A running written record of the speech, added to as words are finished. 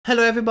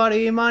Hello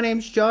everybody, my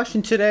name's Josh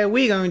and today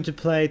we're going to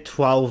play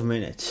 12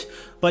 minutes.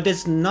 But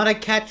there's not a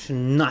catch,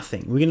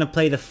 nothing. We're gonna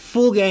play the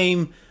full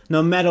game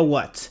no matter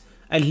what.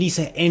 At least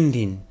an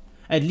ending.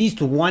 At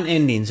least one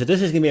ending. So this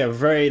is gonna be a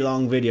very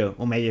long video,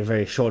 or maybe a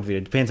very short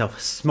video. Depends how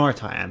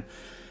smart I am.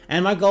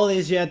 And my goal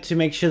is to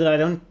make sure that I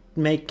don't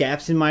make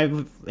gaps in my,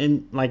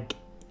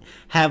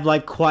 have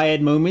like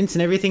quiet moments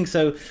and everything.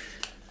 So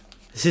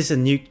this is a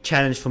new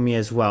challenge for me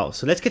as well.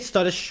 So let's get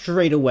started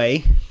straight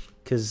away.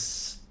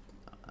 Cause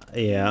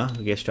yeah,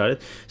 we get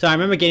started. So I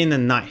remember getting the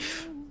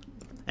knife,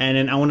 and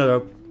then I want to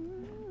go.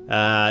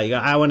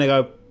 I want to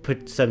go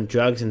put some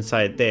drugs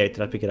inside there. Did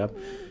I pick it up?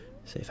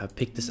 So if I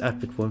pick this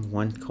up, it won't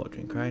one cold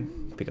drink, right?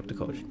 Pick up the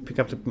cold drink. Pick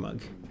up the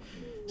mug.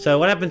 So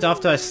what happens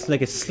after I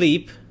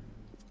sleep?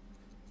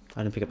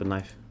 I didn't pick up the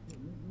knife.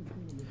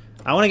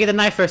 I want to get the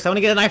knife first. I want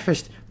to get the knife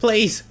first,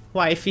 please,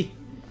 wifey.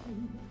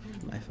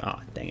 Knife.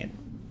 Oh, dang it.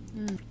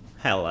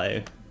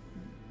 Hello.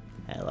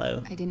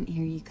 Hello. I didn't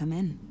hear you come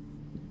in.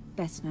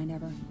 Best night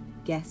ever.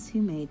 Guess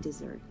who made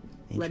dessert?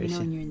 Let me know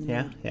when you're in the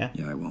mood. Yeah,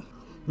 I will.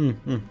 I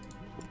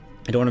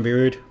don't want to be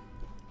rude.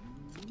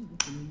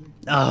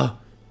 Oh,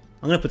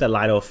 I'm gonna put that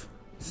light off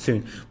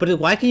soon. But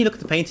why can you look at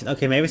the painting?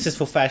 Okay, maybe it's just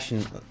for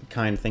fashion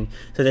kind of thing.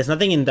 So there's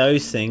nothing in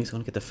those things. I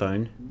want to get the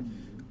phone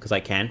because I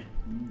can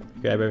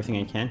grab everything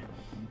I can.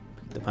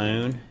 Pick the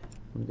phone.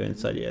 I'm going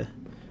inside here.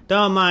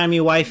 Don't mind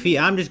me, wifey.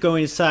 I'm just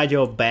going inside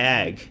your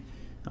bag.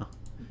 Oh,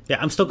 yeah,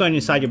 I'm still going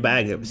inside your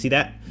bag. See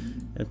that?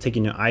 I'm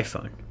taking your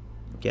iPhone.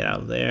 Get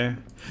out of there.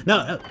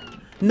 No,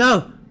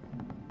 no,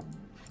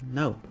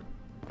 no.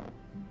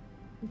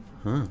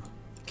 Huh.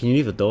 Can you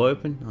leave the door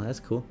open? Oh, that's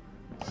cool.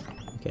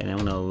 Okay, now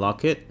I'm gonna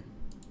lock it.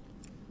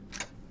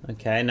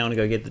 Okay, now I'm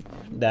gonna go get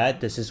that.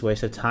 This is a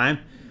waste of time.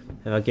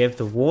 If I give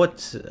the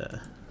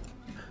water...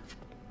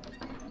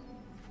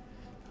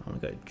 I'm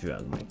gonna go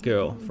drug my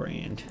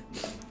girlfriend.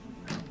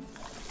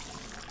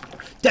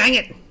 Dang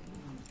it!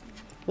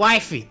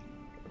 Wifey!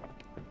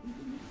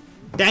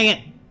 Dang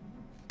it!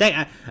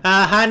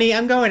 Honey,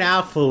 I'm going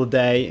out for the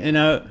day, you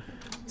know.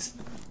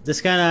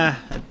 Just gonna...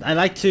 I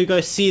like to go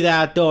see the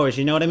outdoors,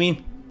 you know what I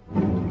mean?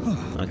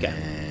 Okay.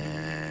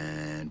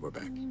 And we're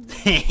back.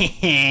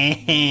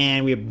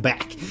 And we're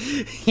back.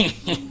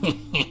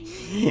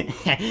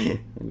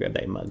 Grab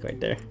that mug right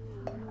there.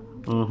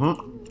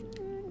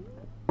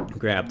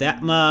 Grab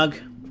that mug.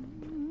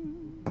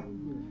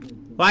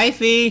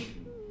 Wifey!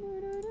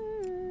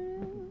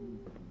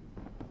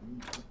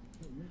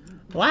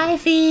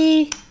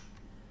 Wifey!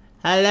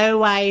 Hello,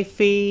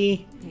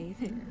 wifey. Hey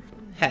there.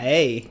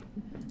 Hey,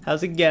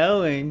 how's it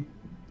going?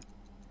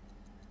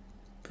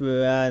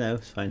 No,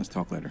 it's fine. Let's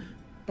talk later.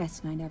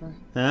 Best night ever.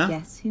 Huh?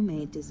 Guess who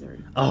made dessert?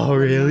 Oh, Let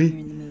me know when really? you're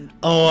in the mood.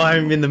 Oh,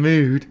 I'm in the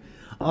mood.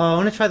 Oh, I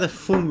want to try the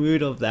full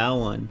mood of that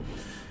one.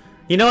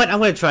 You know what? I'm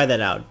going to try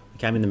that out.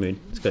 Okay, I'm in the mood.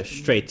 Let's go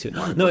straight to...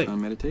 No, wait.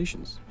 On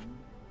meditations.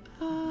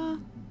 I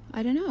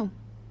don't know.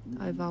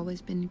 I've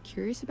always been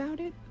curious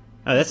about it.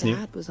 Oh, that's new.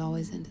 Dad was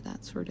always into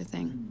that sort of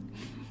thing.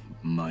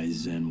 My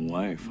Zen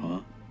wife,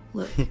 huh?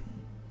 Look,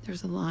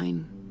 there's a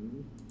line.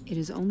 It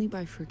is only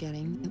by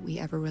forgetting that we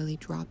ever really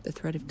drop the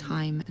thread of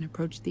time and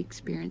approach the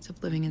experience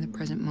of living in the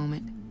present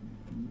moment.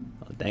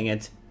 Oh, dang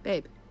it.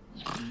 Babe.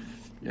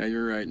 Yeah,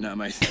 you're right. Not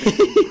my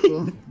thing.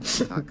 Cool.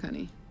 Talk,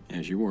 honey.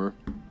 As you were.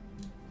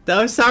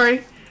 I'm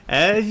sorry.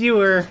 As you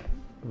were.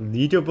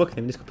 Read your book.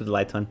 Let me just go put the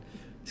light on.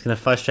 It's going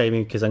to frustrate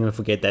me because I'm going to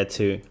forget that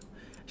too.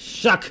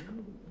 Shuck!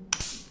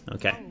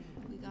 Okay. Oh,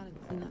 we gotta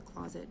clean that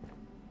closet.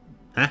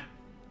 Huh?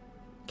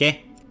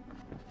 Okay.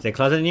 Is there a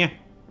closet in here?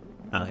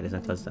 Oh, okay, there's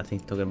no closet. I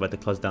think talking about the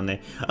closet down there.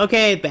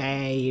 Okay,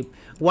 babe.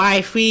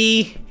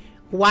 Wifey.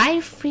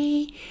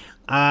 Wifey.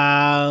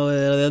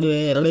 A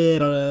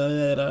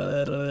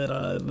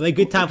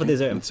good time for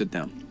dessert. Let's sit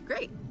down.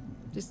 Great.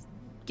 Just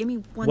give me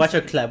one Watch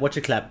your second. clap. Watch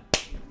your clap.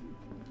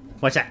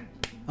 Watch that.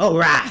 All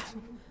right.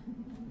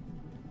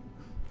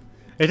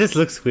 It just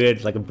looks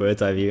weird, like a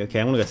bird's eye view. Okay,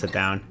 I'm gonna go sit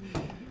down.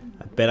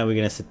 I bet we're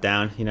gonna sit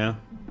down, you know?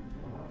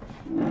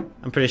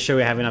 I'm pretty sure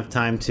we have enough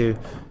time to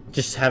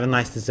just have a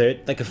nice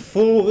dessert. Like a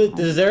full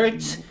dessert.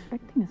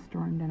 Expecting a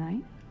storm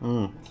tonight.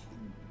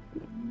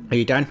 Are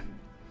you done?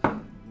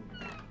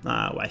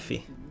 Ah,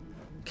 wifey.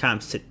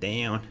 Come sit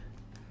down.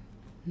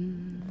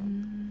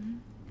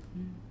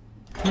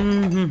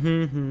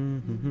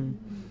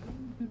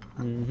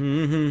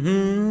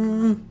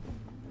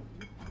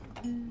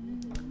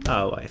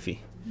 Oh,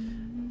 wifey.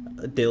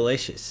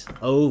 Delicious.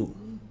 Oh.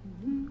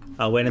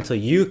 I'll wait until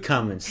you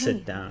come and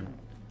sit down.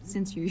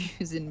 Since you're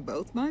using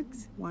both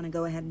mugs, want to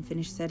go ahead and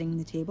finish setting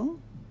the table?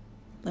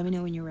 Let me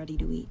know when you're ready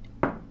to eat.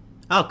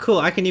 Oh, cool.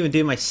 I can even do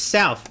it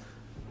myself.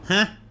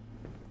 Huh?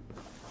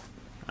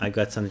 I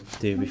got something to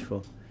do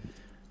before.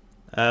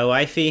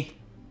 Wifey.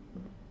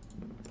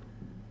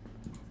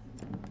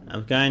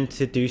 I'm going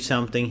to do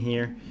something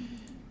here.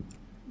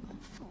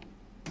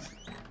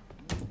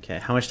 Okay,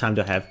 how much time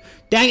do I have?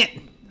 Dang it!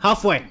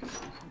 Halfway!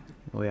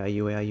 Where are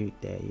you? Where are you?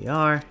 There you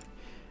are.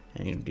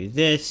 I'm gonna do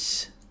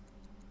this.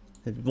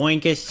 The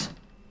boinkus.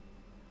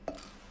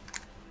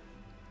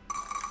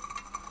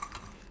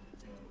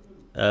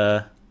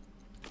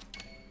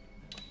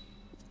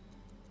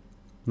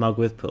 Mug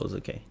with pills,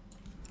 okay.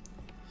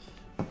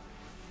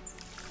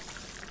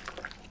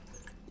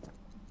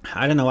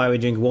 I don't know why we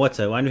drink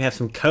water. Why don't we have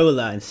some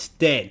cola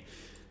instead?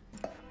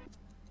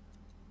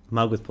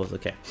 Mug with pills,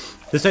 okay.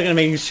 Just not gonna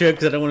make sure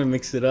because I don't want to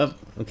mix it up.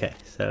 Okay,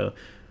 so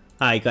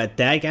I got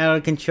that out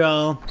of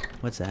control.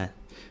 What's that?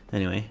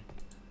 Anyway.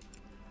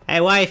 Hey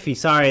wifey,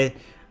 sorry.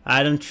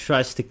 I don't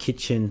trust the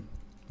kitchen.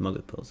 Mug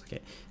with pills, okay.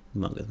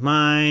 Mug with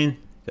mine.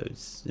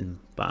 Goes in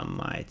by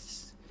my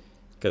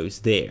goes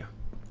there.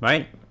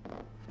 Right?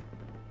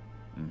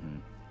 Mm-hmm.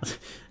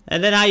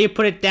 And then how you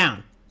put it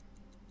down?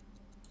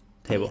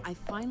 Table. I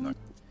finally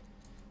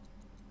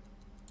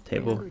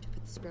Table. remembered to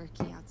put the spare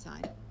key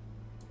outside.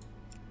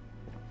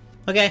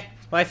 Okay,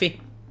 wifey.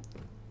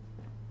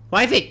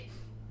 Wifey!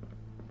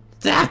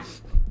 Ah!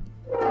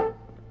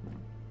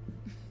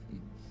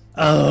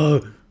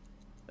 Oh.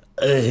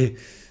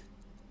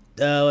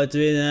 What's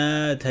doing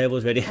that?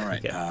 Table's ready. All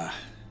right, Okay.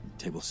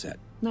 table set.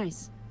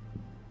 Nice.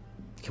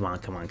 Come on,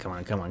 come on, come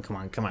on, come on, come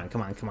on, come on,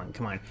 come on, come on,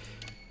 come on.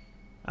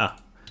 Oh.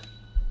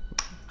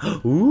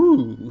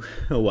 Ooh,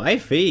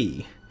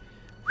 wifey.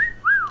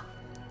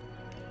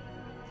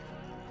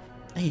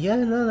 Yeah,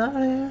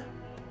 no.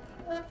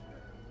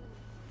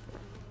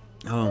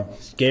 Oh,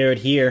 scared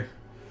here.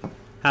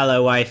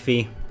 Hello,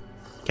 wifey.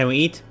 Can we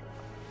eat?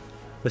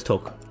 Let's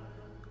talk.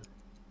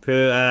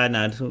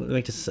 No, just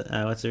make this.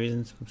 What's the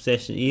reason?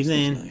 Session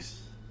evening. Nice.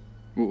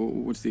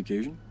 What's the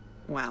occasion?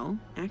 Well,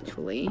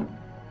 actually,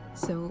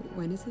 so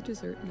when is a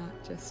dessert not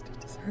just a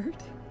dessert?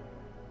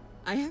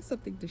 I have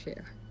something to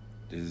share.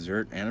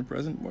 Dessert and a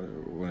present?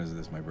 When is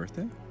this? My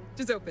birthday?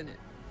 Just open it.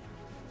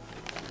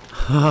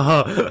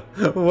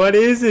 What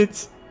is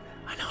it?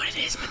 I know what it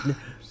is, but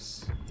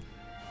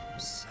I'm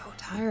so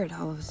tired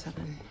all of a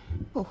sudden.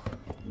 Oh,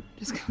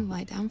 just gonna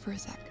lie down for a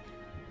sec.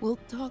 We'll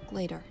talk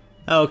later.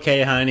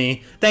 okay,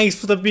 honey. Thanks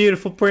for the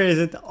beautiful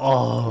present.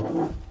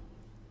 Oh,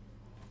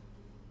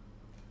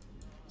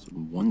 It's a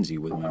onesie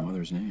with my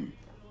mother's name.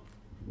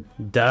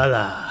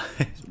 Dala.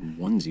 It's a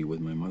onesie with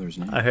my mother's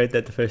name. I heard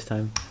that the first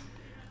time.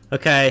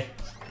 Okay,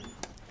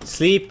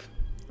 sleep.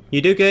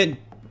 You do good.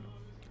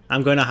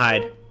 I'm gonna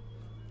hide.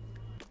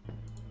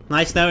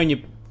 Nice knowing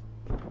you.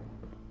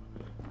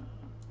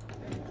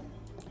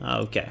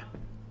 Okay.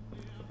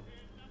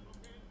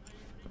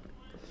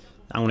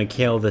 I'm gonna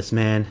kill this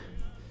man.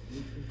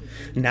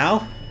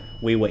 Now,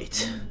 we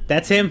wait.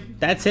 That's him.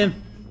 That's him.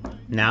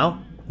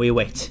 Now, we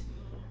wait.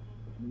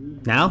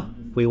 Now,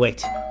 we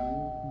wait.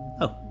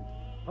 Oh.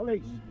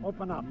 Police,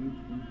 open up.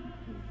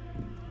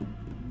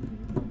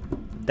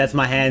 That's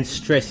my hand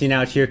stressing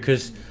out here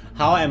because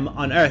how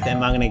on earth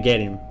am I gonna get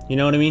him? You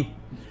know what I mean?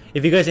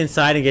 If he goes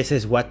inside and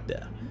says, what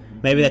the?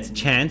 Maybe that's a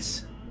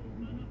chance.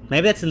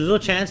 Maybe that's a little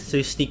chance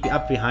to sneak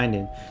up behind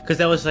him. Because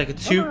there was like a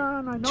two...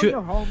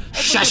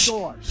 Shush!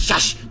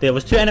 Shush! There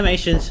was 2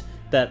 animations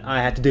that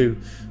I had to do.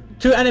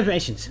 2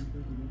 animations.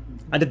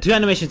 I did 2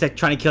 animations like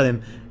trying to kill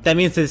him. That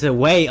means there's a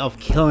way of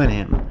killing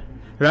him.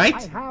 Right?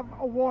 I have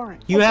a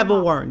warrant. You have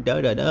a warrant.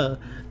 Duh, duh, duh.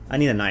 I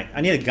need a knife.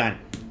 I need a gun.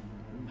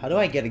 How do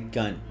I get a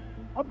gun?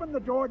 Open the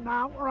door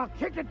now or I'll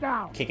kick it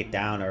down. Kick it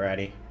down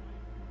already.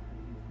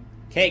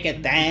 Kick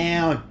it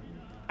down.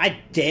 I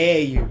dare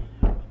you.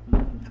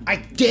 I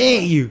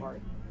dare you.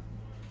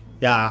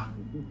 Yeah.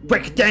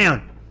 Break it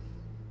down.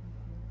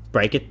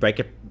 Break it, break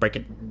it, break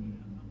it.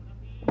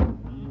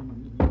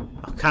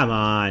 Oh, come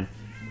on.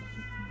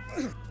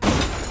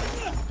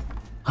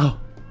 Oh,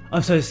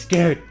 I'm so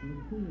scared.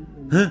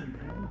 Huh?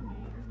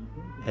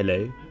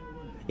 Hello?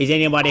 Is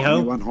anybody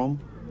home? Anyone home?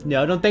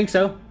 No, I don't think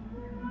so.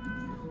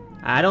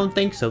 I don't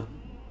think so.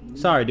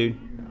 Sorry, dude.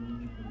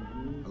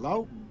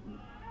 Hello?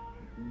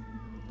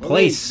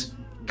 Police,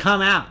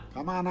 come out.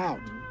 Come on out.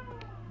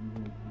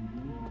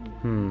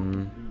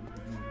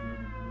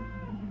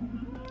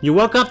 You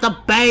woke up the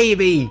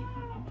baby.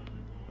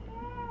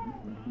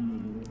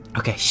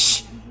 Okay,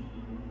 shh.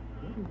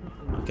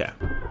 Okay.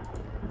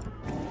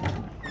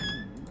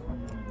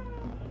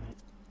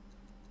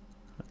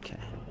 Okay.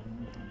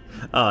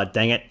 Oh,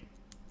 dang it.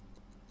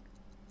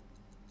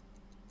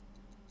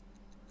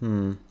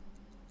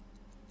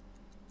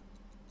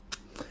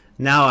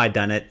 Now I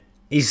done it.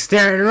 He's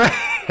staring right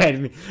at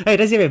me. Hey,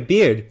 does he have a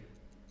beard?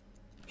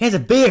 He has a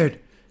beard.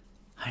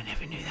 I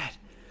never knew that.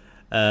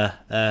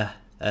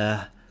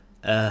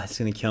 It's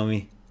gonna kill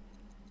me.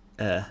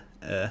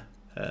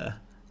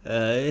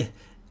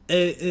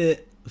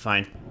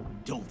 Fine.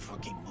 Don't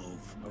fucking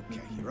move.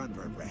 Okay, you're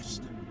under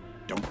arrest.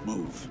 Don't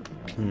move.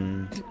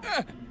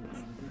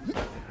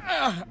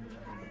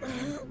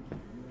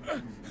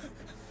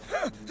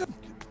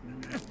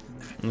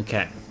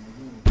 Okay.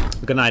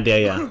 I've got an idea,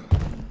 yeah.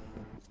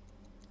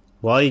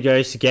 While he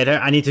goes to get her,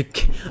 I need to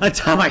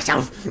untie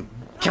myself.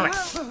 Kill it.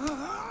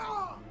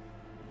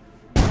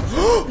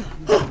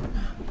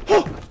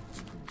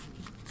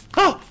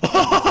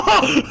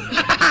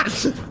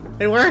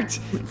 It worked.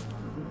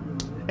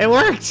 It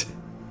worked.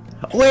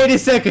 Wait a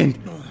second.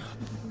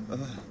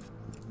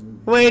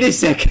 Wait a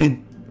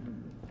second.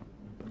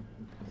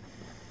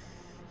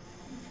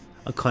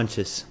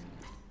 Unconscious.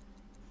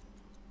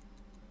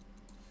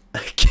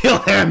 Kill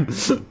him.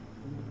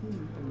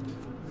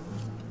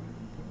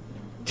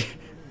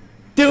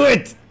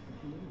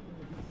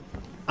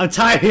 I'm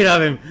tired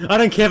of him. I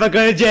don't care if I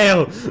go to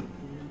jail.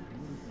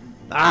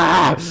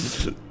 Ah.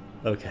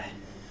 Okay.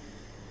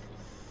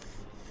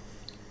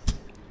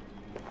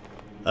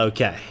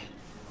 Okay.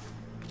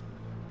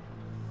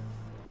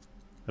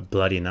 A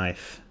bloody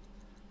knife.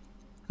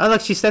 Oh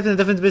look, she stepped in a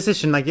different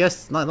position like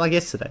not like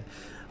yesterday.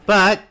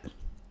 But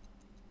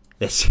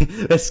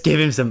let's give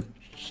him some.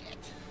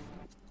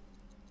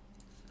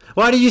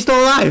 Why are you still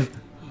alive?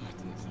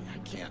 I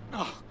can't.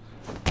 Oh.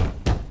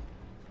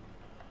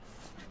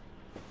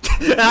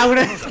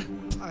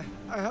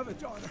 I have a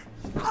daughter.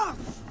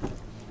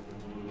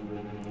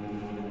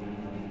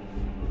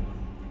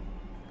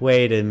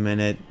 Wait a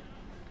minute.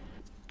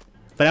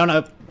 But I don't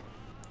know.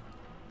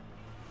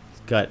 He's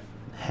got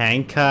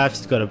handcuffs.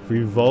 He's got a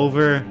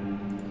revolver.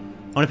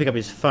 I want to pick up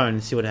his phone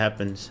and see what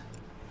happens.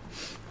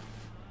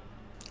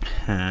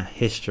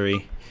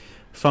 History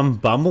from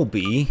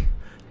Bumblebee.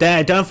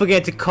 Dad, don't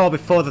forget to call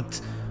before the.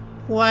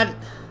 What?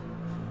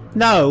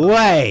 No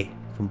way.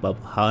 From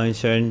Health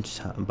Insurance,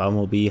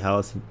 Bumblebee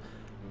House.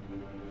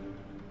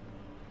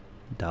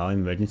 Dial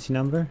emergency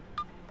number?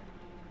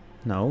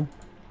 No.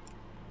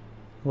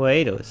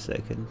 Wait a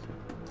second.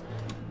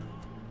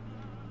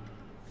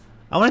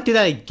 I want to do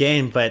that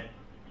again, but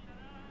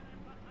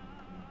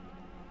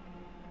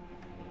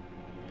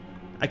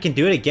I can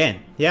do it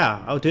again.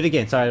 Yeah, I'll do it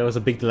again. Sorry, there was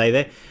a big delay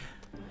there.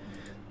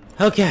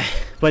 Okay,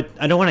 but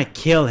I don't want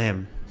to kill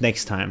him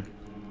next time.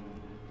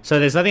 So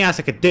there's nothing else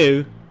I could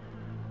do.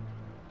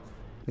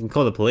 I can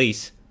call the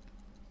police.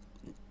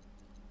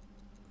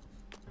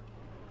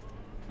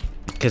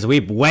 Because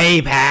we've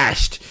way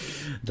past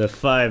the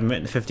 15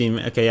 minutes.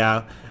 Okay,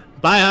 yeah.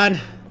 Bye, hon.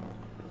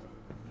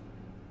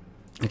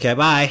 Okay,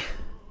 bye.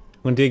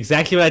 I'm gonna do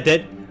exactly what I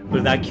did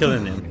without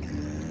killing him.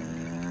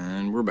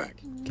 And we're back.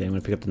 Okay, I'm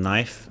gonna pick up the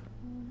knife.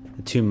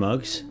 The 2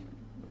 mugs.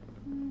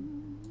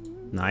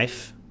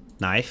 Knife.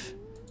 Knife.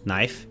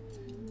 Knife.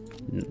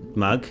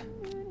 Mug.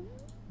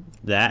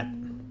 That.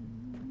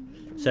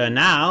 So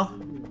now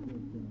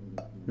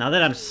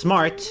that I'm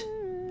smart.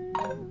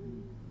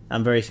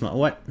 I'm very smart.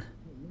 What?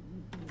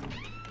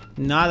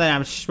 Now that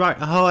I'm smart.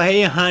 Oh,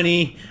 hey,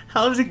 honey.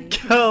 How's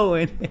it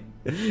going?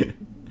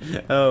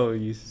 Oh,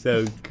 you're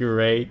so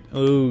great.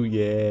 Oh,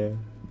 yeah.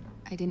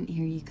 I didn't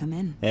hear you come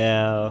in.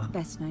 Yeah.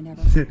 Best night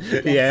ever.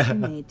 Best Yeah.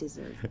 made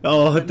dessert.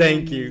 Oh, I'm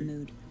thank really in you. the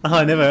mood. Oh,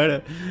 I never heard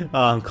of.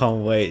 Oh, I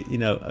can't wait. You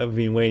know, I've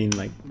been waiting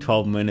like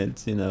 12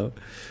 minutes, you know.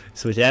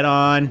 Switch that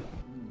on.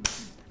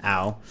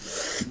 Ow.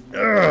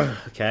 Ugh.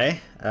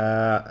 Okay.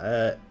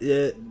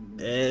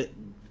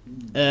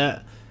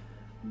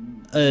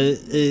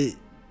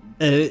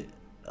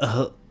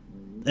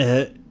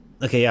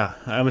 Okay, yeah.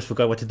 I almost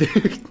forgot what to do.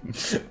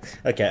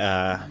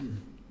 Okay,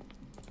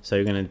 so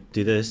you're gonna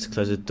do this,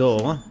 close the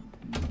door.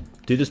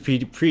 Do this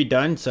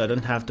pre-done so I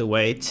don't have to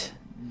wait.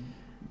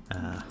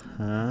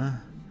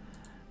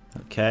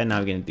 Okay, now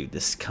we're gonna do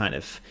this kind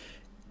of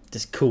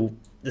this cool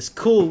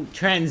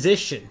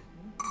transition.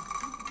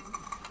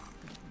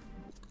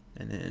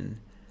 And then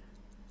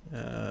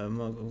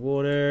mug of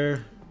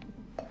water.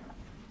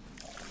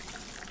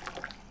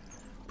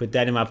 Put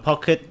that in my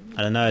pocket.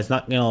 I don't know, it's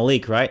not gonna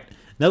leak, right?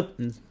 Nope.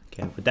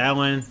 Okay, put that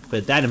one.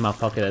 Put that in my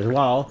pocket as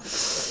well.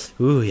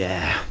 Ooh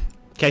yeah.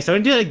 Okay, so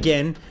I'm gonna do it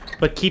again,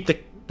 but keep the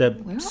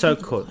Where are so all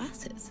the cool.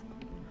 glasses?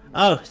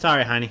 Oh,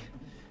 sorry, honey.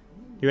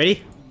 You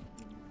ready?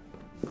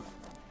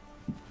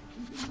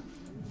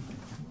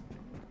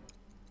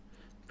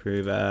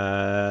 Prove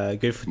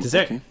good for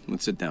dessert. Okay,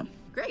 let's sit down.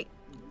 Great.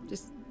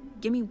 Just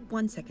give me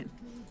 1 second.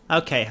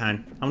 Okay,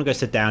 hon. I'm gonna go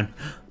sit down.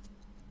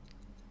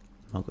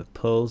 Mug with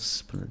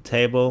pulls, put on the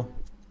table.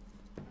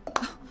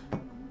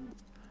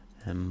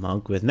 And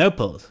mug with no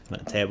pulls, put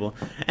on the table.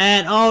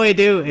 And all we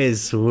do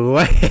is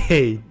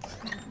wait.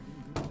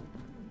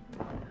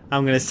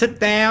 I'm gonna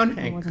sit down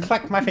and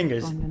clack my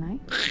fingers.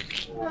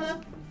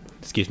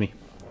 Excuse me.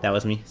 That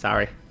was me.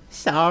 Sorry.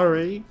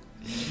 Sorry.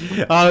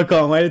 Oh, I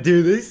can't wait to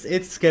do this.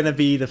 It's gonna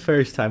be the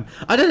first time.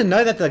 I didn't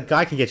know that the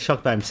guy can get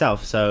shocked by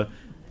himself, so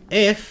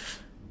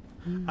if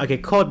I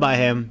get caught by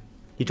him,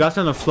 he drops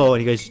on the floor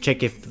and he goes to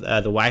check if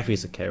the wifey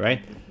is okay,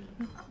 right?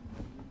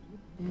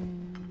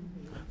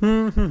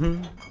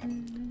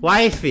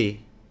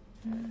 Wifey!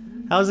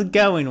 How's it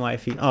going,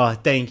 wifey? Oh,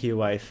 thank you,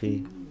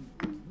 wifey.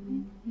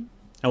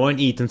 I won't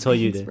eat until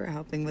you do. Thanks for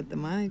helping with the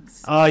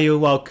mics. Oh, you're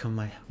welcome,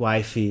 my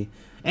wifey.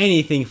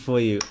 Anything for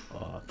you.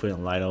 Oh, putting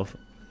the light off.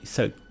 You're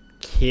so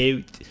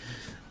cute.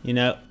 You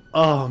know.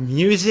 Oh,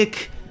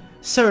 music.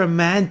 So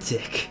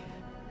romantic.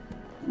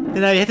 You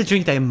know, you have to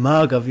drink that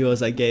mug of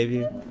yours I gave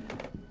you.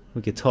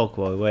 We could talk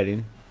while we're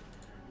waiting.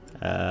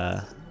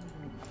 You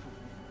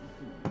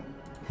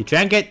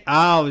drank it?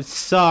 Oh,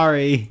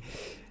 sorry.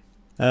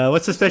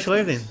 What's the special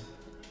evening?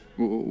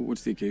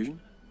 What's the occasion?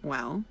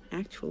 Well,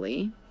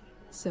 actually.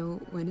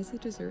 So, when is a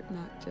dessert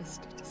not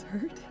just a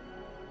dessert?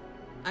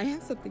 I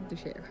have something to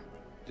share.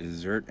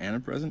 Dessert and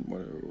a present?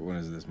 When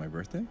is this, my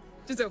birthday?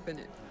 Just open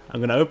it. I'm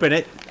gonna open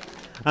it.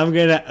 I'm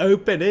gonna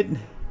open it.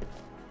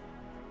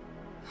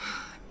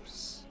 I'm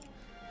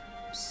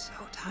so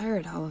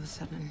tired all of a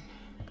sudden.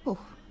 Oh,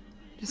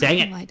 just Dang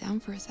gonna it. lie down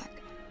for a sec.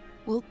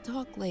 We'll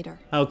talk later.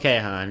 Okay,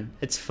 hon.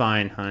 It's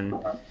fine,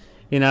 hon.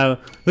 You know,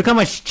 look how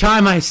much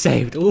time I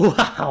saved.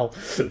 Wow.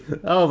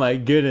 Oh my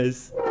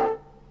goodness.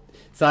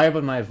 Sorry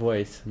about my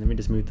voice. Let me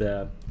just move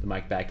the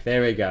mic back.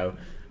 There we go.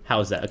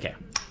 How's that? Okay.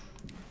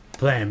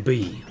 Plan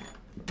B.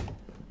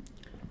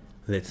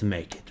 Let's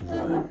make it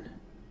run.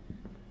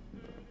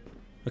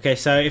 Okay,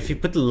 so if you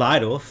put the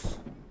light off.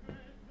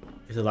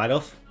 Is the light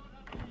off?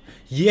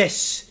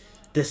 Yes!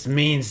 This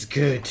means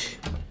good.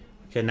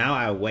 Okay, now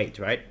I wait,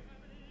 right?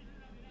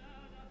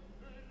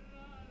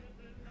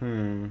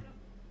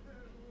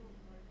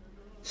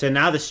 So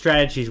now the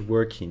strategy is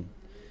working.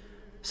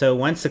 So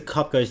once the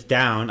cop goes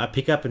down, I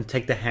pick up and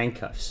take the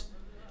handcuffs.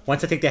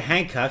 Once I take the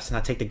handcuffs, and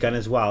I take the gun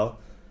as well,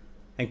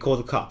 and call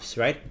the cops,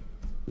 right?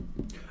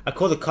 I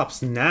call the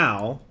cops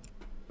now,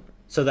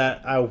 so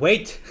that I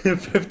wait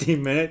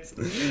 15 minutes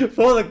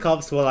for the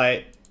cops while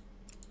I,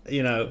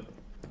 you know,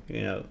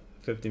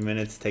 15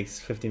 minutes, takes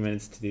 15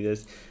 minutes to do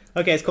this.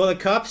 Okay, let's call the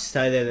cops.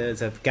 So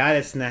there's a guy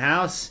that's in the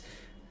house,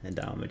 and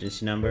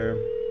emergency number.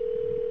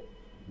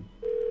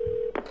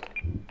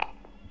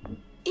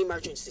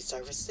 Emergency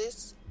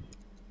services.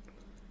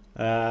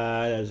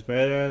 There's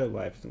murder, the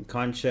wife's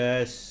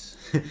unconscious.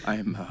 I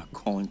am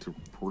calling to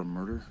report a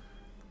murder.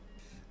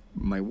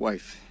 My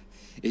wife,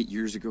 8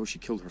 years ago, she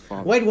killed her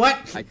father. Wait, what?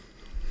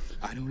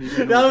 I don't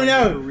even know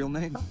her real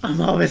name. I'm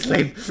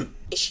obviously.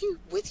 Is she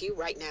with you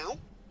right now?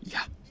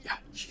 Yeah,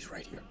 she's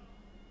right here.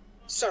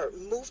 Sir,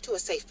 move to a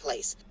safe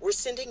place. We're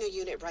sending a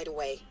unit right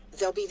away.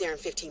 They'll be there in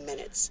 15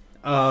 minutes.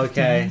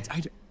 Okay.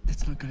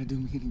 That's not gonna do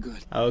me any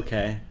good.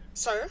 Okay.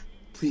 Sir?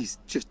 Please,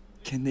 just,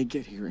 can they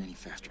get here any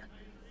faster?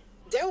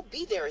 They'll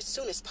be there as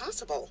soon as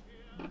possible.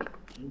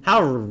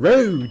 How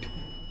rude.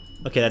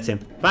 Okay, that's him.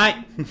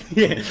 Bye.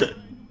 Yeah.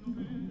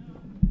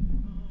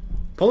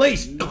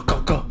 Police! Go,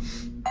 go, go.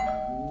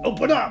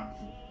 Open up!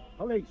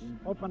 Police,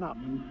 open up.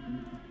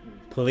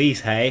 Police,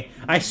 hey?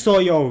 I saw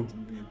your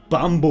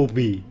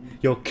bumblebee.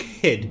 Your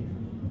kid.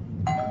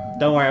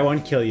 Don't worry, I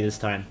won't kill you this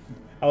time.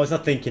 I was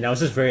not thinking. I was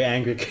just very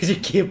angry because you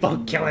keep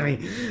on killing me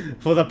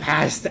for the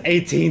past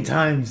 18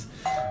 times.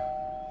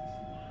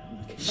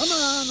 Come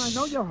on, I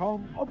know you're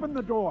home. Open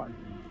the door.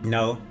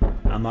 No,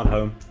 I'm not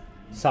home.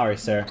 Sorry,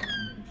 sir.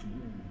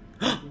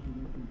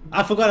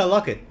 I forgot to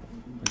lock it.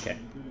 Okay.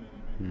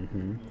 I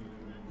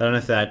don't know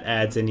if that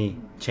adds any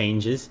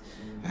changes.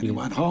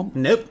 Anyone home?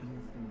 Nope.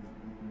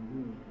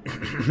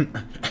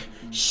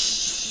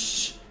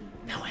 Shh.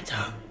 No one's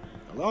home.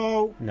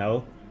 Hello?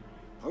 No.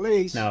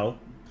 Police? No.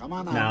 Come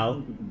on out.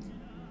 No.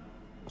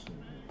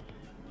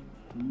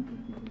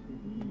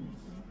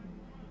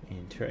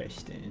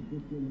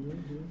 Interesting.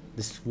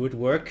 This would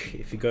work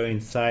if you go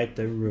inside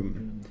the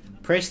room.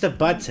 Press the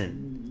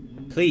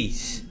button.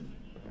 Please.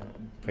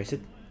 Press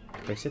it.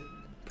 Press it.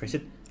 Press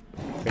it.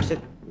 Press it.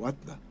 What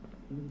the?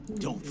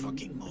 Don't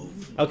fucking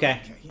move.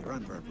 Okay. Okay, you're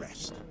under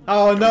arrest.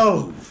 Oh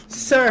no!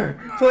 Sir,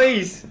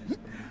 please!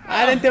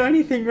 I didn't do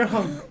anything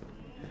wrong.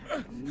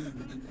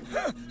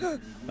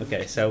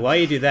 Okay, so while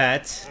you do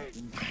that,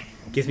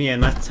 gives me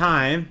enough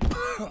time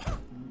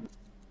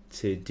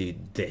to do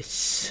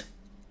this.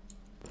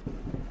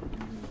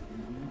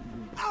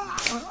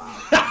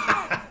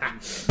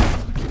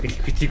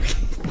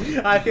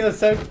 I feel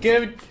so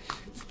good.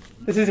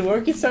 This is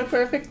working so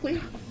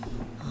perfectly.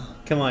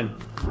 Come on.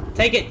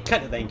 Take it.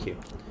 Cut it. Thank you.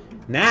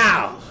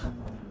 Now,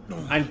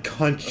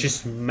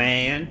 unconscious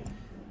man.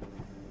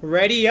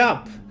 Ready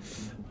up.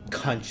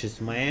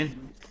 Conscious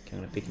man. Okay, I'm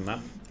going to pick him up.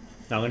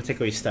 No, I'm going to take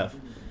all your stuff.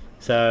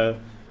 So,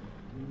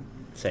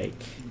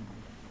 take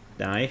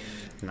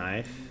knife,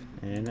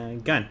 and a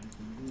gun.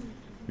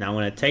 Now I'm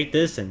going to take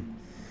this and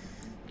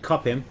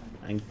cop him.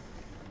 And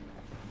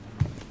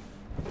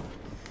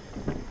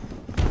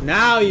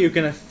now you're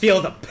going to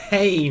feel the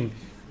pain,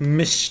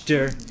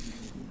 mister.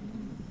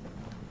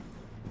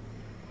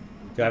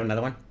 Do I have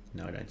another one?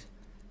 No, I don't.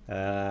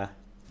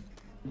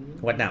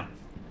 What now?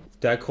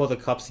 Do I call the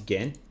cops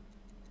again?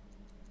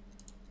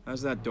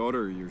 How's that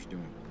daughter of yours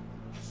doing?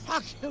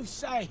 Fuck you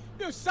say,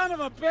 you son of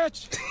a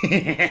bitch!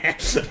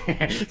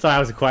 So I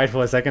was quiet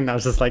for a second. I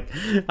was just like,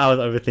 I was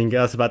overthinking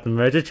us about the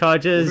murder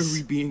charges. What are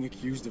we being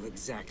accused of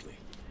exactly?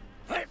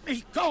 Let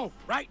me go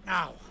right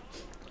now!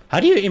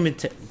 How do you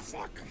imitate?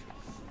 Fuck.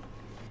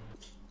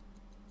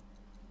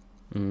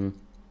 Can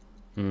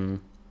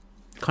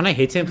I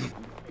hit him?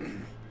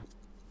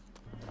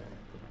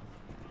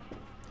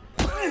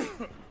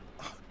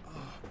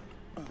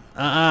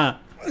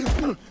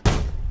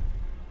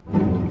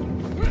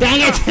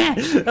 Dang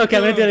it! Okay,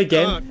 I'm gonna do it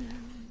again.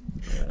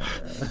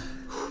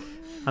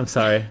 I'm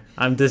sorry.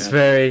 I'm just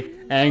very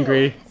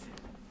angry.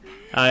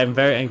 I'm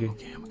very angry.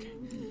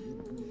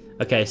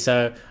 Okay,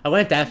 so I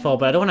went that far,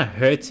 but I don't want to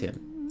hurt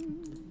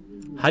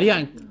him. How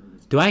do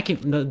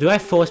do I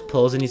force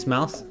pulls in his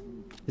mouth?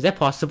 Is that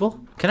possible?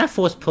 Can I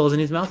force pulls in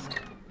his mouth?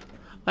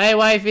 Hey,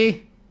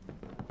 wifey!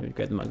 Let me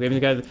grab them. Let me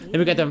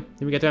get them.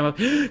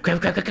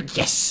 Grab.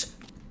 Yes!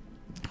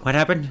 What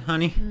happened,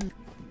 honey?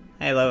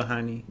 Hello,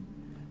 honey.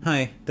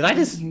 Hi. Did I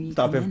just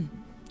stop him?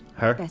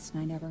 Her? Best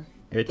night ever.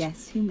 It?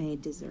 Guess who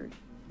made dessert?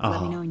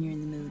 Let me know when you're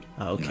in the mood.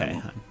 Okay,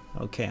 hon.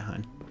 Okay,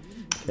 hon.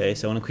 Okay,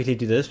 so I want to quickly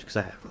do this because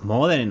I have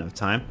more than enough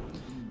time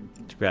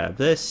to grab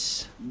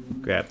this,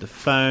 grab the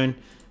phone.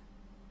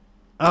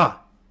 Ah!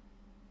 Oh.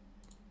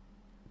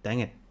 Dang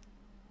it.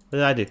 What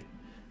did I do?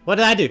 What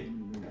did I do?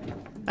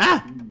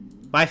 Ah!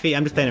 Bye, feet.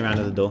 I'm just playing around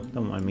at the door.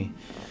 Don't mind me.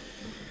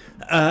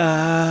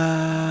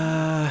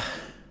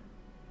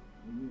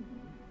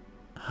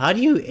 How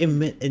do you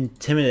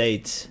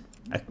intimidate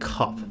a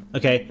cop?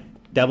 Okay,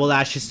 Double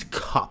Ash's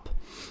cop.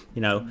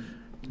 You know,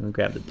 let me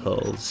grab the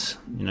pills.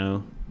 You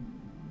know.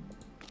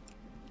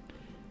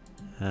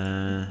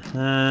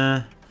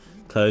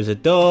 Close the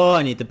door.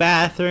 I need the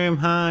bathroom,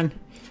 hon.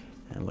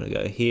 I'm gonna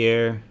go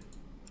here.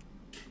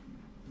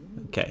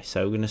 Okay,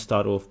 so we're gonna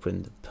start off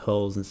putting the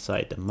pills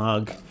inside the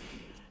mug,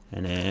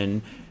 and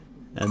then,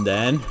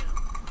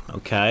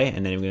 okay,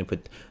 and then we're gonna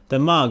put the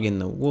mug in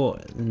the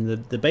water, in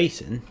the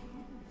basin.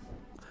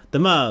 The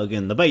mug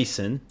in the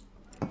basin.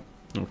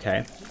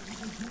 Okay.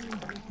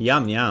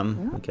 Yum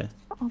yum. Okay.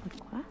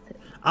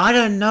 I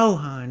don't know,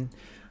 hon,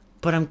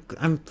 but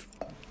I'm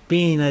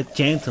being a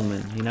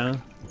gentleman, you know.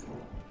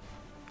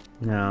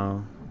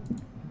 No.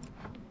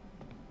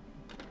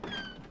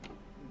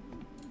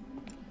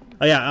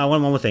 Oh yeah, I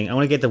want one more thing. I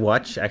want to get the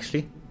watch,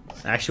 actually.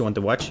 I actually want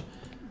the watch.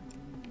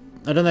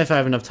 I don't know if I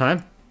have enough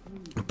time,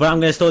 but I'm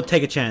gonna still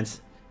take a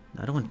chance.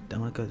 I don't want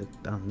to go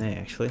down there,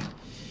 actually.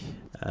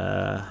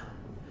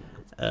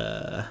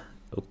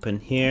 Open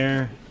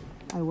here.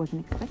 I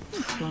wasn't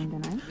expecting it long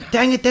tonight.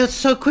 Dang it, that was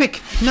so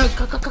quick! No,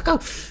 go!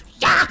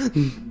 Yeah!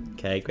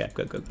 Okay, go.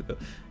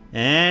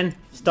 And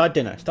start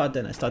dinner.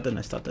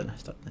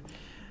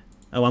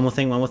 Oh, one more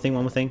thing.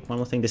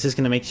 This is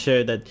gonna make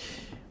sure that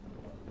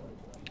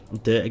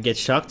it gets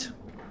shocked.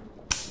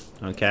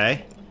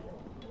 Okay.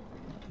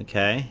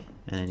 And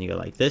then you go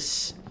like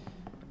this.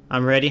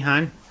 I'm ready,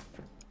 hon.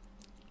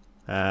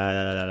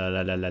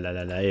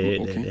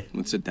 Okay,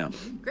 let's sit down.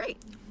 Great.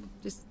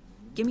 Just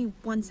give me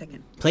 1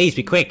 second. Please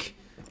be quick.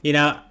 You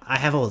know, I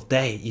have all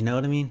day. You know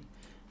what I mean?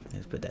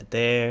 Let's put that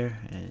there,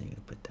 and you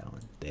can put that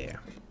one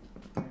there.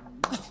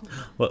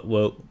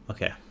 Whoa.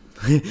 Okay.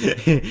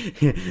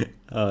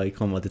 Oh, you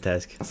can't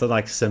multitask. So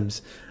like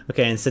Sims.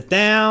 Okay, and sit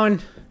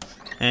down.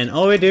 And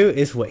all we do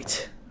is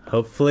wait.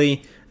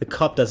 Hopefully the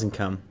cop doesn't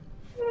come.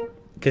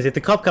 Because if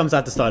the cop comes, I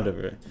have to start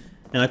over.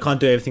 And I can't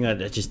do everything I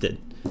just did.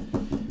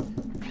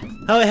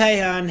 Oh, hey,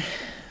 hon.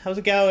 How's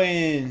it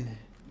going?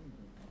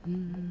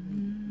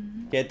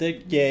 Get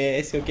the...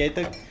 Yes, go get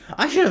the...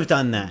 I should have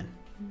done that.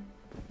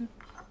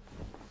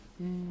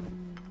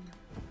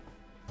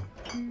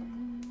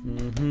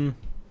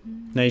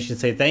 Now you should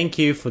say thank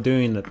you for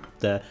doing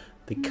the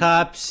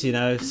cups, you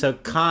know, so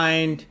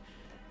kind.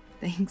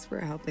 Thanks for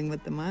helping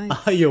with the mics.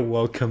 Oh, you're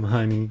welcome,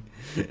 honey.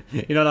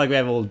 You know, like we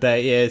have all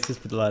day. Yeah, it's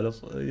just put the light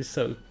off. It's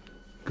so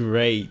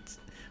great.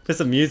 Put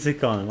some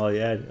music on. Oh,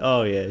 yeah.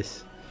 Oh,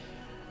 yes.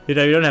 You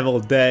know, you don't have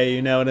all day,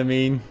 you know what I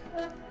mean?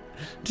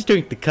 Just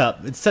drink the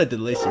cup. It's so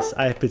delicious.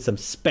 I put some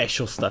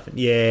special stuff in.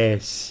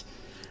 Yes.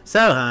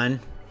 So,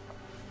 hon,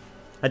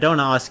 I don't want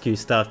to ask you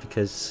stuff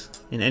because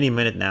in any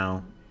minute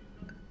now.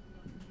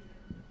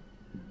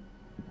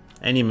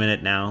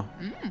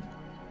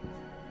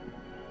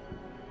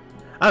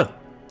 Oh,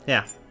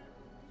 yeah.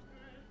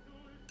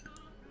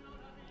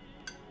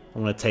 I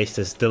want to taste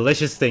this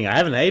delicious thing. I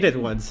haven't ate it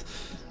once.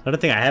 I don't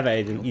think I have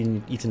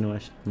eaten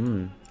much.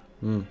 Oh,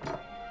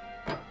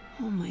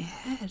 my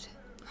head.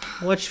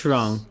 What's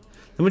wrong?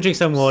 Let me drink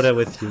some water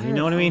with you. You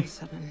know what I mean?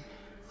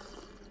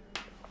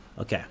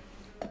 Okay.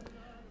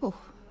 Oh,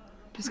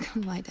 just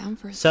gonna lie down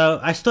for a second. So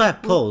I still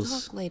have pulls.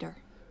 We'll talk later.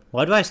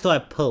 Why do I still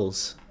have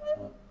pulls?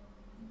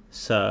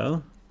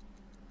 So,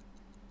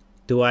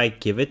 do I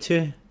give it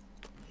to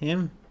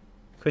him?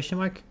 Question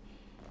mark.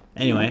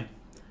 Anyway,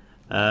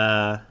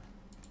 let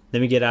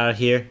me get out of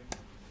here.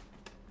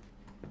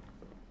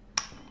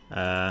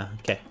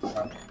 Okay.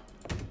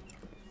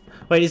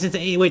 Wait,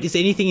 is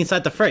anything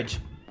inside the fridge?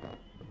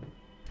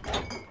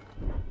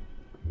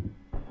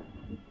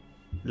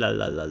 La.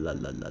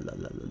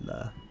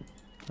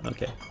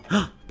 Okay.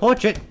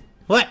 Portrait.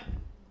 What?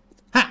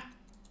 Ha!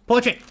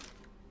 Portrait.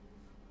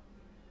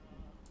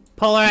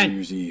 Polaroid. New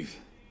Year's Eve.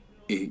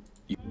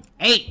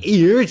 8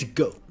 years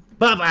ago.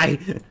 Bye bye.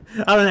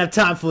 I don't have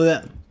time for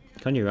that.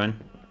 Can you run?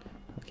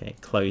 Okay,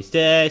 close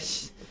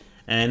this.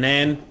 And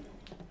then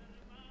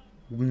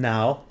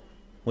now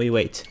we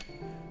wait.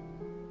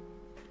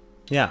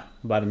 Yeah,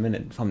 about a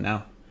minute from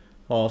now.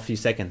 Or a few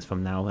seconds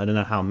from now. I don't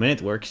know how a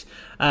minute works.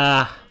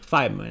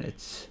 5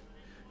 minutes.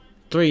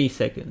 3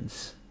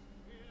 seconds.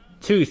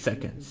 2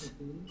 seconds.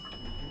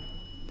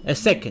 A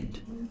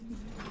second.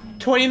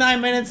 29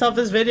 minutes of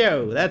this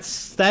video.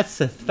 That's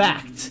a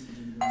fact.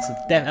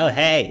 Oh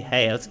hey,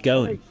 how's it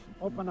going?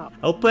 Open up.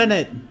 Open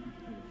it.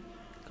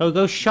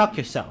 Go shock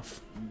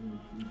yourself.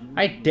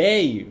 I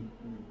dare you.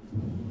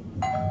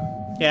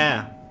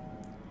 Yeah.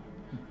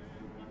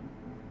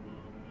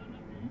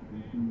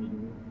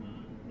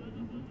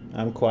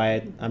 I'm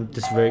quiet. I'm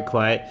just very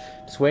quiet.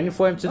 Just waiting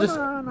for him to just...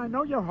 Come on, I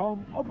know you're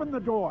home. Open the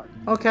door.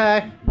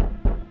 Okay.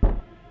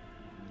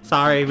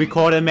 Sorry,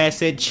 record a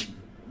message.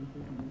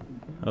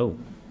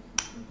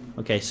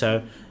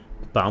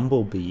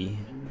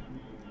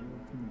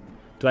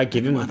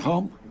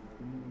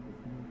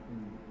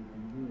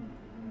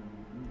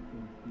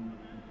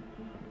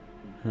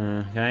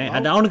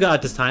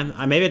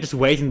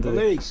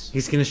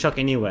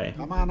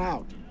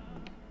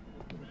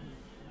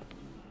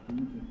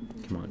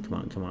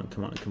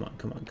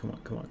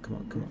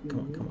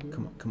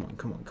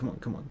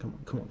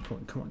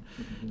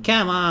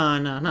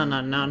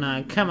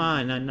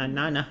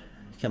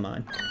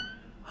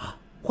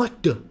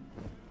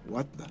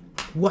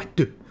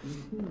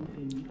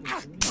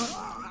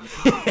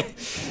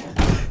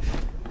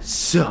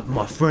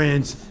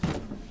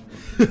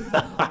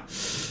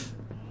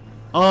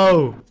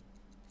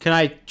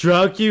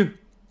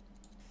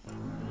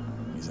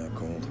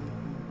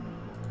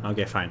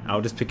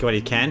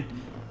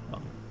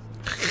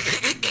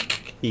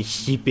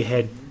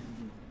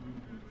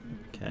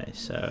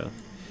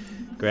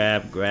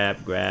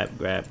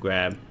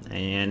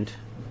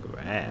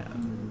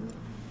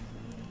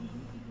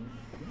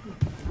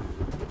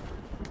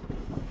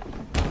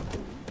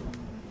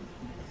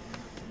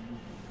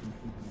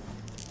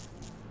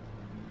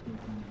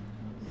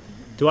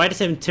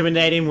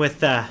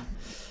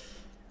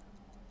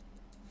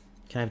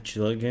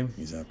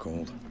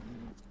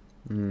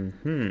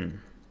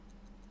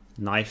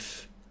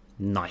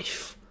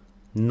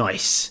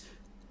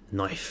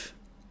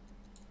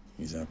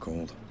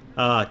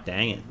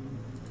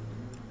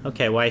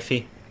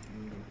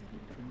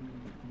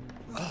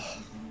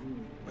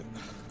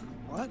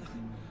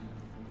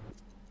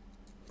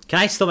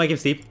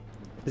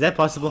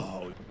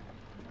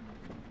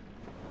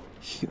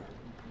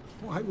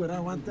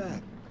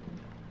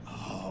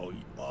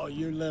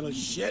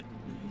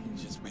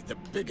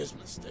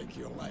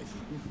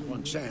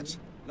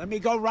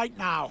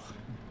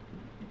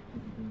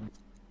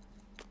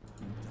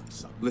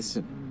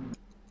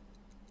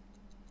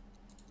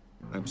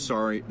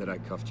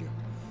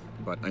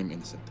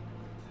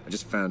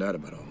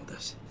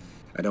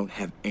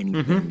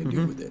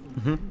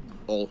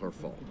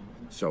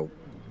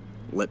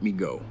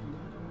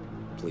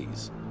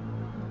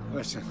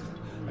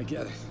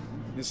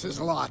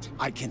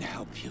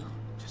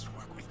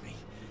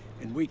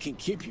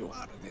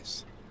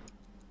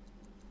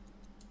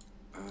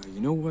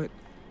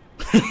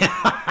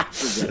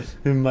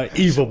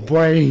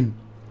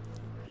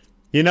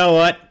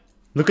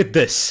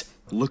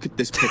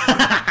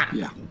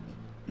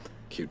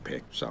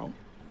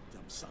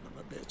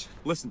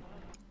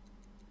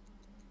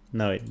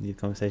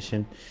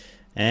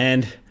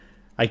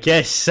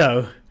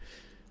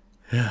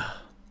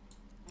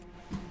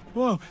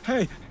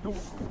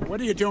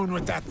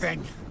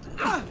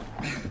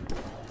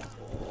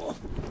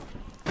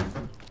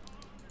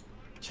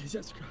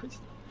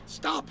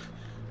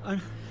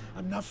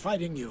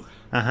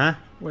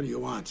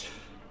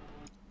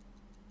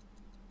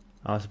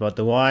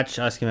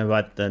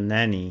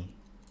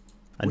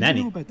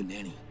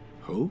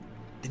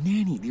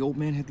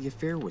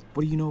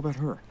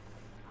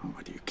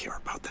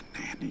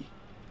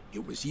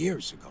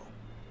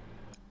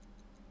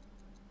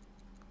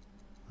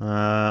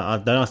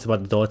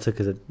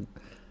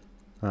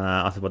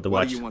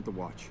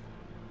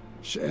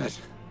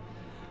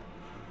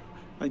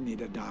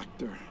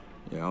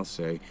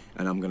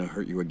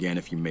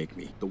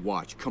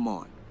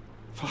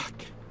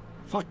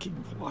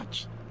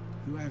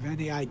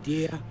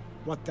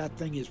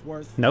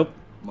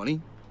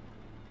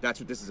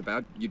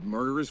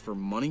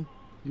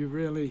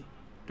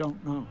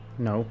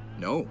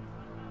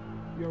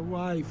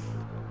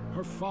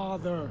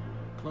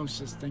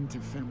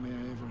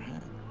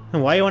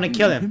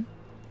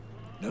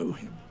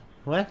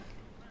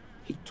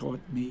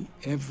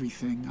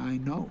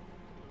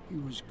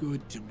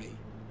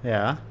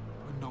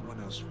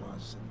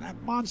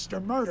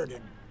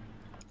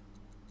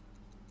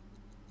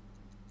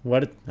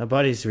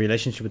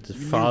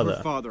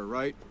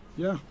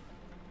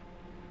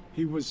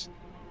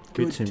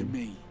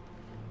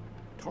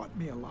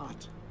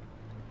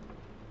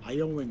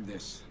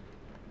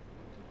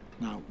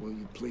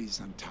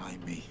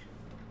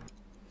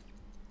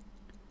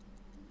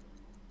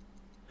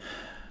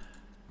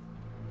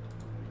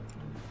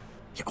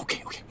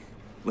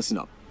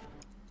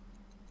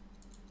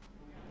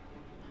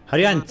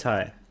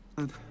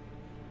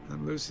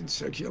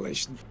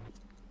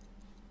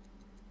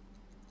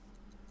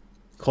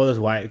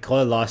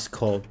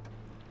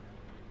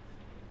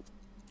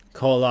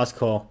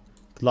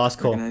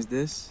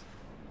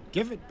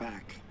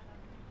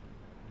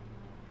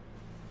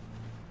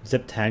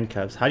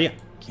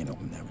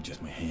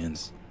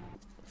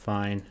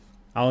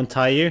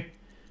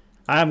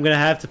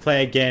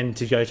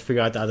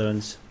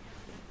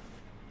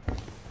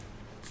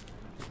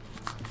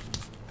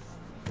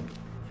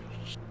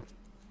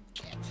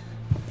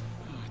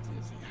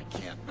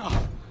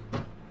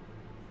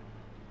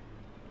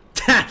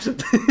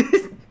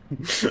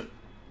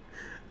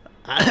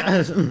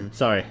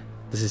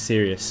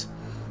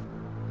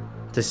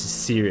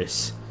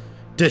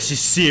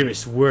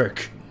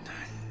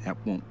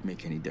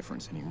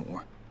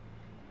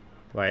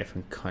 Wife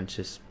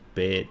unconscious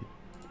bed.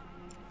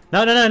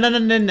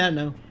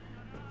 No.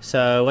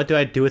 So what do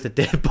I do with the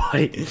dead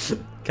body?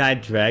 Can I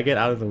drag it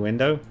out of the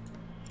window?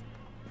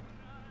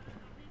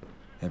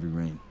 Heavy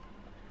rain.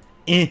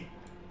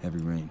 Heavy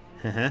rain.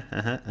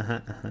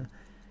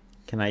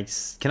 Can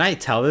I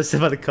tell this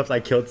about the cops I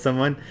killed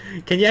someone?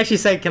 Can you actually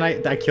say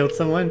I killed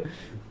someone?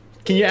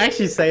 Can you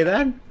actually say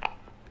that?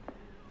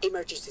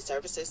 Emergency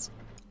services.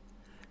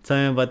 Tell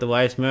me about the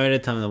wife's murder,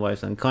 tell me the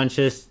wife's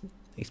unconscious,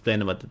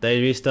 explain about the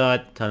day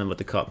restart, tell me about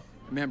the cop.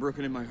 A man broke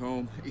into my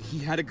home. He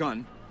had a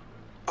gun.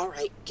 All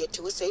right, get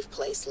to a safe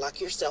place. Lock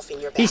yourself in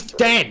your He's bathroom.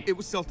 dead! It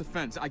was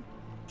self-defense. I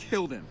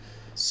killed him.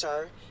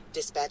 Sir,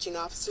 dispatching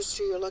officers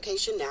to your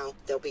location now.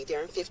 They'll be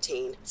there in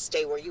 15.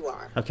 Stay where you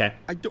are. Okay.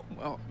 I don't...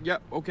 Well, yeah,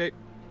 okay.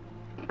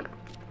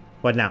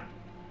 What now?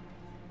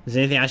 Is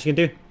there anything else you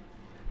can do?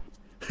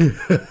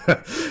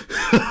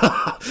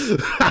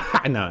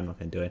 No, I'm not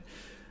gonna do it.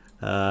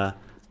 I'm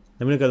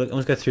gonna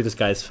go through this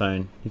guy's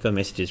phone. He got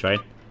messages, right?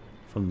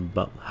 From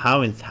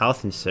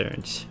health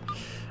insurance.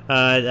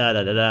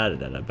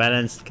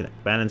 Balance,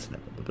 connect balance,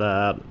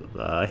 blah blah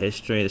blah.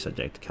 History, the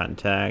subject,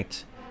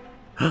 contact.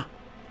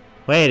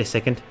 Wait a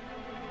second.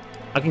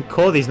 I can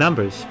call these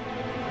numbers.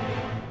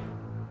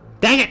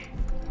 Dang it!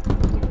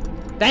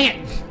 Dang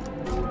it!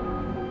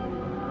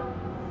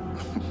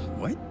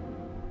 What?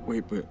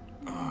 Wait, but...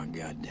 Oh,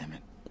 god damn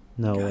it.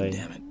 No way. God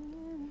damn it.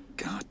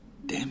 God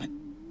damn it.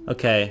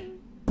 Okay.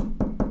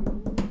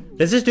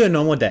 Let's just do a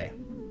normal day.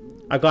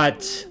 I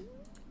got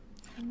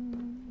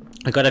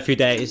a few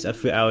days, a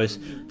few hours,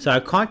 so I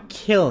can't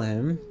kill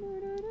him.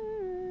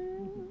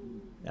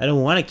 I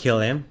don't want to kill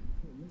him.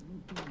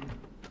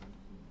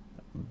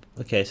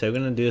 Okay, so we're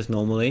gonna do this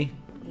normally.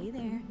 Hey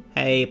there.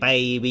 Hey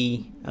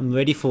baby, I'm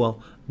ready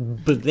for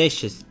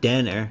delicious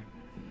dinner.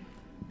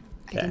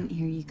 I didn't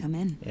hear you come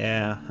in.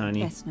 Yeah,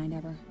 honey. Best night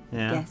ever.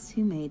 Yeah. Guess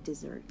who made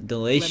dessert?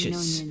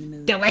 Delicious. Let me know when you're in the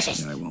mood.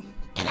 Delicious. Yeah, I will.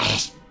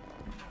 Delicious.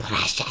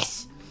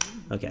 Precious.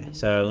 Okay,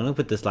 so I'm gonna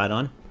put this light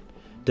on.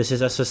 This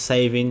is us a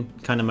saving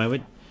kind of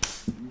moment.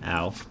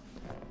 Ow.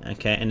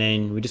 Okay, and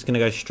then we're just gonna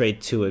go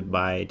straight to it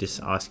by just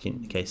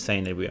asking, okay,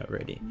 saying that we are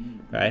ready,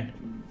 right?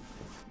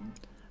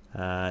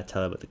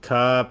 Tell her about the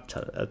cup.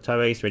 Tell her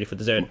Tyreek's ready for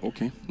dessert.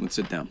 Okay, let's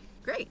sit down.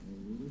 Great.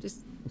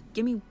 Just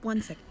give me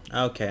 1 second.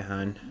 Okay,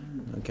 hon.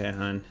 Okay,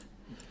 hon.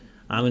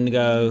 I'm gonna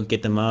go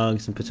get the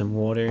mugs and put some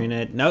water in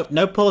it. Nope,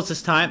 no pause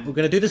this time. We're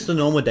gonna do this the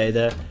normal day.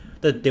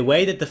 The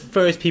way that the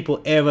first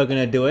people ever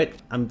gonna do it.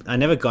 I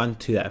never gone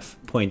to that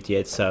point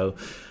yet, so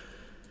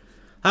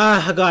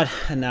I got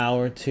an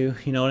hour or two.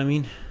 You know what I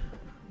mean?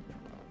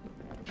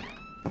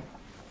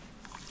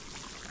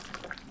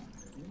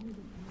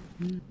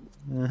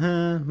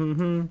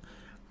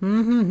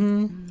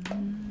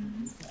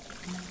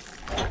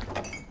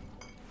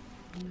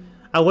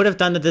 I would have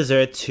done the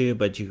dessert too,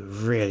 but you're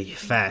really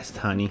fast,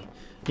 honey.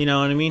 You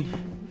know what I mean?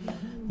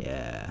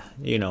 Yeah,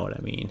 you know what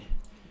I mean.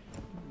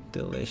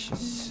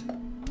 Delicious.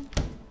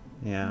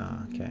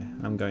 Yeah, okay.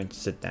 I'm going to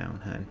sit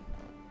down, hon.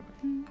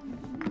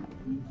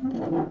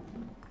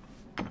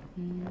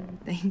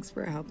 Thanks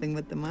for helping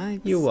with the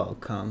mics. You're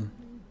welcome.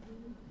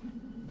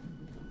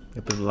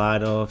 Put the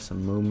light off,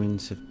 some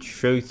moments of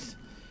truth.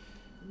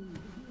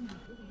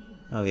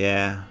 Oh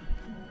yeah.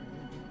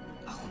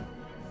 Oh,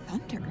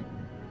 thunder.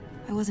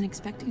 I wasn't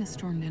expecting a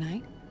storm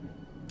tonight.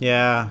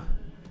 Yeah.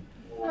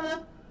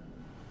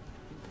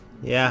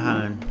 Yeah,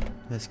 hon.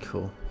 That's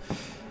cool.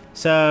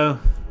 So,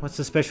 what's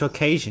the special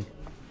occasion?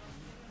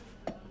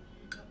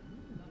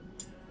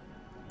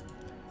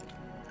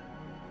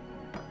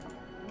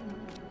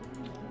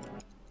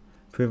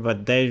 Prove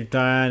what they've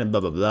done, blah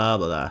blah blah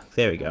blah.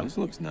 There we go. This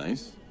looks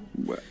nice.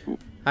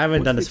 I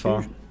haven't done What's this the far.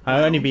 occasion?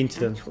 I've only been to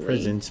the Actually,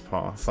 prisons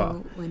far.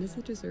 So, when is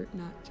a dessert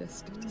not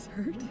just a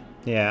dessert?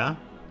 Yeah.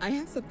 I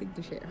have something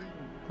to share.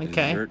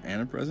 Okay. Dessert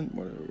and a present?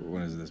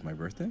 When is this, my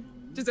birthday?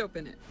 Just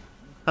open it.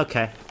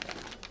 Okay.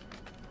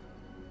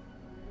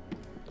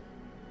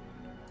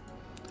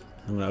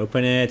 I'm gonna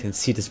open it and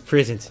see this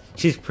present.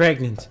 She's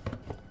pregnant.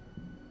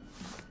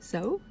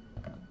 So?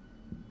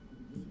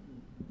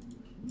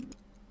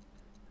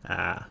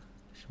 Ah,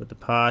 with the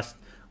past.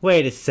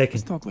 Wait a Let's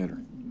second. talk later.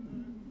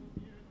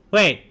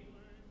 Wait.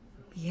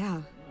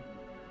 Yeah.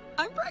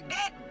 I'm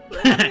pregnant!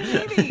 We're having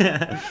a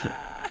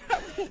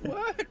baby!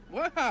 What?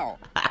 Wow.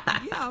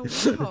 Yeah,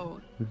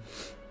 wow.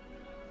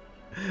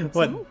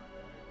 What? So,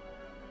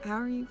 how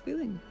are you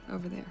feeling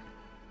over there?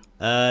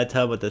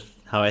 Tell about this.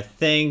 How I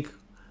think.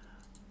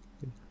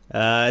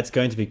 It's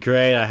going to be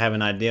great. I have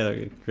an idea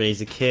to raise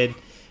a kid.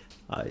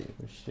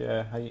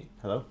 Sure. How you?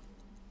 Hello.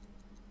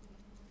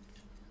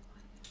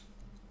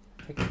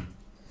 Take it.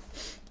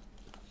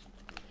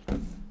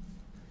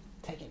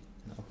 Take it.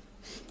 No.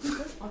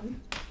 That's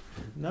fine.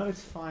 No,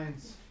 it's fine.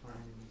 It's fine.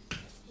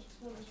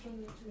 I was trying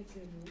to make a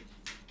move.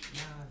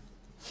 Yeah,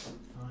 it's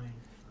fine.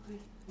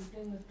 We're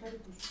playing with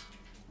Platypus.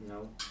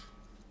 No,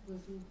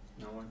 With who?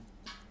 no one.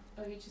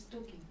 Oh, you're just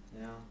talking.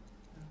 Yeah.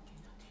 Okay,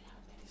 now get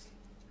out. Let us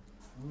sleep.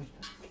 Oh my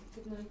God.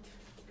 Good night.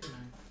 Good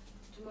night.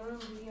 Tomorrow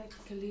we at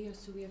Kalia,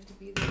 so we have to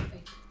be there at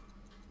 8.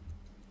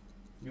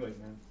 You wait,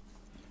 man.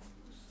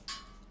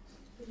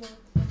 I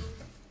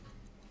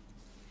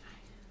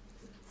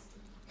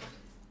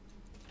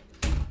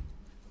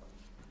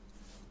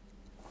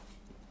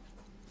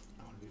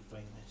want to be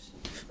famous.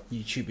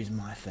 YouTube is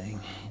my thing.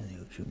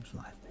 YouTube's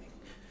my thing.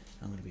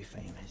 I'm going to be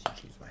famous.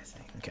 YouTube's my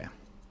thing. Okay.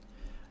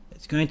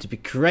 It's going to be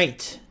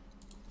great.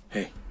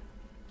 Hey.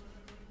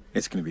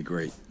 It's gonna be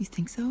great. You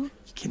think so? You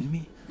kidding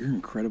me? You're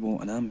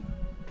incredible, and I'm,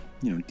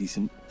 you know,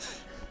 decent.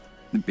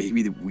 The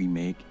baby that we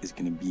make is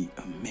gonna be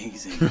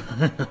amazing.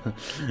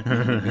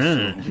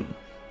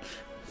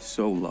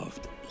 So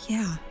loved.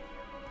 Yeah.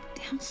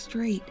 Damn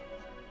straight.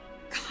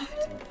 God,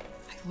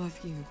 I love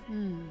you.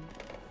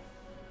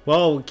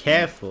 Whoa,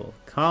 careful.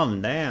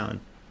 Calm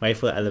down. Wait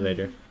for the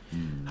elevator.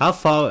 How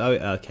far? Oh,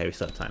 okay, we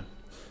still have time.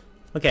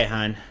 Okay,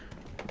 Han.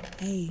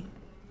 Hey,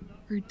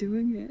 we're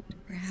doing it.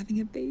 We're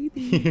having a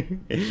baby.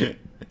 Hey,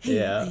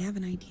 Yeah. I have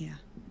an idea.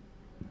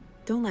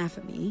 Don't laugh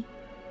at me,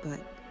 but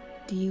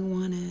do you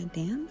want to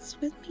dance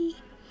with me?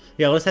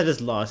 Yeah, let's have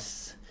this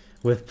lost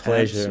with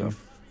pleasure.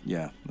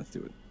 Yeah, let's do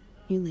it.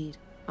 You lead.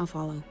 I'll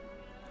follow.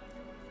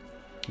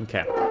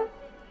 Okay.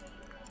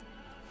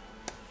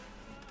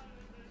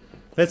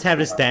 Let's have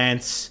this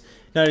dance.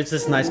 No, it's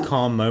this nice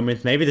calm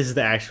moment. Maybe this is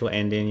the actual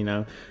ending, you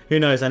know. Who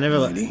knows? I never...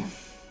 Ready?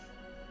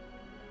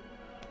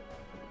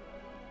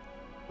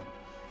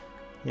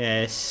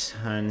 Yes,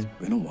 hun.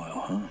 Been a while,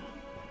 huh?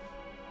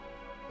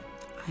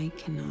 I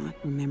cannot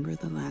remember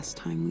the last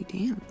time we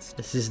danced.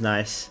 This is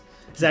nice.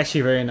 It's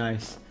actually very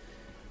nice.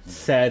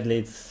 Sadly,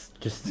 it's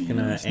just You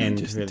gonna know, it's not end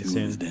just the really two of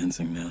us soon.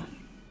 dancing now.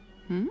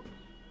 Hmm?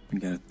 We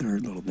got a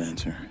third little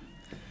dancer.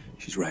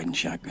 She's riding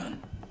shotgun.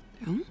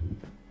 Oh?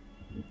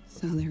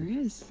 So there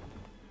is.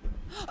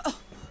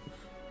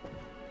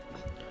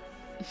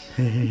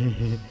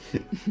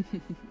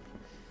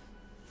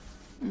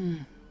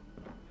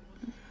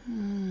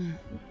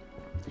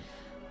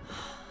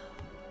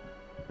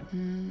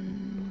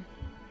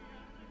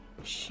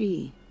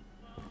 She.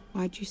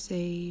 Why'd you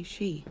say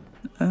she?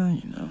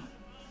 You know,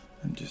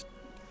 I'm just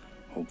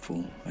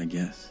hopeful, I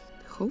guess.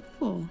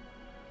 Hopeful.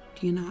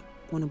 Do you not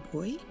want a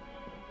boy?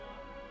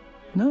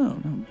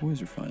 No,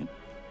 boys are fine.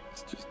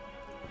 It's just...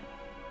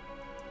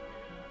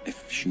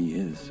 if she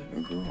is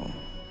a girl,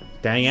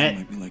 Dang she it.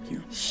 might be like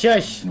you.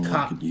 Shush, And we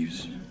cop. could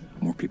use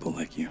more people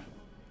like you.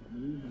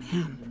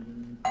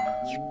 Man,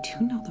 you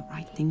do know the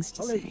right things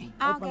to say.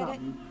 I'll get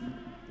it.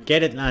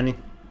 Get it, Nani.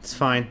 It's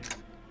fine.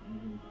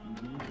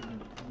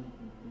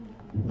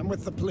 I'm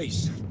with the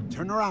police.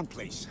 Turn around,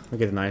 please.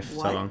 Look at the knife.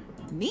 So long.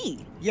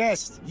 Me?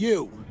 Yes,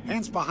 you.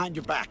 Hands behind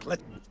your back.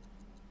 Let's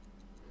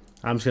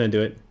I'm just gonna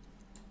do it.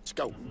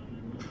 go.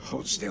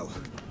 Hold still.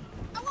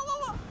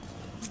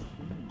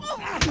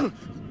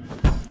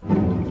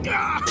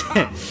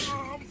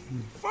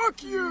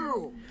 Fuck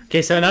you!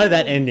 Okay, so I know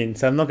that ending,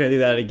 so I'm not gonna do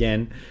that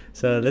again.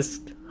 So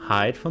let's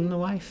hide from the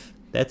wife.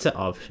 That's an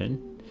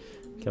option.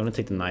 Okay, I'm gonna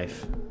take the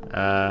knife.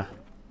 Okay,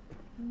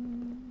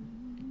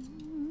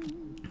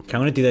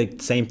 I'm gonna do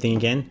the same thing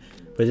again,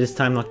 but this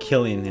time not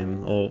killing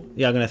him. Or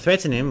yeah, I'm gonna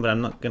threaten him, but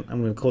I'm not gonna.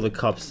 I'm gonna call the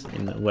cops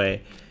in the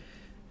way.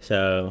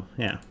 So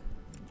yeah,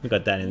 we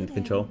got that in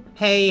control.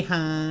 Hey,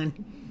 Han.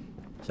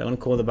 So I'm gonna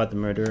call about the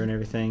murder and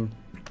everything.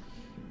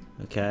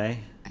 Okay.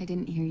 I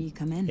didn't hear you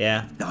come in.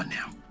 Yeah. Not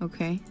now.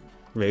 Okay.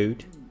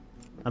 Rude.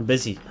 I'm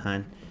busy,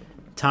 Han.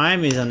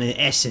 Time is on the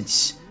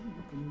essence.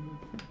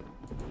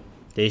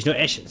 There's no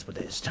essence, but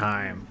there's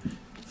time.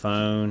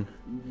 Phone.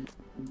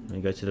 Let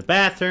me go to the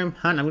bathroom.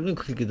 Han, I'm gonna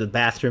quickly go to the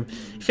bathroom.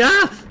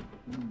 Ah!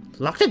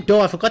 Lock the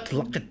door. I forgot to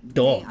lock the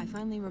door. Hey, I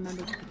finally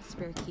remembered to put the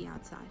spare key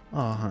outside.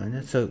 Oh, Han,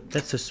 that's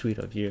so sweet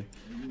of you.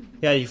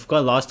 Yeah, you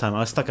forgot last time. I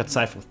was stuck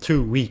outside for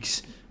 2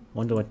 weeks.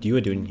 Wonder what you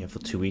were doing here for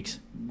 2 weeks.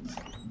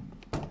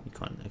 You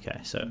can't. Okay,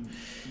 so.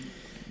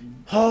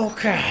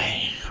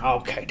 Okay, so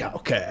I'm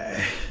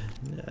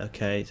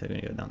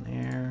gonna go down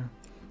there.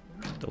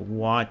 The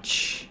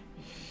watch.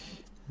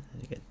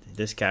 Get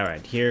this guy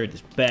right here,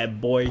 this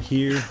bad boy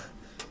here.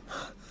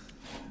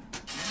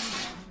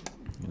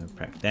 I'm gonna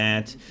crack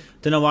that.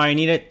 Don't know why I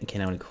need it. Okay,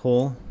 now I'm gonna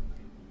call.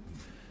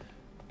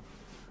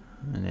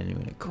 And then you're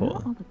gonna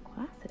call.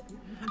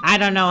 I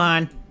don't know,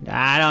 hon.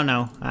 I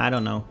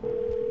don't know.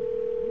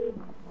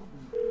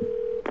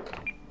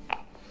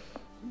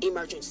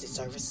 Emergency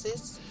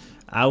services.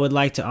 I would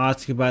like to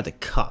ask you about the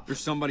cop. There's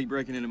somebody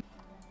breaking in.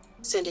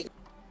 Sending.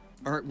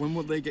 All right, when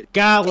will they get?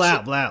 Blah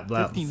blah blah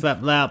blah 15. blah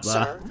blah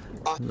blah Sir.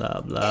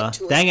 blah blah. And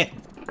to Dang it.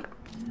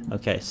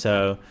 Okay,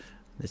 so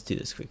let's do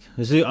this quick.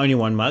 Let's do only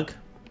one mug.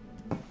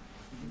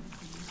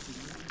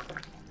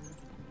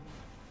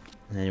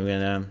 And then we're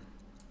gonna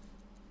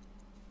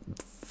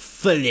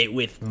fill it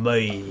with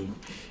me.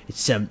 It's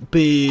some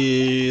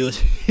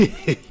pills.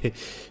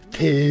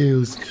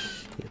 Pills.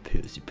 Yeah,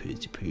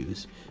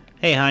 pills.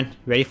 Hey, hon,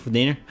 ready for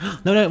dinner?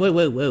 No,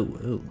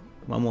 wait.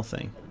 One more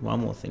thing.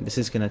 This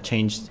is gonna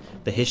change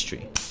the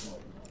history.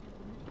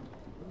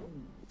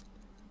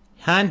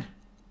 Han,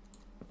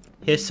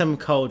 here's some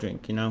cold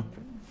drink, you know?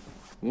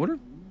 Water?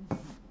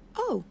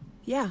 Oh,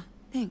 yeah,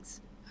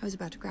 thanks. I was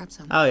about to grab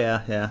some. Oh,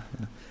 yeah.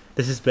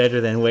 This is better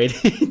than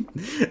waiting.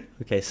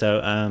 Okay, so,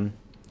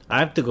 I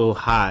have to go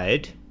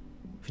hide.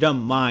 you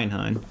don't mind,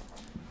 hon.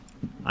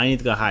 I need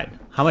to go hide.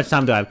 How much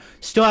time do I have?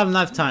 Still have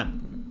enough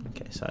time.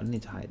 Okay, so I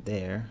need to hide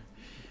there.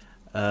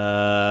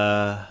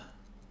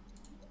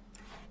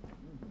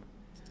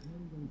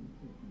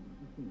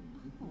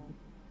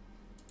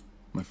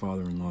 My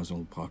father-in-law's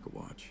old pocket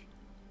watch.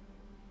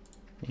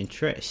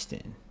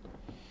 Interesting.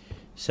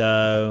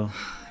 So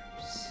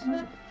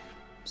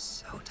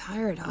So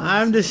tired.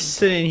 I'm just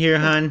sitting here,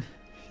 hon.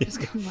 Just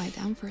gonna lie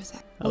down for a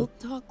sec. We'll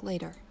talk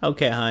later.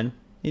 Okay, hon.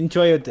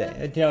 Enjoy your day.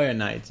 Enjoy your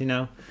night, you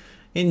know.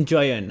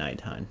 Enjoy your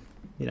night, hon.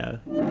 You know,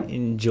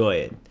 enjoy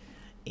it.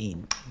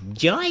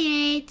 Enjoy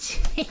it.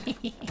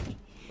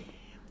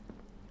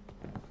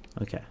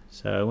 Okay,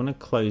 so I want to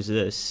close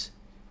this.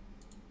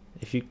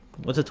 If you,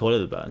 what's the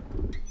toilet about?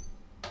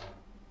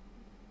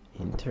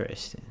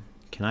 Interesting.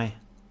 Can I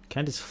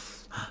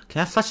just,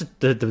 can I flush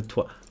the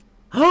toilet?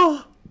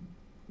 Oh!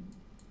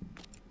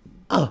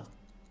 Oh!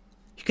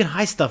 You can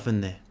hide stuff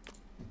in there.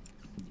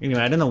 Anyway,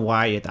 I don't know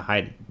why you have to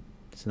hide it.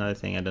 It's another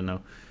thing, I don't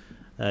know.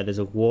 There's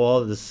a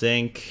wall, the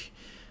sink.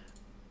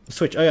 The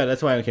switch. Oh yeah,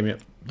 that's why I came here.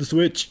 The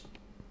switch.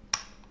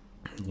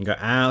 You go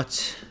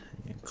out.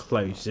 You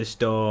close this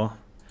door.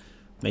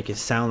 Make it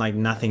sound like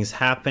nothing's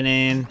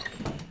happening.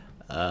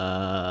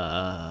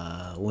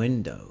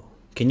 Window.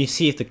 Can you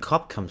see if the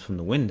cop comes from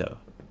the window?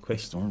 Quick.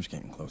 The storm's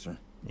getting closer.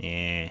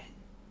 Yeah.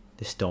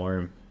 The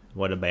storm.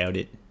 What about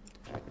it?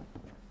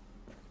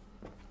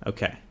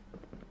 Okay.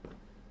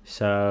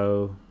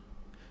 So,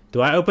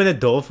 do I open the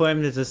door for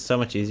him? This is so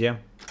much easier.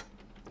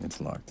 It's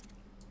locked.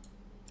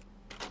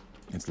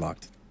 It's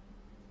locked.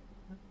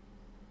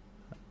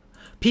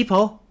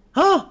 People!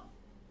 Huh?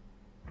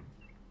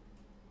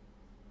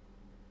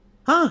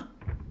 Huh?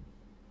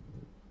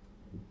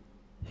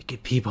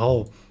 Good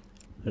peephole.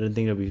 I don't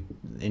think there'll be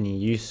any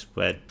use,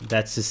 but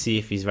that's to see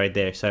if he's right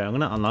there. So I'm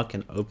gonna unlock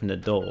and open the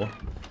door.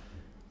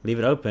 Leave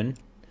it open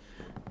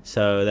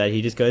so that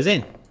he just goes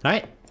in,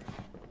 right?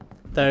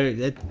 So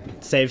it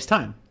saves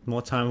time.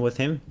 More time with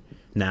him.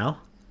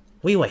 Now,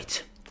 we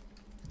wait.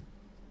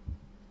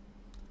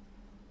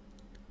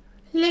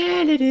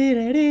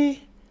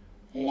 La-di-di-di-di.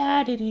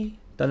 La-di-di.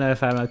 Don't know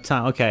if I have enough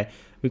time. Okay,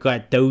 we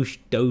got those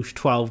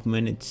 12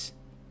 minutes.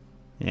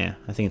 Yeah,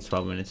 I think it's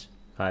 12 minutes.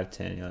 5,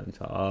 10, 11,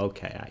 12.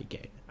 Okay, I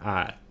get it.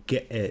 I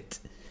get it.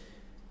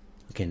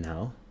 Okay,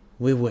 now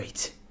we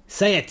wait.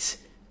 Say it.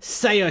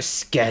 Say you're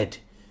scared.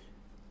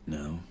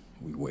 No,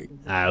 we wait.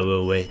 I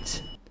will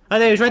wait. Oh,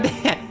 there he was right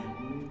there.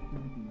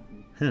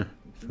 Huh.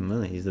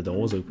 Familiar. He's the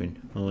door's open.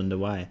 I wonder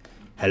why.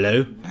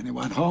 Hello?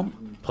 Anyone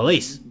home?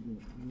 Police.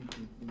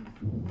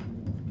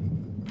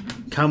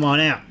 Come on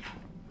out.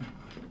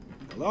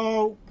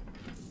 Hello?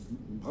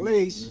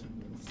 Police?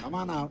 Come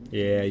on out.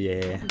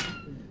 Yeah.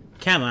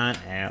 Come on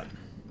out.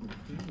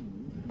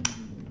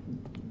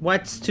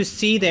 What's to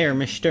see there,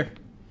 mister?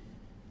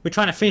 We're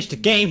trying to finish the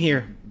game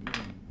here.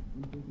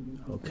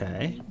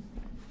 Okay.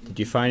 Did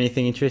you find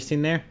anything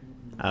interesting there?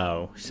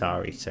 Oh,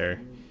 sorry, sir.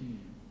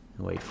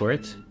 Wait for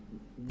it.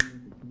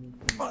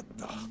 What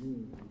the?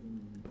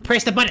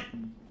 Press the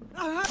button!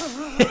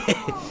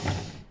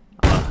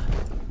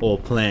 All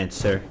plants,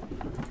 sir.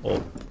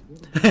 All.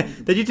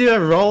 Did you do a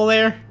roll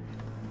there?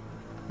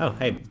 Oh,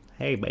 hey,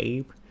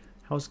 babe.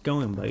 How's it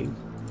going, babe?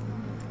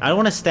 I don't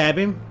want to stab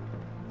him,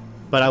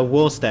 but I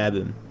will stab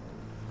him.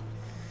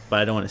 But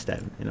I don't want to stab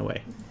him, in a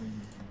way.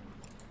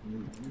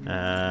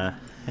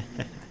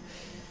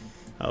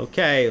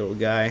 Okay, little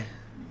guy.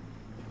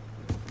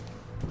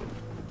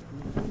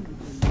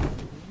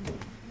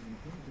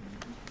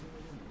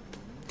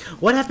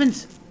 What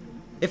happens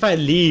if I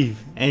leave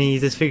and he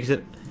just figures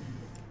it?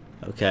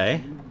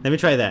 Okay, let me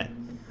try that.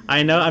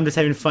 I know I'm just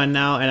having fun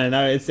now, and I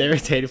know it's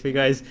irritating for you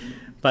guys,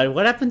 but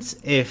what happens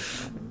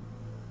if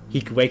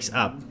he wakes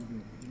up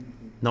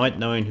not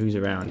knowing who's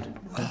around?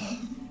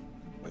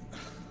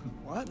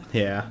 What?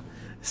 Yeah,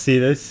 see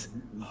this?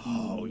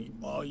 Oh,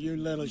 you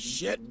little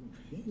shit.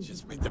 You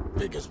just made the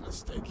biggest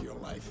mistake of your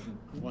life.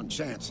 One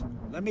chance.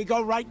 Let me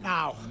go right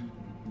now.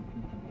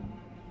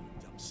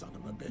 Dumb son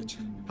of a bitch.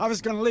 I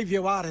was gonna leave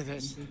you out of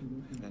this.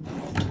 And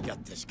now you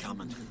got this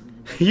coming.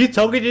 Are you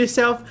talking to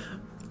yourself?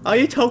 Are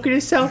you talking to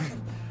yourself?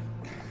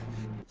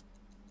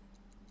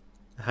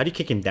 How do you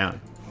kick him down?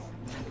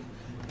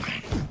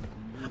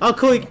 Oh,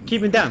 cool, you can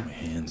keep him down. My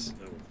hands.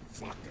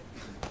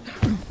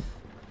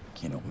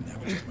 Can't open that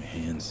with just my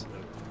hands.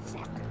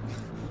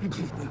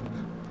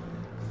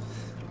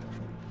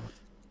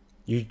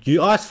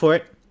 You asked for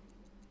it.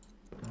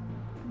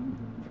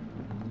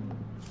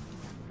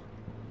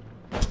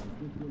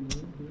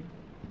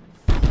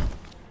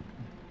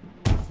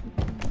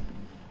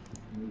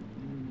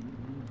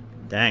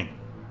 Dang.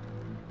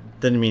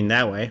 Didn't mean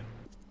that way.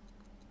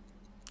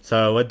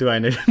 So what do I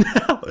do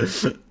now?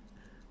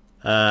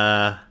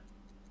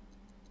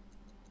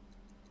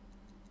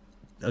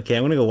 Okay,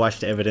 I'm gonna go watch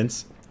the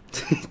evidence.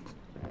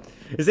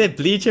 Is there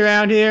bleach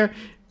around here?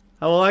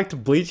 I would like to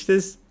bleach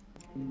this.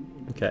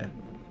 Okay.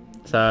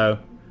 So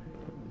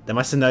they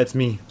must have known it's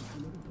me.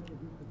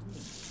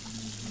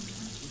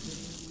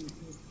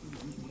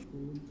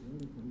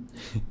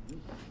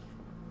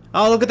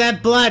 Oh, look at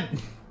that blood!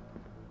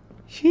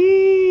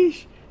 Sheesh.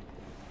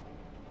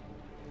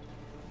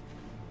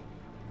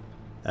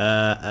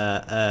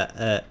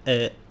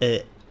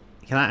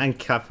 Can I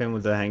uncuff him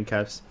with the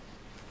handcuffs?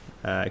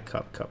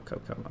 Cup.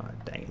 Oh,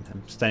 dang it,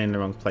 I'm standing in the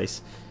wrong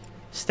place.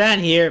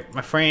 Stand here,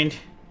 my friend.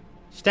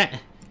 Stand.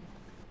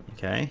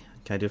 Okay,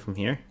 can I do it from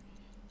here?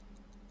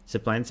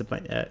 Zipline.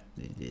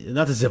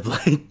 Not a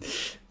zipline.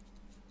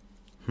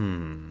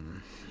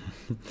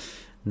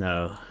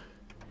 No.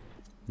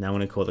 Now I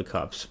want to call the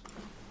cops.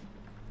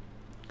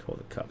 Call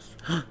the cops.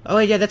 Oh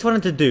yeah, that's what I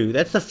wanted to do.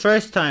 That's the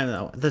first time.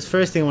 That's the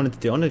first thing I wanted to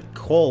do. I want to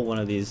call one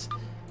of these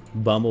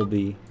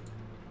Bumblebee.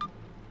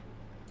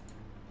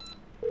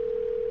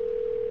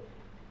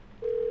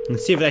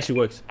 Let's see if it actually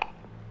works.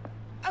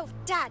 Oh,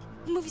 Dad,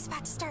 the movie's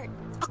about to start.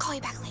 I'll call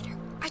you back later.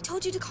 I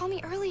told you to call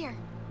me earlier.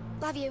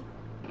 Love you.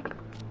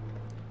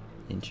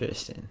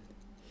 Interesting.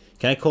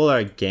 Can I call her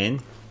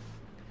again?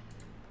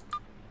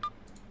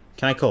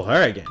 Can I call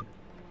her again?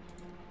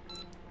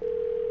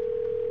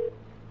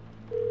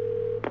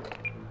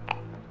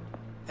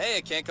 Hey,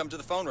 I can't come to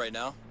the phone right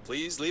now.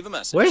 Please leave a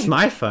message. Where's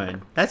my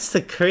phone? That's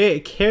the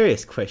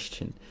curious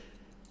question.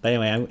 But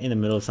anyway, I'm in the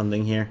middle of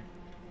something here.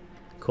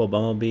 Call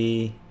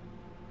Bumblebee.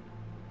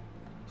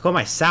 Call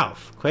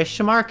myself?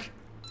 Question mark?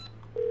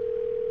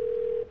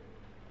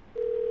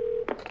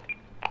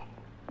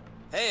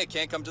 Hey, I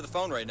can't come to the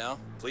phone right now.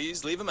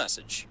 Please leave a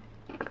message.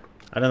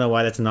 I don't know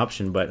why that's an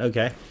option, but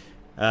okay.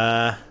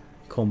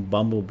 Call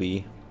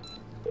Bumblebee.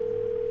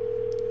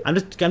 I'm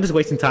just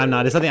wasting time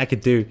now. There's nothing I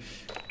could do.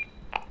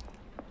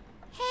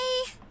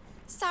 Hey,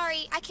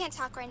 sorry, I can't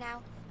talk right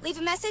now. Leave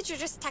a message or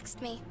just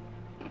text me.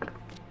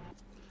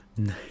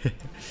 Can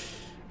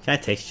I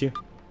text you?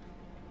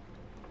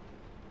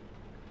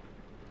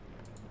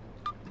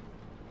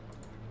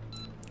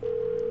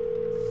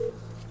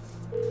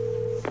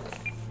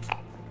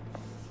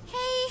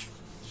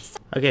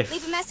 Okay.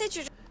 Leave a message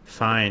or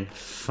Fine.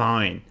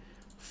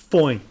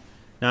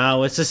 Now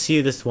let's just see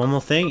this one more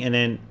thing, and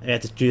then I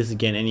have to do this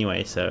again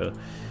anyway. So,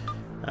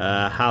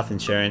 health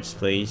insurance,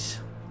 please.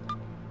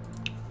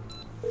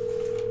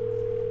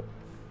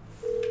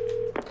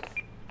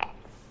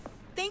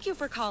 Thank you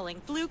for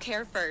calling Blue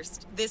Care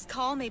First. This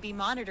call may be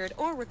monitored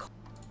or recorded.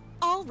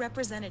 All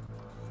represented.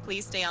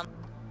 Please stay on.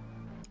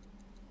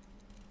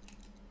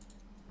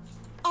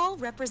 All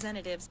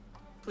representatives,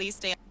 please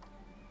stay on.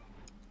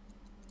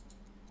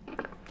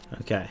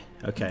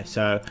 Okay,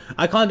 so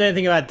I can't do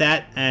anything about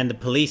that, and the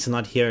police are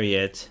not here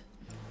yet.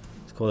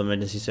 Let's call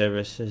emergency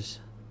services.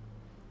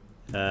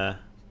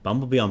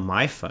 Bumblebee on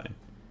my phone.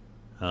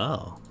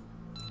 Oh.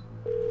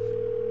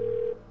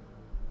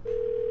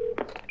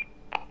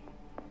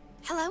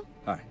 Hello?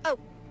 Hi. Oh,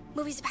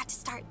 movie's about to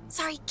start.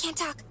 Sorry, can't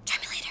talk. Try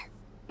me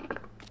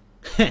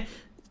later.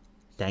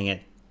 Dang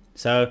it.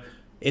 So,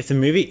 if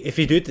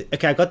you do it,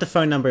 okay, I got the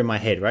phone number in my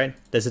head, right?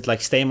 Does it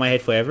like stay in my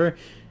head forever?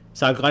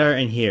 So I got her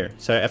in here.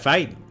 So if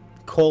I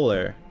call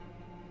her,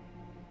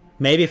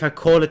 maybe if I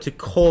call her to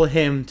call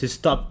him to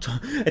stop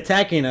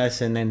attacking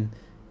us, and then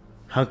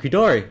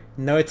hunky-dory,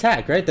 no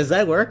attack, right? Does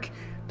that work?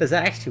 Does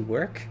that actually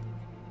work?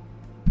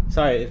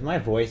 Sorry, is my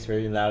voice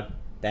very loud?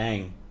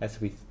 Dang,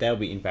 that'll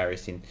be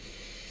embarrassing.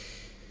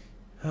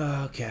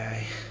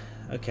 Okay,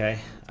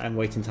 I'm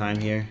wasting time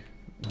here.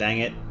 Dang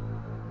it.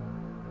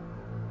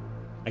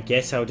 I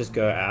guess I'll just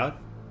go out.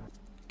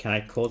 Can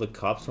I call the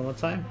cops one more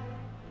time?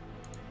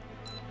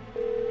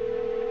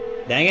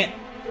 Dang it!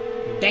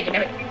 Dang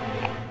it!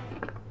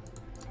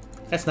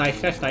 That's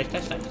nice.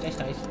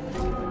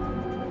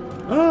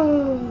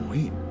 Oh.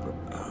 Wait.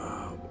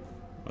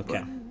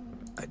 Okay.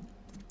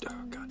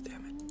 God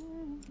damn it.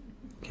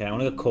 Okay, I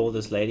want to go call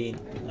this lady.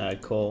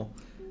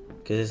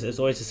 Because it's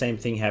always the same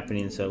thing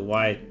happening. So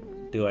why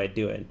do I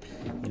do it?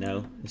 You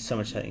know, there's so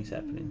much things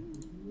happening.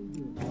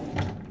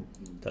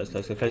 Close.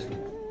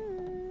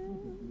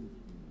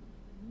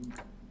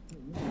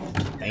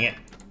 Dang it.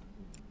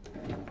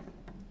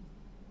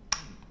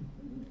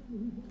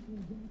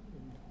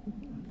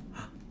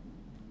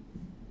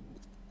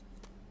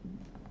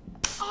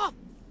 Oh,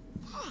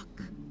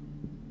 fuck.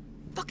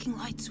 Fucking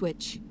light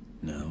switch.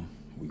 No,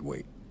 we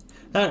wait.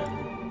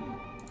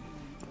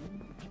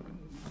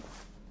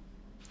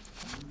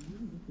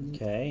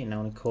 Okay, now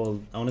I want to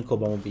call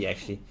Bumblebee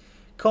actually.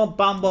 Call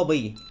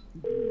Bumblebee.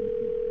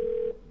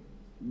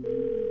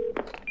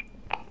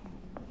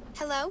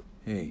 Hello?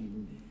 Hey,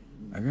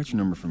 I got your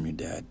number from your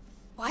dad.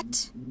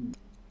 What?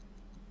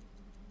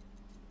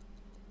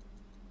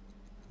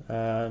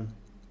 Your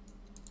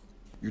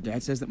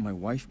dad says that my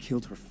wife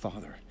killed her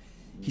father.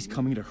 He's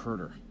coming to hurt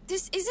her.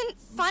 This isn't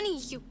funny,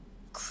 you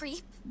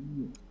creep.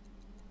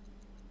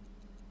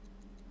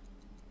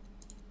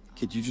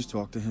 Could you just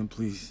talk to him,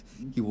 please?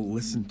 He will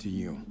listen to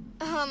you.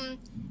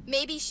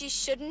 Maybe she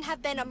shouldn't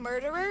have been a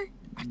murderer?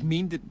 I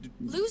mean that...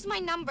 Lose my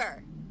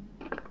number.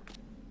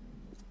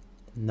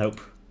 Nope.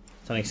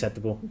 It's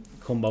unacceptable.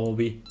 Call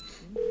Bumblebee.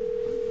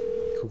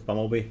 Call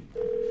Bumblebee.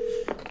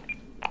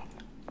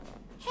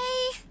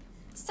 Hey,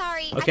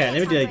 sorry. Okay,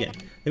 let me do that again.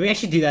 Let me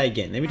actually do that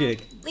again. Let me do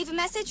it. Leave a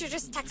message or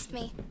just text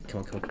me.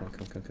 Come on.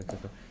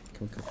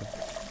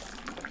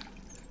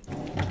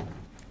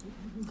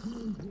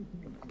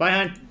 Bye,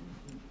 hon.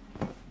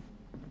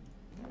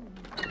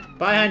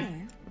 Bye,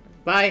 hon.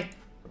 Bye.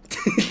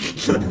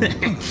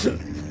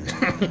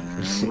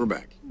 And we're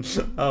back.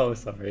 Oh,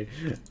 sorry.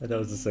 That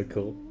was just so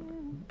cool.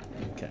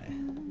 Okay.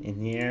 In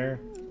here,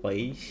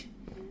 please.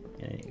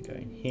 And you go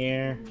in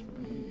here.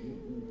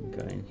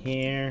 Go in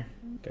here.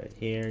 Go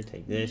here.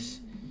 Take this.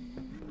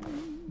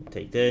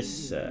 Take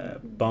this.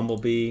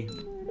 Bumblebee.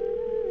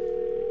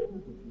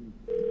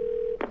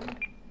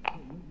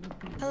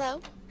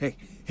 Hello? Hey,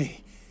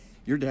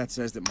 your dad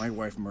says that my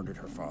wife murdered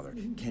her father.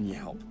 Can you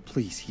help?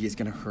 Please, he is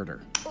gonna hurt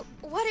her.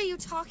 What are you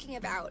talking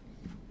about?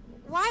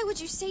 Why would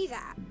you say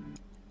that?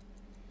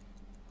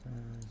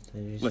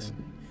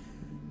 Listen,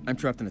 I'm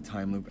trapped in a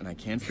time loop and I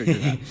can't figure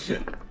it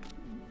out.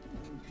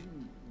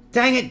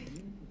 Dang it!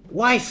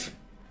 Wife!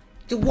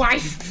 The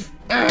wife!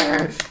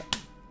 I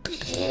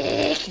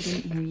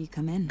didn't hear you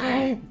come in.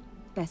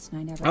 Best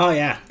night ever. Oh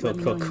yeah.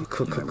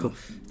 Cool.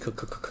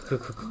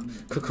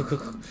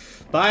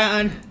 Bye,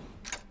 Ann.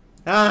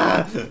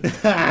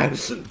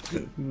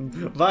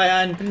 Bye,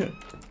 Ann.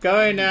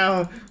 Going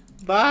now.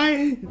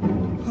 Bye.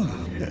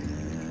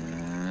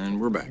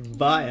 And we're back.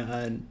 Bye,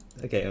 Ann.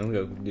 Okay, I'm gonna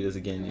go do this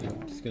again.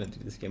 I'm just gonna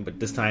do this again, but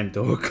this time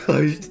door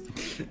closed.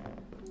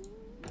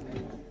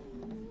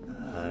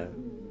 There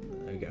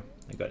we go.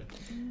 I got it.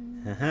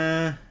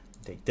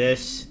 Take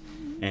this,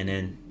 and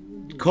then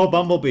call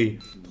Bumblebee,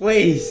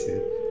 please.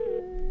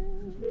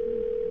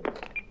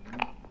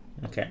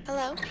 Okay.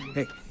 Hello?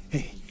 Hey,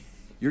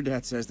 your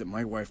dad says that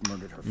my wife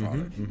murdered her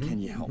father. Can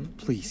you help?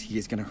 Please, he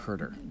is gonna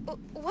hurt her.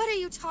 What are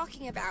you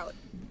talking about?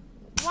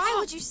 Why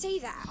would you say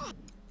that?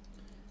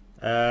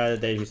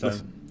 There you go.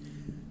 Listen,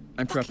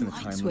 I'm trapped in a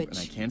time loop and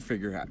I can't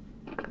figure out.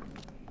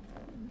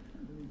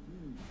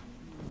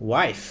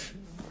 Wife.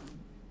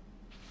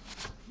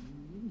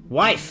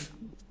 Wife.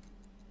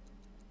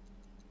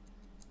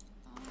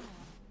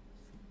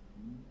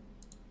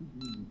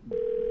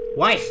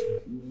 Wife.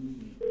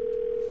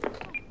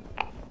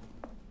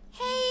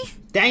 Hey!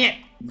 Dang it!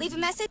 Leave a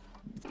message.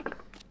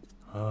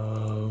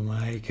 Oh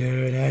my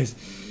goodness.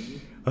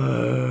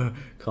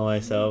 Call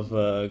myself,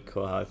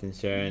 call health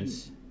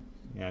insurance.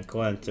 Yeah,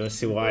 call them. Let's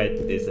see why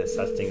there's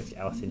such thing as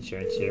health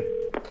insurance here.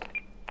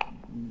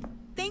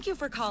 Thank you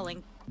for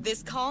calling.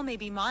 This call may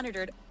be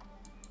monitored.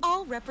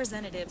 All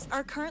representatives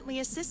are currently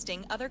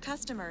assisting other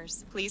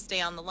customers. Please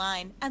stay on the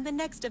line, and the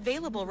next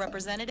available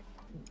representative.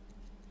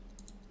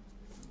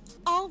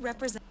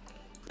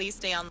 Please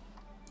stay on.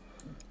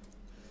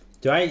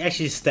 Do I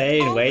actually stay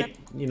and wait?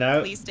 You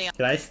know? Please stay on.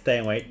 Can I stay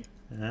and wait?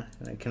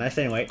 Can I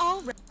stay and wait?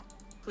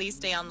 Please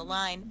stay on the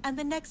line, and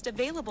the next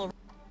available.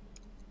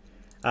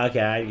 Okay,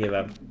 I give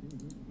up.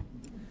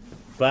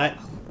 But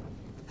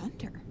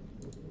Thunder.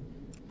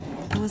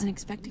 I wasn't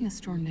expecting a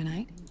storm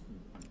tonight.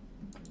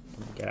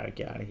 get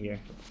out of here.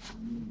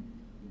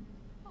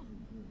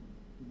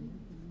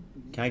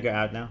 Can I go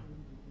out now?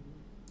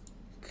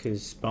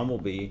 Cause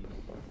Bumblebee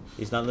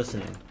is not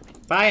listening.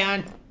 Bye,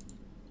 Ann.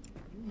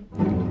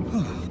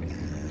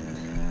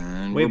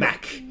 We're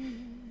back.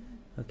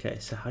 Okay,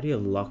 so how do you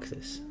lock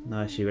this?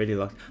 No, she already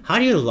locked. How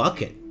do you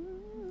lock it?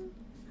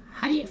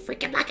 How do you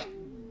freaking lock it?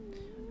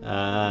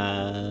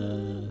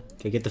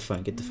 Okay, get the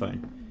phone,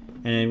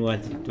 and then we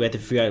have to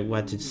figure out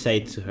what to say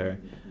to her.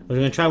 We're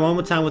gonna try one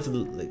more time with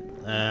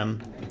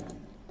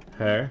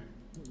her.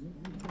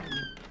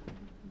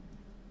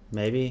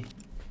 Maybe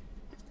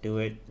do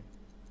it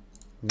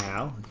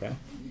now. Okay.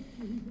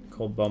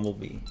 Call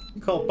Bumblebee.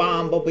 Call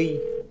Bumblebee.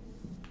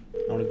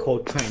 I want to call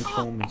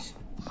Transformers.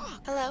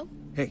 Hello?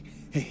 Hey,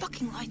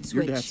 Fucking light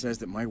switch. your dad says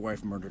that my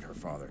wife murdered her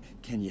father.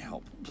 Can you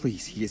help?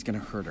 Please, he is gonna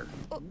hurt her.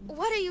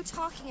 What are you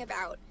talking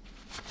about?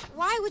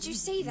 Why would you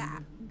say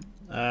that?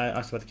 I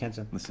was about to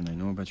cancel. Listen, I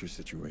know about your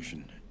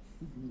situation,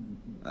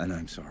 and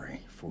I'm sorry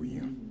for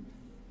you.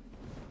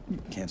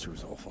 Cancer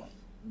is awful.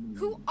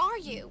 Who are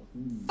you?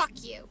 Fuck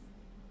you.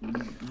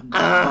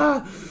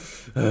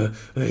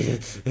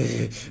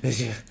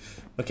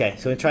 Okay,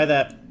 so we try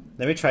that.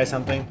 Let me try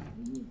something.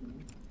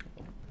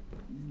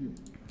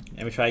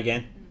 Let me try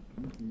again.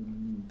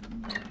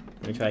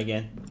 Let me try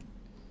again.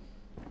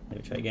 Let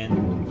me try again.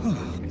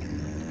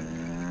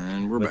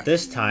 And we're But back.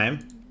 this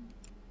time.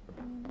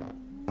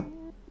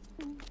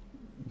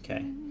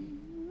 Okay.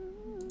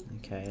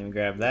 Okay, let me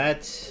grab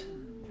that.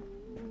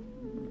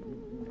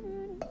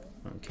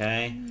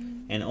 Okay.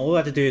 And all we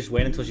have to do is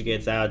wait until she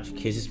gets out, she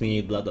kisses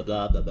me, blah blah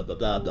blah blah blah blah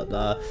blah blah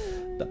blah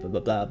blah blah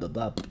blah blah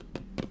blah.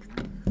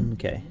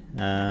 Okay.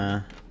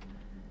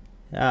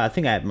 I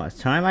think I have much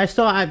time. I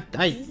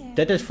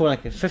did this for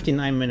like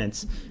 59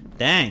 minutes.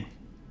 Dang.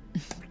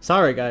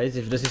 Sorry guys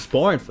if this is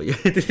boring for you.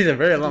 This is a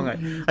very long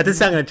one. I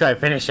just I'm gonna try to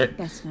finish it.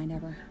 Best night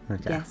ever.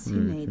 Okay. Guess who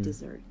made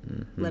dessert?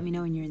 Let me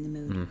know when you're in the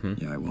mood.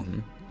 Yeah, I will.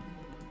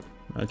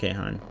 Okay,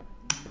 hon.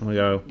 I'm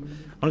gonna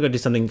go do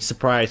something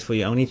surprise for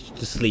you. I need you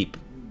to sleep.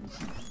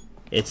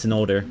 It's an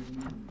order.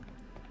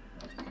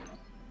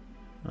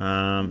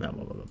 Blah, blah,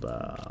 blah, blah,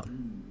 blah.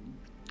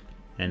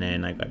 And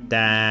then I got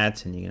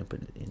that, and you're gonna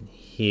put it in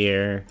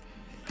here.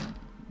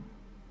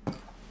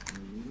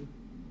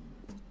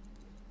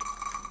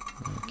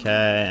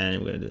 Okay,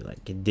 and we're gonna do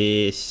like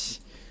this.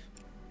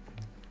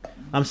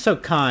 I'm so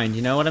kind,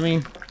 you know what I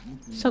mean?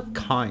 So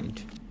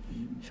kind.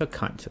 So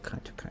kind, so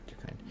kind, so kind, so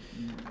kind.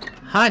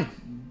 Hun!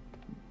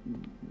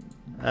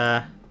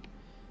 I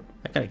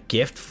got a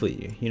gift for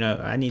you. You know,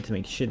 I need to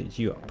make sure that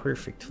you are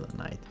perfect for the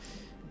night.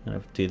 I'm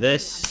gonna do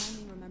this.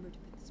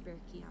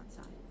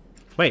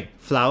 Wait,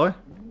 flower?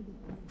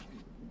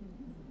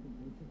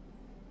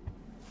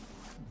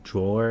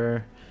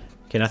 Drawer.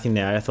 Okay, nothing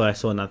there. I thought I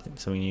saw nothing,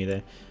 something new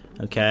there.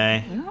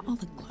 Okay. Where are all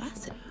the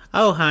glasses?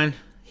 Oh, hon.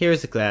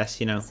 Here's the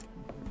glass, you know.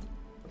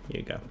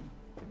 Here you go.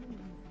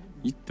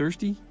 You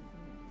thirsty?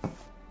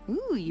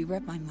 Ooh, you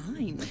read my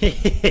mind.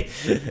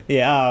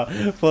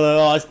 Yeah, for the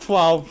last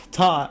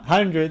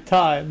 1,200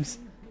 times.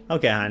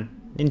 Okay, hon.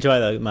 Enjoy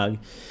the mug.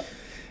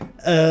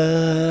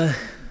 I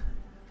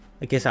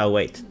guess I'll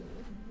wait.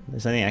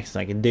 There's nothing else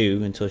I can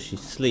do until she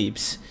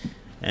sleeps.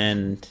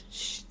 And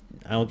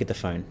I won't get the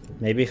phone.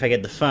 Maybe if I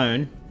get the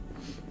phone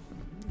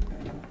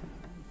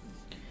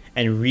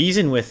and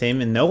reason with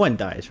him and no one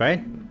dies,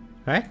 right?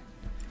 Right?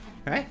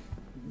 Right?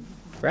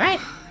 Right?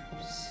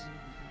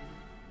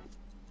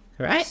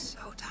 Right? So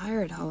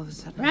tired all of a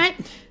sudden. Right?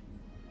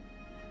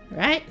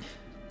 Right?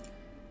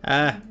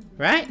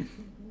 Right?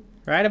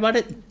 Right about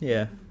it?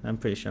 Yeah, I'm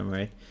pretty sure I'm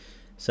right.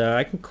 So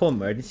I can call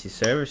emergency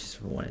services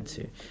if I wanted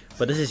to.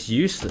 But this is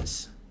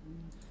useless.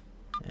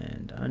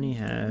 And I only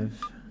have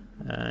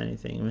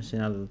anything missing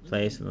out of the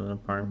place. Another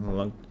apartment will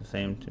look the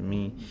same to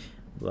me.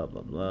 Blah,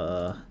 blah,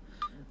 blah.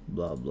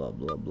 Blah, blah,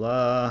 blah,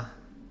 blah.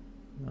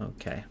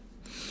 Okay.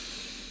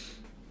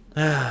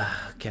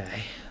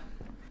 Okay.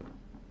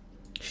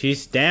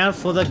 She's down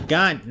for the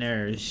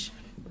gunners.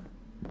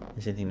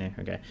 Is anything there?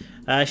 Okay.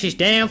 She's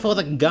down for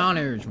the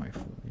gunners, my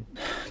friend.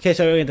 Okay,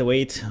 so we're going to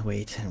wait,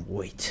 and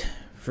wait.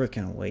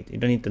 Freaking wait. You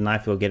don't need the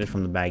knife, you'll get it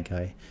from the bad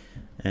guy.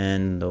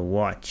 And the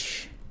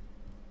watch.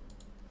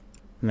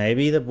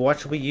 Maybe the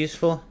watch will be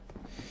useful.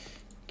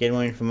 Get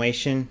more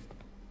information.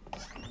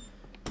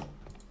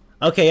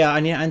 Okay, yeah,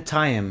 I need to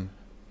untie him.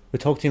 We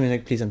talk to him and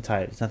like, please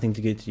untie it. It's nothing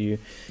to good to you.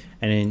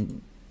 And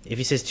then if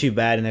he says too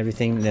bad and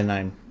everything, then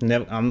I'm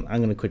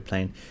gonna quit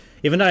playing.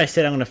 Even though I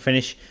said I'm gonna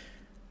finish.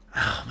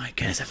 Oh my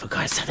goodness, I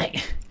forgot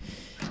something.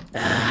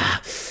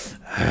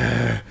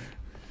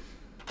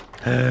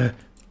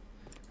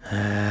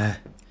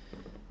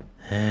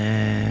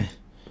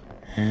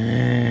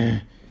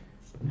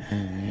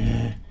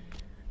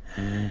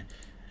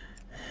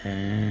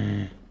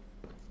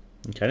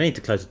 Okay, I need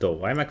to close the door.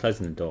 Why am I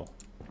closing the door?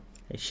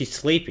 Hey, she's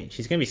sleeping.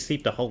 She's gonna be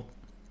asleep the whole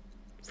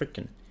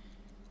freaking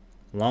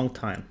long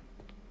time.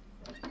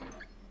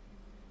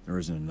 There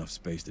isn't enough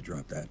space to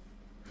drop that.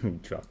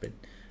 Drop it.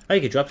 Oh,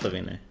 you could drop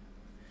something there.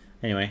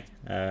 Anyway,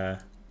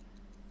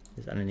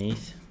 it's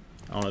underneath.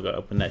 I wanna go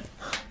open that.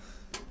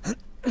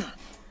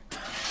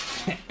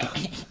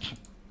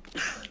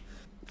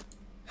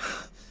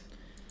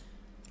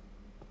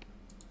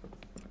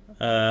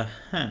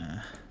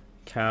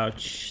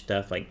 Couch,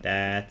 stuff like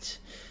that.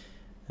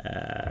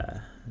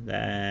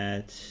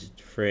 That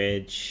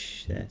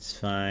fridge, that's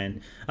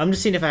fine. I'm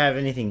just seeing if I have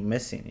anything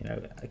missing, you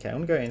know. Okay, I'm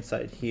gonna go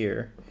inside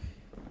here.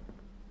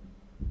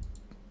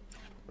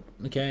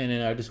 Okay, and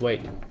then I'll just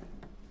wait.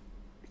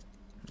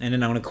 And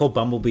then I'm gonna call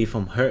Bumblebee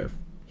from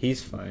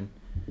his phone.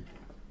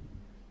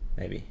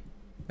 Maybe.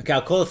 Okay,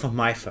 I'll call it from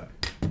my phone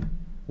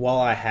while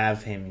I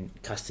have him in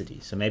custody.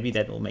 So maybe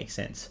that will make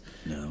sense.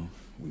 No,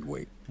 we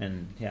wait.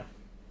 And yeah.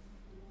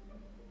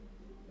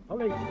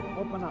 Police,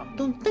 open up.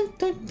 Dun, dun,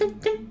 dun, dun,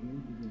 dun.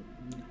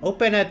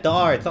 Open that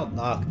door, it's not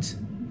locked.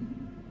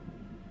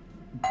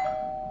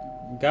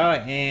 Go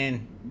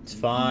in, it's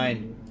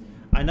fine.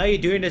 I know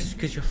you're doing this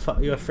because you're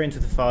friends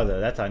with the father,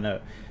 that I know.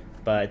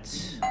 But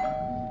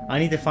I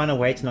need to find a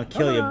way to not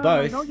kill you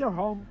both. No, you're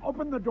home.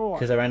 Open the door.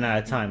 Because I ran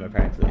out of time,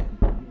 apparently.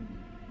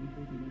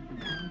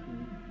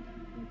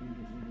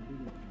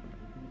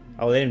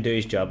 I'll let him do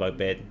his job, I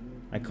bet.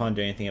 I can't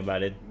do anything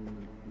about it.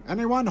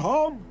 Anyone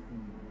home?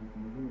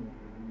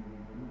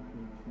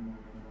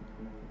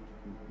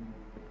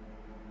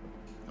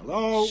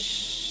 Hello?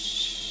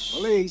 Shh.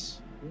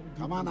 Police,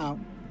 come on out.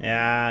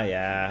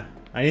 Yeah.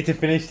 I need to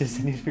finish this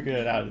and he's figured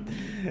it out.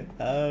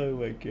 Oh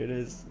my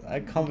goodness.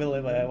 I can't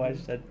believe I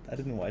watched that. I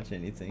didn't watch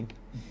anything.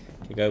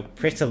 Okay, go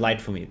press the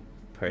light for me,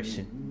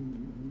 person.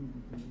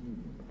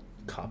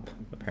 Cop,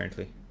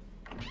 apparently.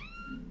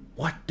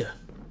 What the?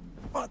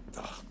 What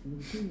the?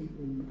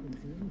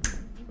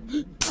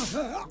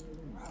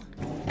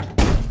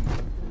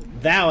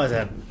 That was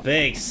a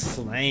big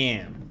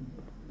slam.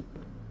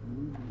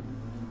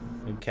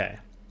 Okay.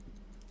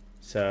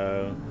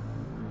 So...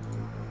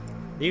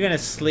 you gonna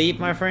sleep,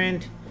 my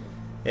friend?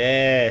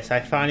 Yes, I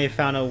finally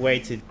found a way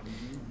to...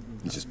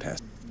 He just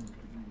passed.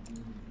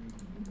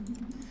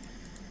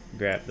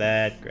 grab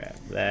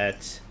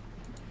that,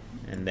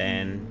 and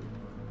then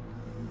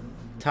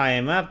tie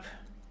him up,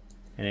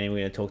 and then we're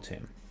gonna talk to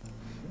him.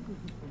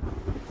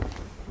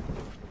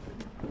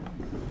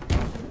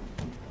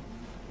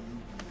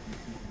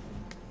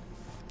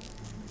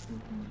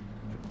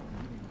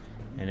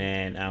 And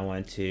then I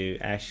want to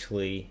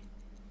actually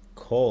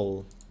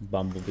call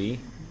Bumblebee.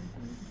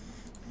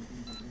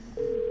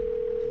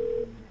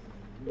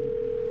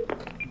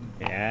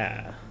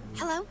 Yeah.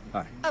 Hello?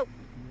 Hi. Oh,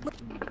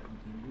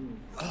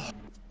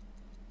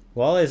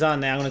 While it's on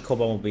there, I'm gonna call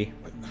Bumblebee.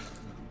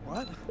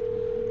 What?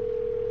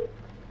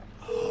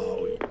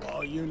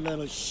 Oh, you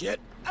little shit.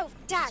 oh,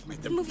 Dad, Just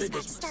made the the movie's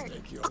about to biggest start.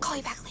 mistake of your I'll call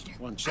you life. back later.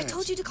 One I chance.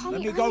 told you to call Let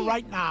me me earlier. go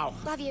right now.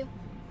 Love you.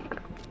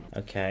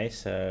 Okay,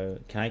 so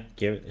can I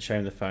show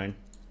him the phone?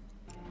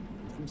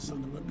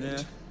 Son of a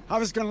bitch. I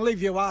was gonna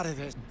leave you out of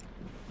this.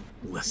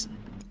 Listen,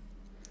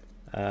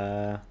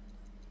 your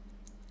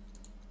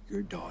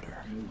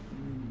daughter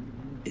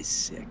is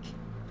sick.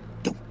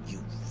 Don't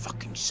you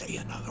fucking say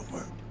another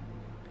word.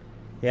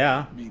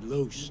 Yeah. Let me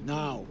loose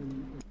now.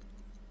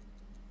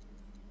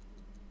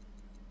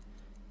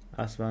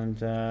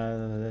 Husband.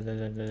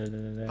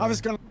 I was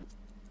gonna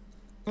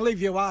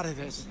leave you out of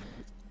this.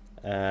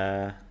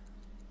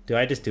 Do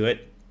I just do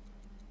it?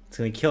 It's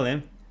gonna kill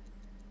him.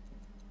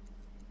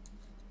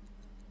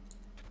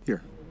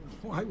 Here.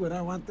 Why would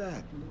I want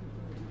that?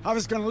 I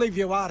was gonna leave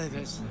you out of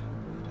this.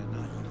 And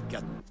now you've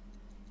got...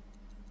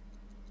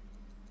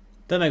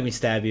 Don't make me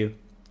stab you.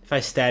 If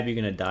I stab you,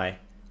 you're gonna die.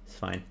 It's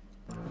fine.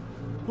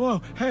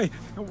 Whoa, hey,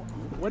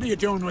 what are you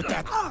doing with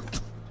that?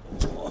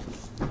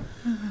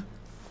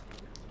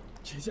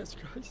 Jesus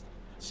Christ.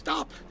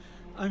 Stop!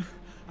 I'm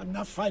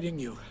not fighting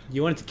you.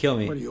 You wanted to kill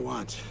me. What do you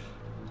want?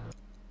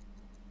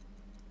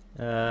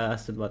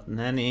 Asked about the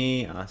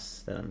nanny.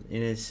 Asked that I'm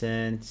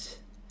innocent.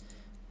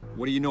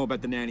 What do you know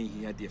about the nanny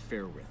he had the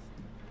affair with?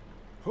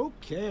 Who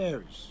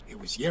cares? It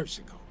was years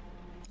ago.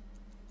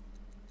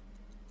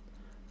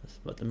 Asked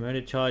about the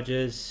murder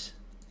charges.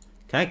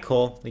 Can I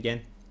call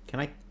again? Can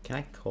I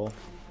call?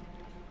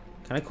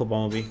 Can I call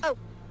Bumblebee? Oh,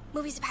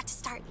 movie's about to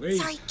start. Please.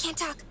 Sorry, can't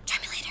talk.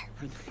 Try me later.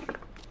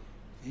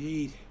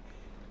 Need.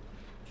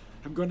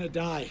 I'm gonna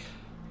die.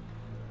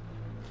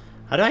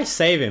 How do I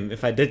save him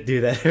if I did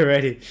do that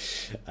already?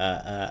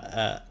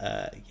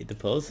 Get the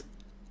pulse.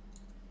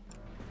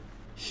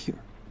 Here.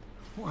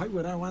 Why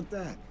would I want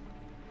that?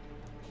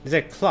 Is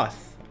there a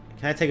cloth?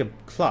 Can I take a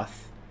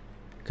cloth?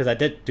 Because I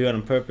did do it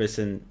on purpose,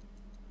 and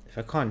if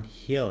I can't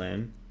heal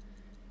him,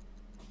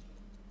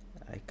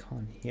 I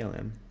can't heal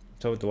him.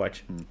 So with the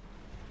watch.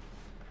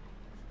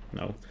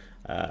 No.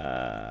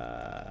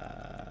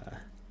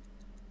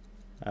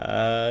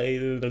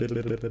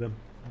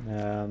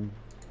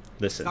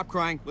 Listen. Stop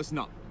crying. Listen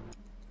up.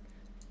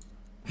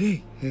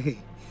 Hey,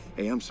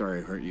 I'm sorry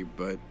I hurt you,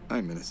 but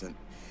I'm innocent.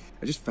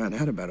 I just found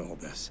out about all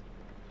this.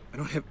 I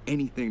don't have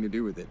anything to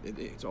do with it.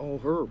 It's all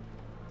her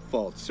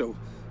fault, so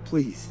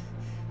please,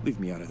 leave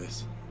me out of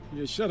this.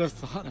 You should have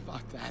thought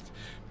about that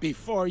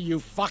before you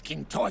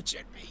fucking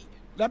tortured me.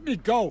 Let me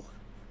go.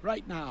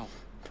 Right now.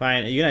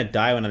 Fine, you're gonna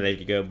die when I let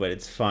you go, but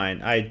it's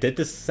fine. I did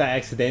this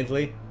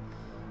accidentally.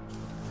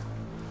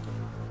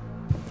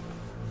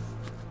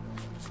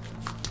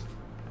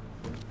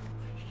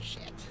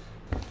 Shit.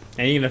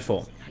 And you're gonna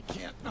fall. I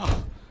can't. No.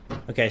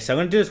 Okay, so I'm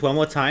gonna do this one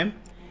more time.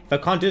 If I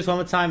can't do this one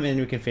more time, then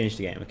we can finish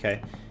the game,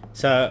 okay?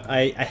 So,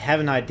 I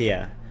have an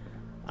idea.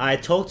 I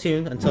talk to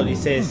him until he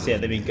says, yeah,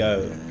 let me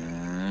go.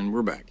 And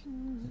we're back.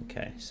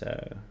 Okay, so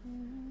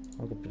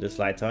I'll go put this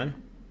light on.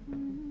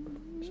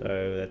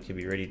 So that could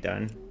be already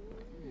done.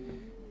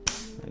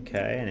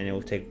 Okay, and then it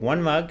will take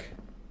one mug.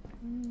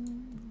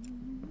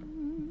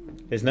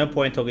 There's no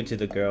point talking to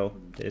the girl.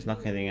 There's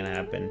nothing gonna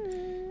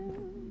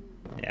happen.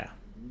 Yeah.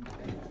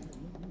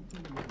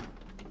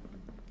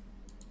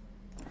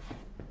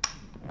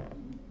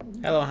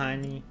 Hello,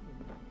 honey.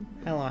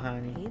 Hello,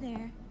 honey. Hey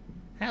there.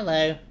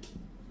 Hello.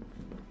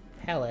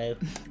 Hello.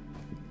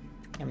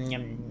 Yum,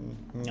 yum,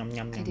 yum,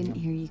 yum, I didn't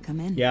hear you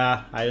come in.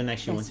 Yeah, I didn't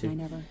actually Best want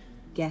night to. ever.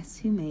 Guess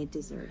who made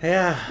dessert?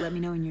 Yeah. Let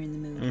me know when you're in the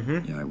mood.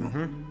 Mm-hmm. Yeah, I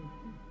will.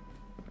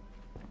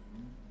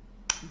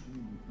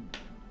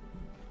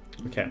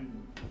 Okay.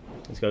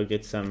 Let's go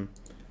get some.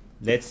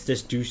 Let's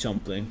just do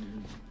something.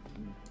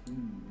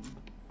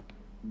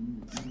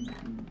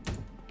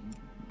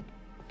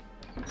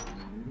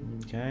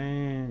 Okay,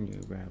 and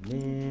you grab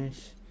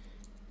this.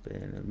 Put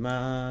it in the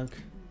mug.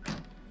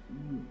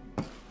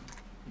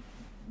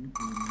 You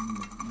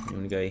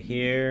wanna go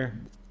here.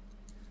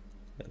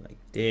 Go like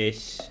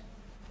this.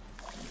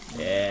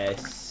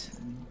 Yes.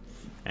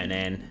 And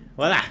then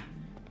voila!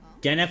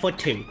 Dinner for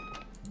two.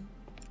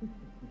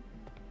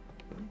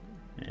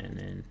 And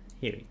then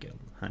here we go,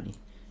 honey.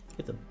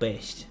 You're the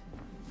best.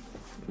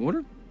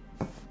 Water?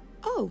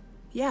 Oh,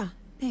 yeah,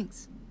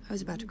 thanks. I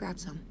was about to grab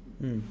some.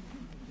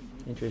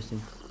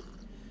 Interesting.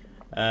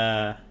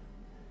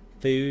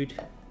 Food.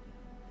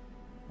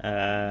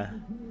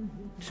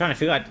 Trying to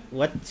figure out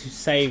what to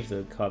save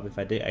the cop if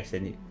I did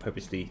accidentally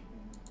purposely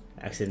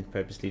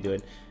do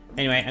it.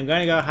 Anyway, I'm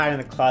gonna go hide in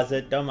the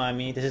closet. Don't mind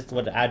me. This is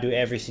what I do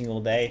every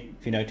single day,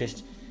 if you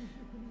noticed.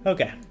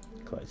 Okay.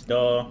 Close the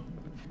door.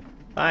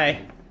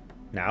 Bye.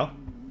 Now,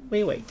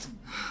 we wait.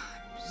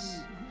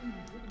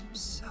 I'm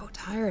so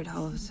tired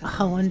all of a sudden.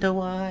 I wonder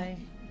why.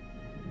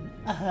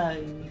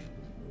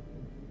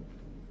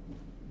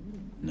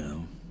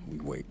 No, we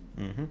wait.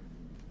 Mm-hmm.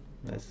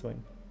 That's the way.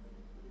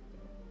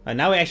 And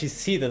now we actually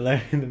see the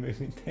learn in the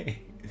moving thing.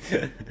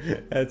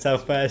 That's how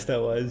fast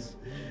that was.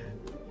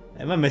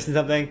 Am I missing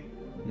something?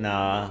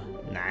 No.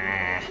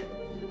 Nah.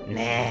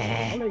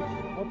 Nah. Police,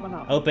 open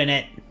up. Open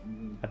it.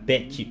 I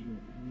bet you.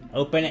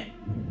 Open it.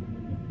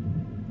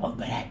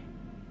 Open it.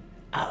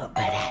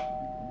 Open it.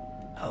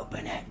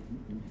 Open it.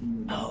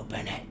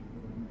 Open it.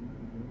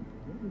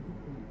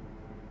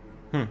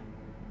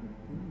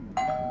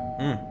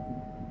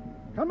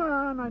 Come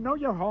on, I know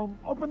you're home.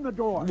 Open the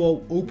door.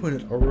 Well, open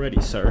it already,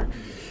 sir.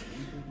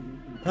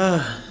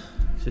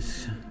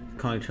 Just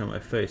can't show my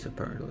face,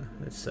 apparently.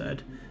 That's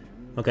sad.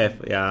 Okay,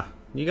 yeah.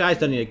 You guys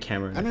don't need a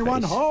camera in the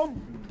Anyone face.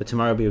 home? But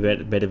tomorrow will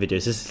be better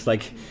videos. This is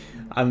like,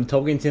 I'm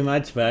talking too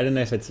much, but I don't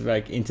know if it's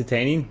like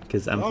entertaining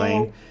because I'm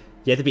playing.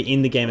 You have to be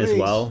in the game as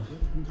well.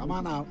 Come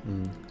on out.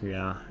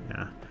 Yeah,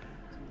 yeah.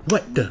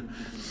 What the?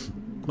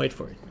 Wait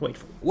for it. Wait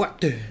for it. What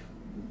the?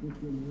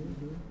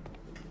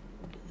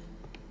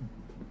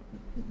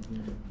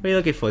 What are you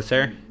looking for,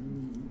 sir?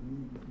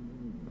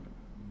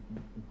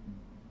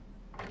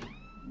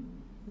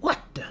 What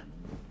the?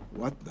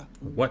 What the?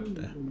 What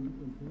the?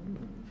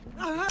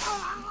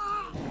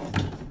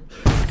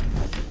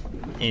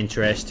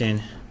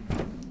 Interesting.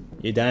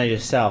 You done it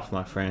yourself,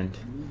 my friend.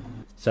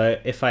 So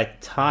if I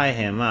tie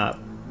him up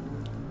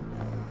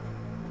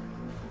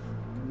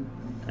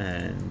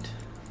and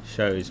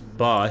shows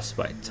boss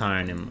by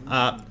tying him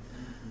up,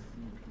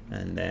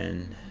 and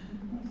then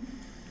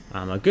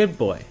I'm a good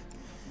boy.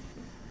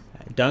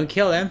 Don't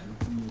kill him.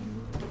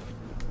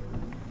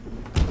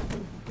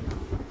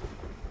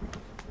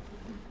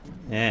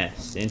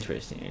 Yes,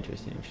 interesting.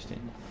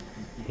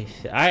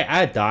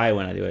 I die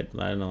when I do it.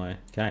 I don't know why.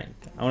 I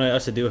want to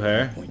also do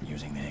her. Point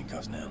using the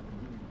handcuffs now.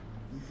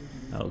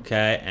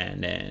 Okay,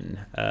 and then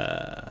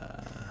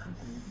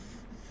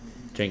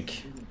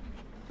drink.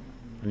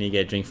 I need to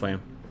get a drink for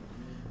him.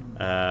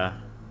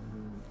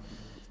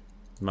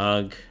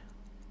 Mug,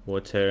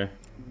 water.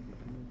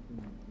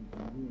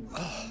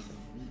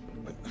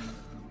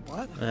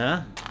 What?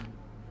 Yeah.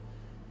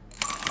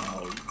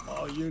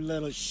 Oh, you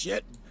little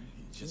shit.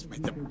 You just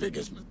made the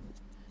biggest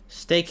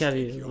Steak out of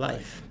your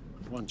life.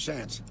 One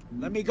chance.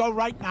 Let me go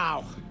right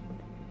now.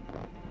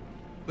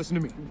 Listen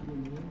to me.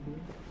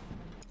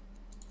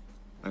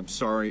 I'm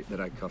sorry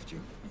that I cuffed you,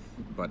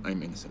 but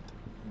I'm innocent.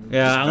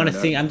 Yeah, Just I'm gonna found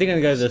out think. I'm thinking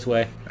to go this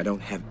way. I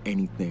don't have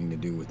anything to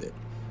do with it.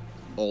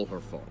 All her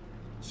fault.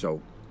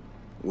 So,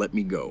 let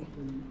me go.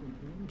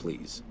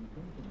 Please.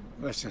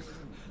 Listen,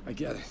 I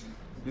get it.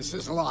 This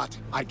is a lot.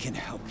 I can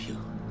help you.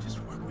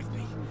 Just work with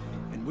me,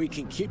 and we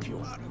can keep you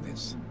out of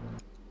this.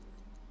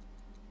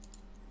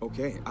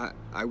 Okay,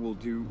 I will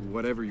do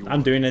whatever you want.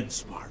 I'm doing it.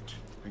 Smart.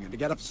 I'm gonna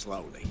get up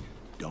slowly.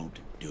 Don't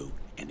do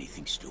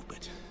anything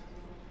stupid.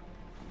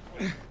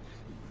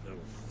 Little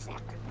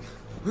fuck.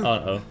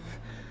 Uh-oh.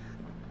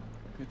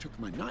 I took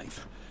my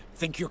knife.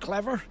 Think you're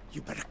clever?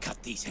 You better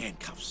cut these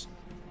handcuffs.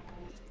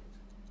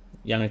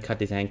 Yeah, I'm gonna cut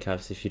these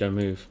handcuffs if you don't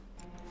move.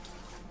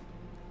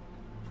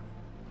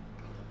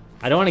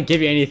 I don't want to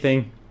give you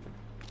anything.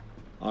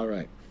 All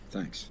right,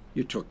 thanks.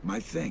 You took my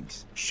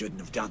things. Shouldn't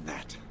have done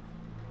that.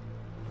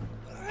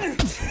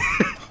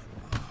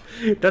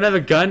 Don't have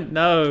a gun?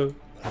 No.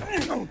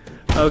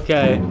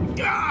 Okay.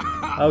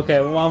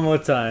 Okay, one more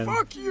time.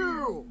 Fuck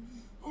you!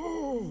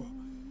 Oh.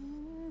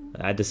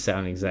 I just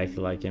sound exactly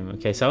like him.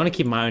 Okay, so I want to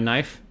keep my own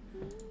knife.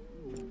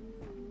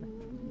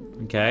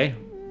 Okay.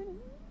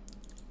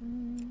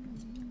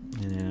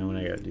 And then I want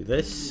to go do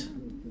this.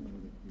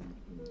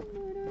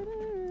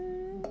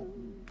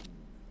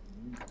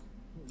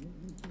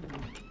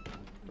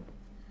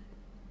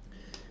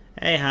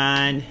 Hey,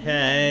 hon.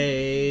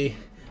 Hey.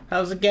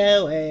 How's it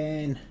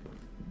going?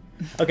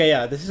 Okay,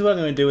 yeah, this is what I'm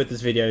going to do with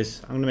this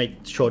videos. I'm going to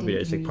make short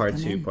videos, like part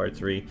 2, part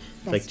 3.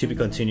 Like to be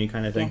continued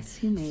kind of thing. Guess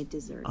who made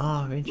dessert?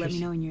 Oh, interesting. Let me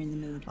know when you're in the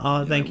mood.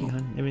 Oh, thank you,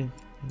 hon. I mean,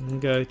 I'm going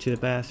to go to the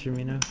bathroom,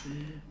 you know?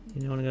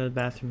 You want to go to the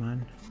bathroom,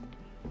 hon?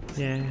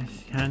 Yes,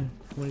 hon.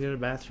 I want to go to the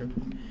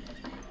bathroom.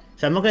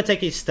 So I'm not going to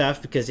take his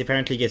stuff because he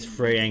apparently gets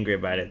very angry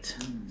about it.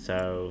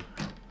 So,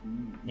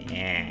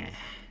 yeah.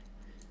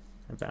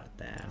 About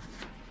that.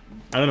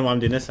 I don't know why I'm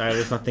doing this. I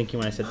was not thinking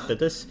when I did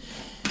this.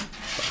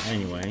 But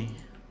anyway.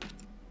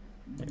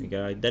 There we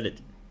go. I did it.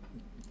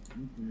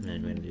 And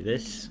then we're going to do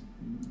this.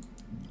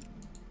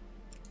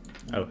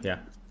 Oh, yeah.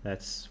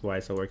 That's why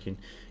it's not working.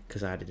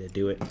 Because I had to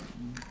do it.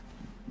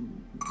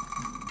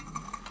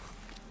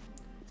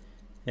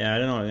 Yeah, I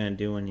don't know what I'm going to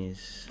do when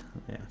he's...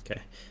 Yeah,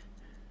 okay.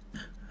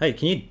 Hey,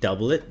 can you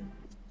double it?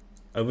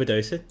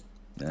 Overdose it?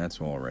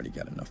 That's already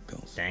got enough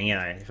pills. Dang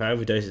it, if I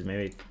overdose it,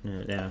 maybe...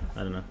 Yeah,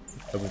 I don't know.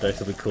 Overdose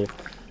will be cool.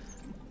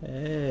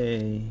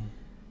 Hey.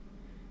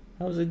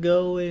 How's it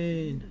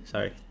going?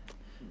 Sorry.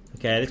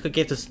 Okay, let's go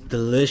get this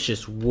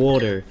delicious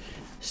water.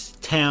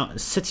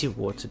 City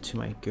water to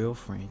my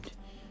girlfriend.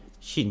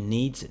 She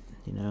needs it,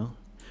 you know?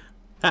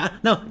 Ah,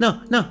 no.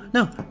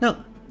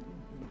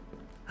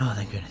 Oh,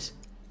 thank goodness.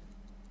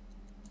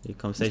 Your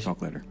conversation. Let's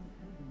talk later.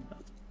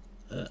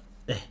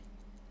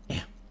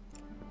 Yeah.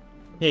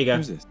 Here you go.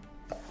 Who's this?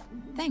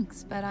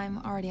 Thanks, but I'm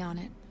already on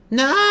it.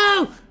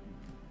 No!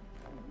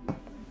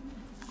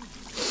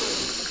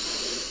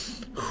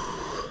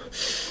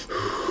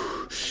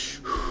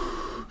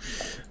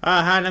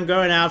 Han, I'm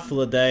going out for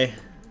the day.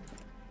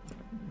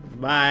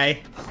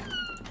 Bye.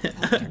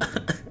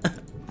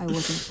 I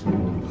wasn't.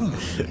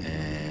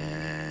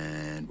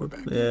 And we're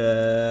back.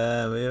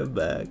 Yeah, we're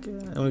back.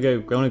 I'm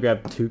gonna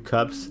grab 2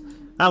 cups.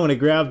 I'm gonna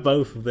grab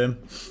both of them.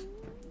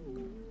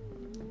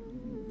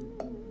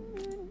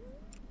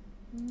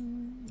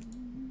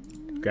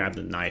 Grab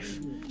the knife.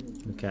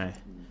 Okay.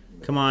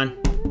 Come on.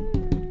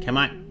 Come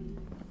on.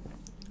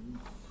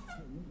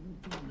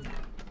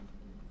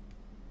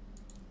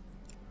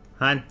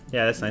 Han?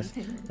 Yeah, that's nice.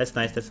 That's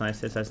nice, that's nice,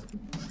 that's nice.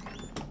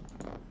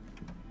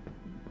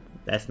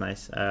 That's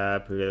nice. Yeah, I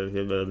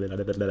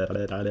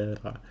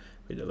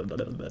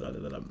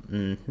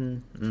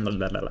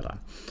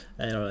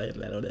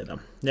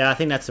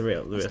think that's the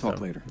real. Let's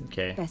talk later.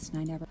 Okay. Best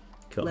night ever.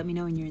 Cool. Let me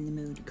know when you're in the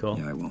mood. Cool.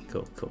 Yeah, I will.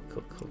 Cool.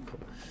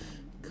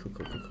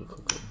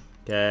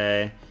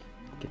 Okay.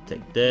 Can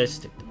take this.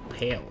 Take the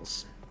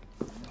pails.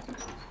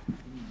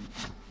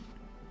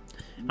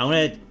 I'm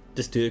gonna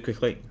just do it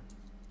quickly.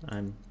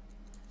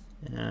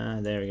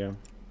 There we go.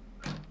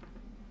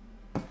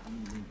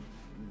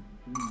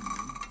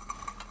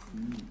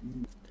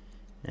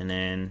 And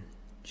then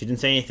she didn't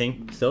say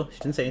anything. Still, she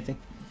didn't say anything.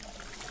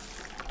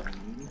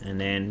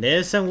 And then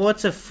there's some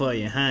water for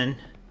you, hon.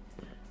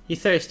 You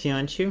thirsty,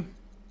 aren't you?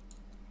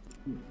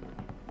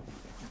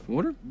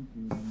 Water?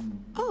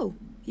 Oh,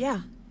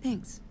 yeah,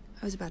 thanks.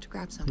 I was about to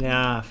grab some.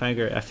 Yeah, I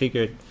figured.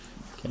 Okay,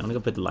 I'm gonna go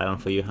put the light on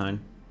for you,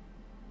 hon.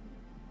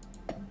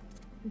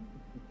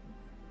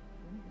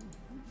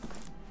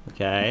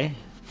 Okay.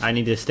 I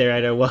need to stare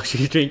at her while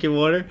she's drinking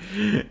water.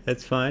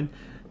 That's fine.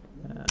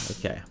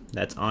 Okay,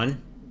 that's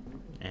on.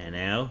 And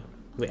now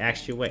we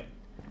actually wait,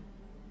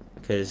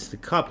 because the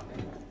cup.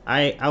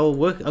 I'll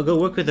go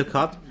work with the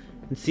cup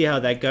and see how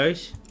that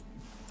goes.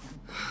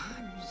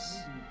 I'm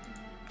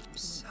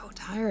so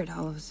tired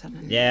all of a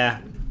sudden.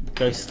 Yeah,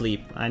 go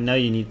sleep. I know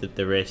you need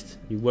the rest.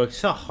 You worked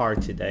so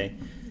hard today.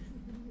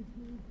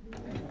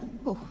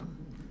 Oh,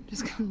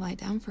 just gonna lie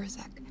down for a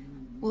sec.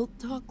 We'll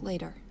talk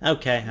later.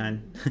 Okay,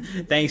 hon.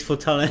 Thanks for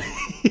telling.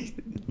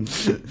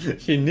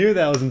 She knew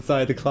that was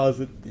inside the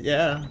closet.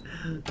 Yeah.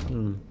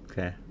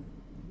 Okay.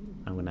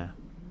 I'm gonna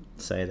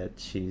say that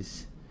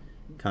she's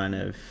kind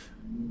of.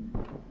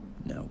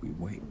 Now we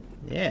wait.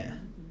 Yeah.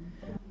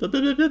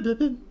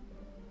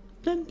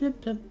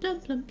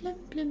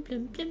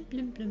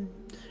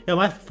 Yo,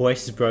 my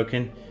voice is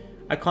broken.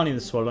 I can't even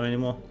swallow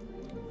anymore.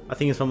 I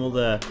think it's from all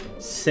the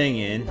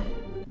singing.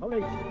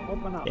 Police,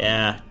 open up.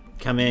 Yeah.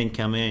 Come in.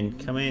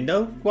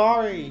 Don't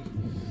worry.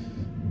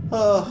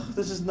 Oh,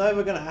 this is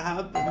never gonna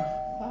happen.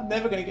 I'm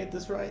never gonna get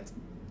this right.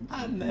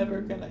 I'm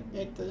never gonna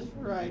get this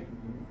right.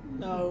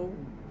 No.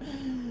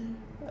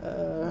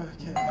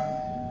 Okay.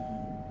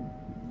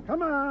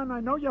 Come on, I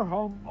know you're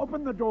home.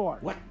 Open the door.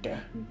 What the?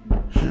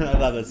 I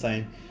love that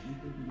saying.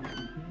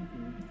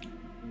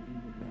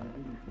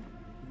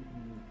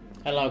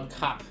 Hello,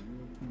 cop.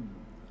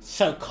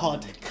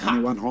 So-called cop.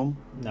 Anyone home?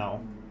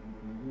 No.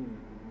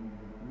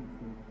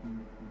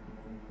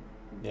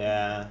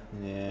 Yeah.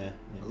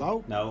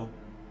 Hello? No.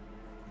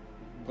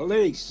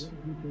 Police.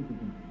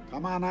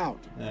 Come on out.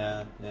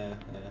 Yeah.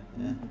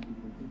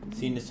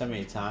 Seen this so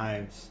many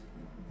times.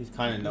 You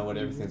kind of know what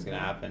everything's gonna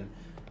happen.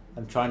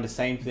 I'm trying the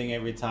same thing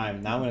every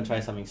time. Now I'm gonna try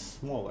something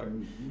smaller.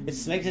 It's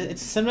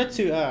similar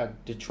to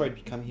Detroit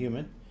Become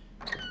Human.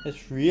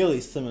 It's really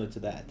similar to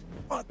that.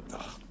 What the?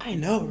 I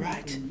know,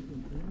 right?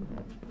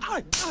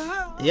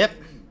 Yep,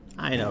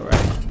 I know,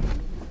 right?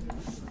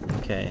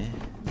 Okay.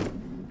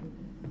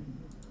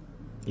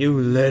 You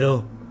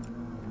little.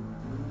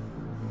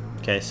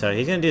 Okay, so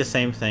he's gonna do the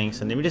same thing.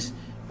 So let me just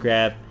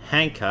grab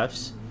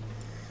handcuffs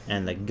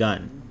and the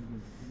gun.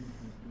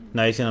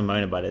 No, he's gonna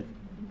moan about it.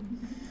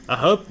 I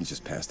hope He's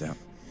just passed out.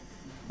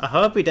 I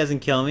hope he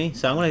doesn't kill me.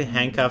 So I'm gonna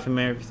handcuff him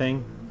and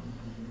everything,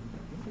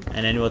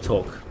 and then we'll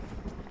talk.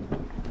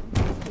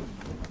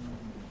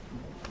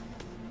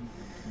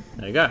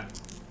 There you go.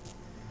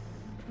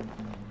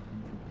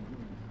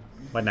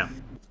 What now?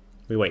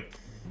 We wait.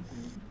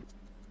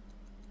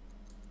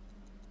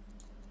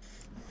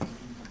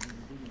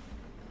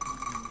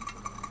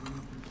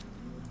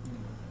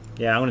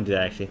 Yeah, I'm gonna do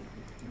that actually.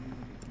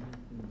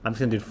 I'm just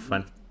gonna do it for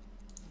fun.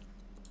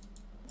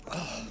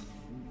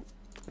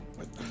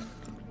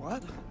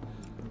 What?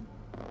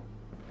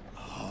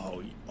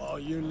 Oh,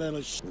 you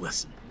little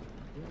Listen.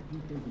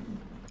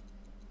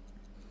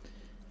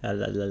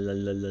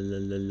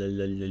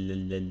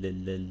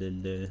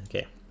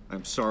 Okay.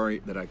 I'm sorry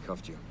that I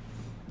cuffed you,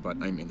 but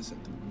I'm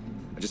innocent.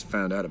 I just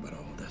found out about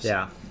all of this.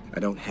 Yeah. I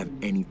don't have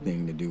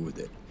anything to do with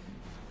it.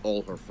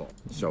 All her fault.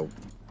 So,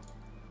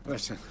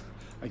 Listen,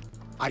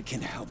 I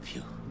can help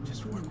you.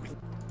 Just work with me.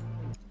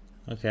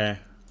 Okay.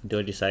 Do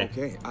what you say.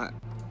 okay,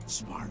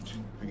 Smart.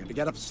 I'm gonna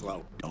get up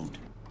slow. Don't.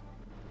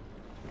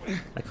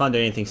 I can't do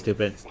anything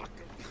stupid.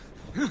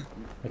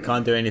 I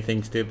can't do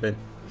anything stupid.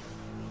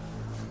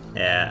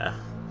 Yeah.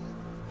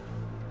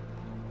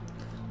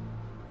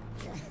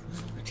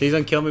 Please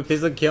don't kill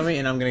me,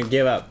 and I'm gonna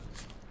give up.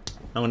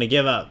 I'm gonna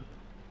give up.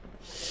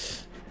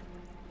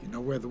 You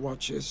know where the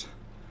watch is?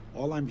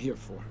 All I'm here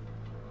for.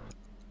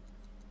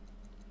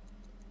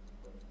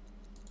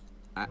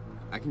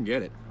 I can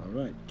get it. All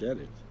right, get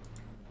it.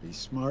 Be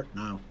smart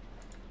now.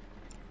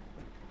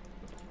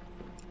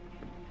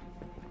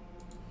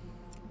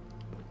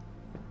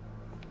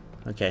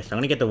 Okay, so I'm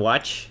gonna get the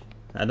watch.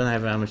 I don't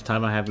have how much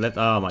time I have left.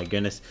 Oh my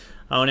goodness.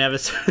 I only have a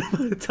certain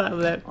amount of time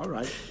left. All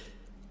right.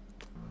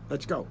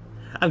 Let's go.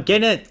 I'm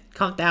getting it.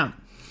 Calm down.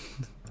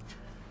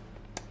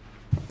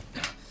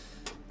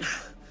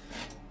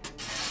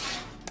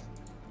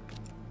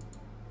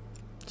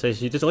 So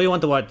you just all you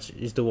want to watch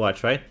is the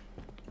watch, right?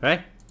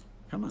 Right?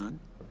 Come on.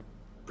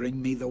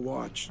 Bring me the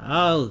watch.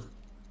 Oh,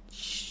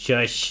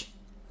 shush.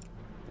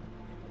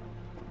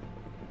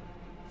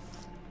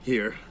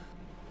 Here.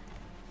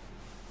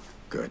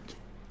 Good.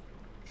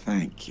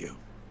 Thank you.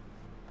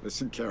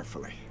 Listen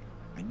carefully.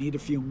 I need a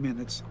few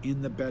minutes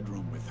in the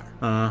bedroom with her.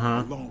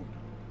 Uh-huh. Alone.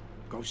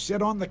 Go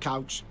sit on the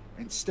couch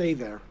and stay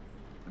there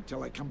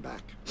until I come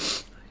back.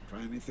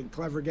 Try anything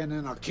clever again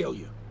and I'll kill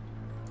you.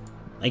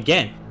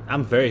 Again,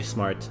 I'm very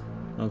smart.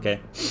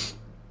 Okay.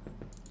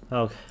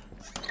 Okay.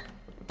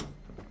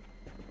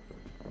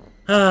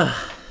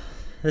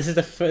 This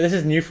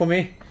is new for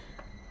me.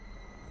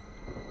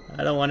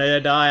 I don't want her to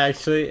die.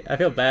 Actually, I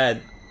feel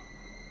bad.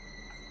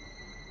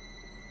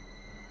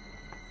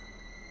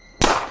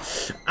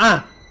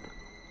 Ah!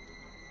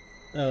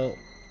 Oh.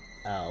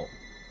 Ow.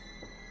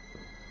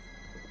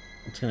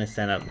 I'm just gonna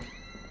stand up.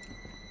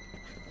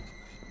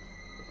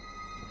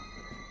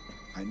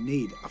 I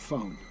need a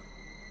phone.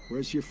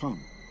 Where's your phone?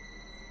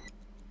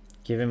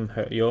 Give him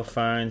your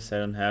phone, so I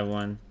don't have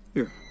one.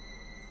 Here.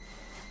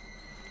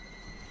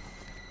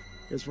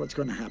 Here's what's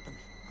going to happen.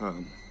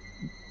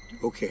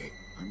 Okay.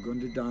 I'm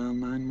going to dial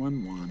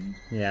 911.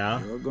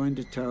 Yeah. You're going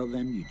to tell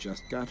them you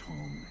just got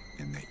home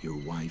and that your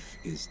wife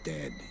is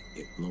dead.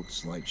 It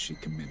looks like she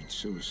committed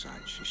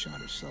suicide. She shot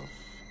herself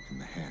in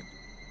the head.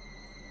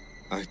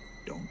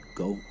 Don't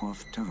go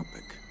off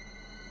topic.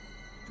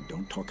 And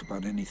don't talk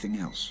about anything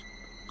else.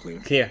 Clear?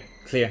 Clear.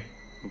 Clear.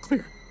 I'm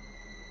clear.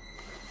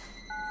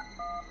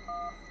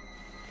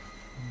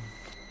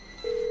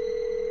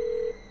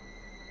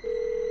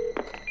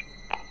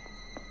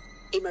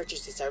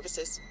 Emergency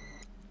services.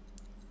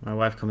 My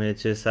wife committed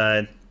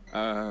suicide.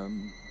 My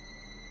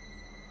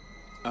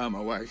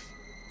wife.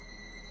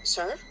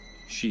 Sir?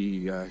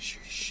 She,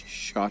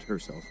 shot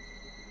herself.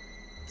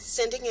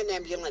 Sending an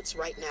ambulance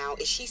right now.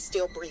 Is she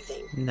still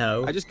breathing?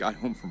 No. I just got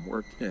home from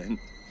work and...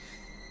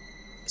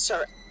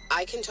 Sir,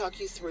 I can talk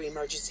you through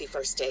emergency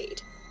first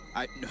aid.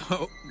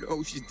 No,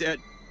 she's dead.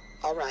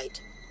 All right.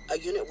 A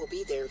unit will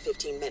be there in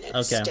 15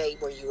 minutes. Okay. Stay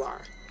where you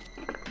are.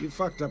 You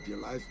fucked up your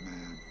life,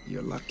 man.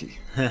 You're lucky.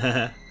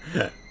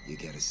 You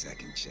get a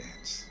second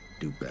chance.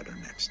 Do better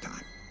next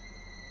time.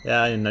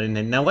 Yeah,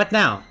 now what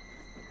now?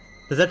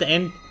 Is that the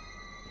end?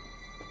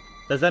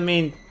 Does that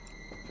mean...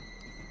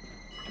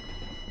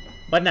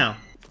 What now?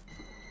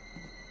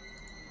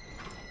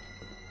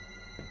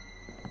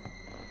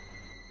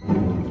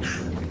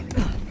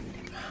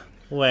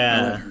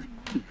 Well...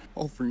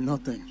 All for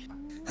nothing.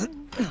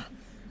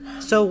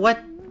 So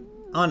what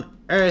on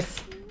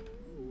earth?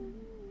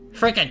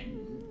 Frickin'!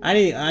 I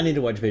need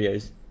to watch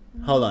videos.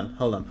 Hold on.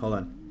 I'm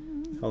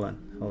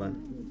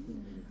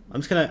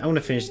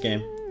gonna finish the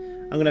game.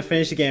 I'm gonna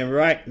finish the game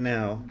right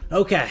now.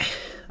 Okay.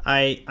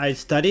 I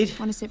studied.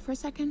 Want to sit for a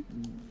second?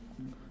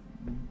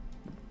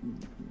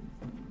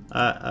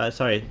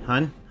 Sorry,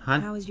 Han?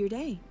 How was your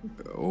day?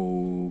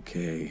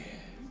 Okay.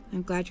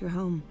 I'm glad you're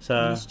home. So-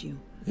 I missed you.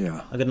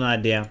 Yeah. I got an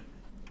idea.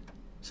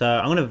 So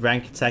I'm gonna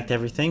rank attack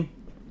everything.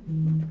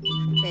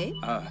 Babe?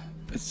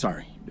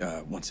 Sorry.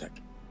 One sec.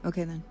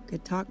 Okay then.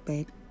 Good talk,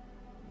 babe.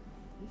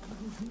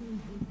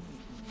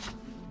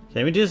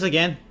 Let me do this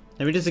again.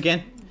 We're gonna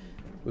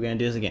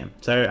do this again.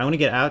 So I'm gonna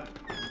get out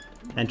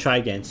and try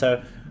again.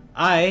 So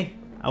I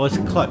was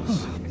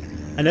close.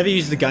 I never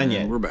used the gun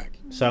yet. We're back.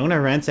 So I'm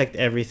gonna ransack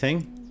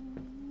everything.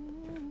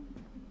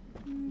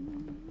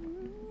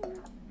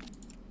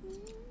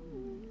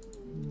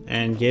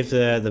 And give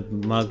the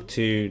mug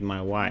to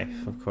my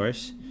wife, of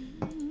course.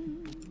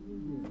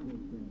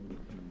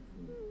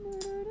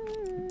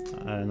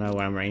 I don't know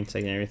why I'm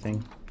ransacking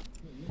everything.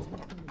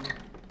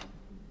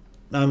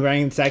 I'm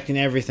ransacking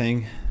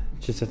everything.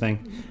 It's just a thing.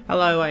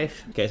 Hello,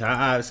 wife. Okay, so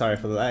I'm sorry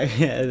for that.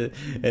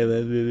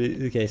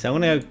 Okay, so I'm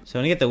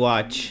gonna get the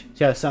watch.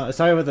 Yeah,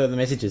 sorry about the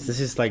messages. This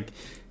is like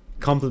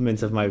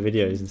compliments of my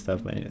videos and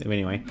stuff. But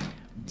anyway,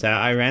 so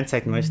I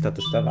ransacked most of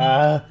the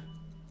stuff.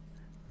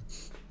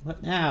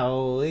 What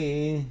now?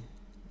 And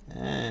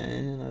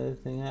another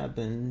thing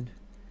happened.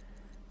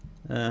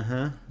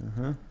 I'm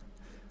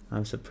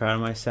so proud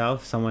of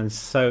myself.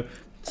 Someone's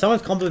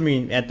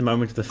complimenting me at the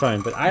moment to the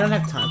phone, but I don't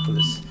have time for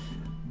this.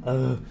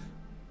 Oh,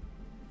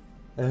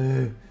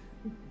 you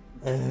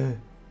gotta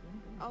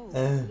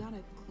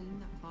clean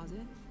that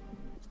closet?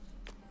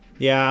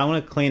 Yeah, I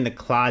want to clean the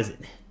closet.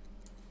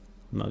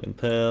 Mug and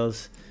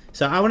pearls.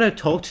 So I want to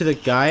talk to the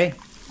guy.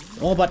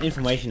 All about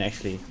information,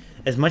 actually.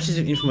 As much as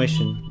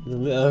information.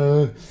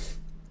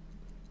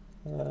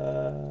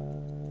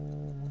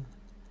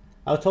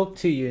 I'll talk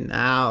to you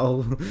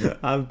now.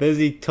 I'm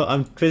busy.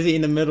 I'm busy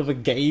in the middle of a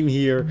game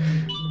here.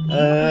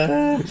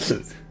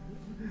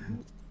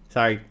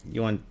 Sorry.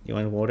 You want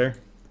water?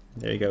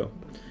 There you go.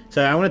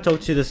 So I want to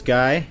talk to this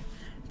guy,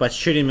 but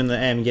shoot him in the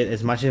end and get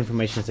as much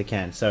information as I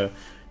can. So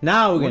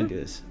now we're gonna do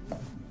this.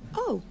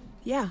 Oh,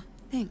 yeah.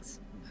 Thanks.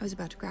 I was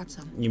about to grab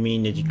some. You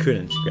mean that you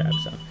couldn't grab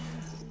some?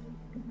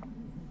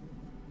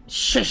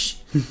 Shush.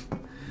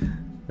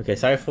 Okay.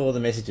 Sorry for all the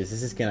messages.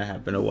 This is gonna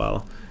happen a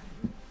while.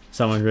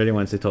 Someone really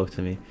wants to talk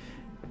to me.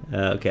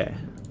 Okay.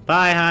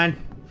 Bye, Han.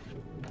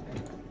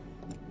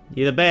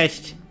 You're the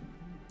best.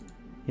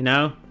 You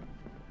know?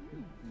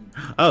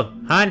 Oh,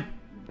 Han.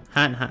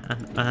 Han.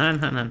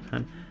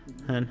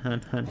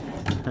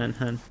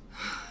 I'm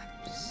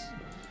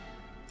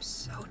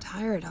so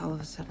tired all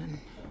of a sudden.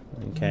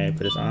 Okay,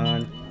 put this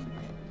on.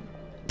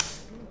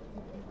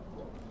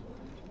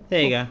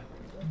 There you go.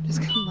 Just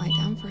gonna lie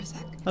down for a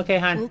sec. Okay,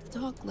 Han. We'll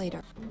talk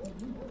later.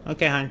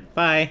 Okay, Han.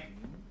 Bye.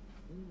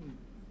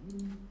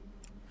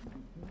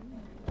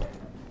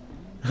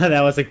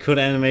 That was a cool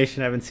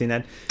animation. I haven't seen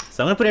that.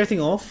 So I'm gonna put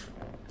everything off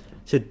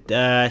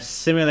to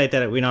simulate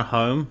that we're not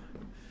home.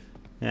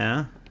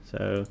 Yeah.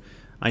 So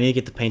I need to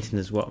get the painting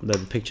as well, the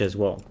picture as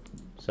well.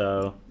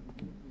 So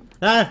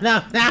no.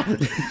 No,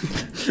 that's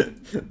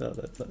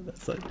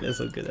so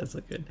good. That's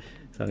so good.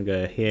 So I'm gonna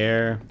go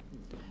here,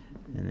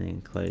 and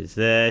then close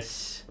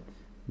this.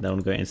 Then I'm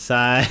gonna go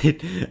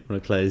inside. I'm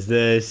gonna close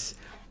this.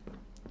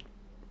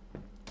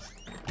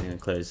 I'm gonna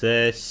close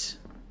this.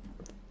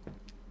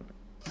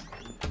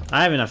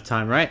 I have enough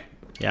time, right?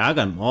 Yeah, I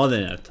got more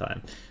than enough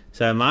time.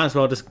 So I might as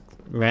well just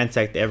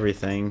ransack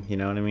everything, you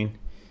know what I mean?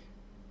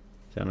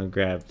 So I'm gonna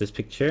grab this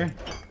picture.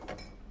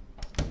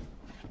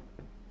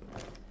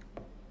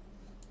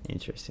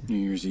 Interesting. New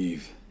Year's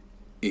Eve,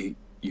 8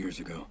 years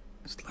ago.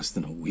 It's less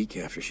than a week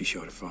after she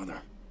showed her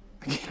father.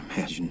 I can't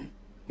imagine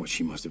what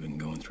she must have been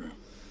going through.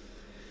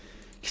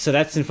 So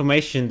that's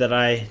information that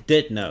I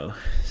did know.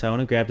 So I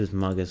want to grab this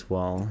mug as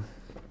well.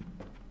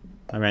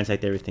 I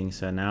ransacked everything,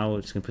 so now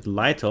we're just gonna put the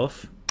light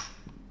off.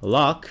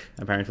 Lock,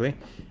 apparently.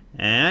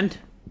 And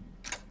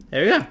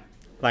there we go.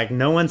 Like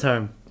no one's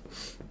home.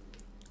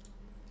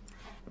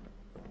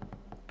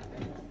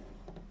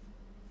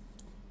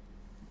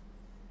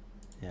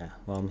 Yeah,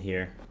 while I'm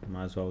here,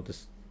 might as well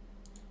just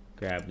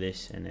grab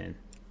this and then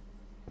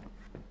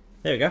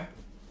there we go.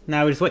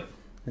 Now we just wait.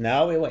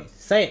 Now we wait.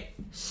 Say it.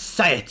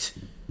 Say it.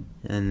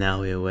 And now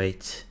we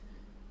wait.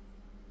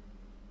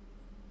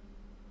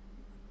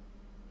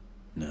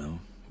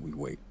 Now we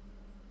wait.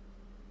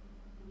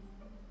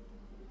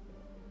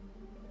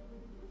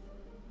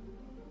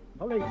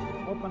 Police,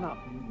 open up.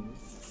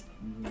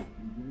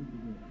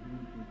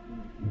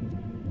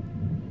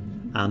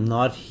 I'm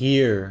not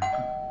here.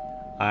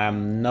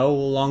 I'm no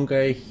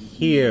longer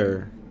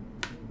here.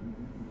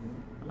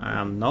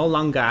 I'm no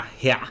longer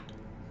here.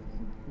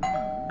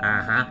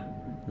 Uh-huh.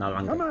 No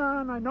longer. Come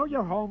on, I know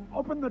you're home.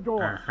 Open the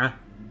door. Uh-huh.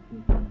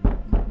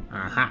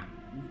 Uh-huh.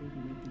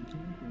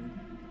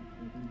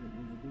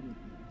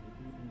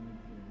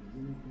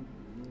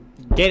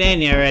 Get in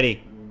here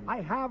already.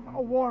 I have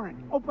a warrant.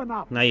 Open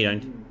up. No, you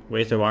don't.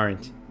 Where's the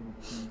warrant?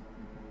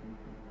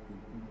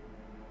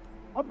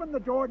 Open the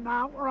door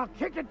now or I'll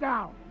kick it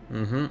down.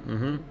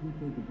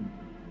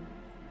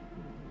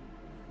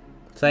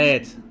 Say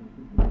it.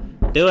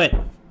 Do it.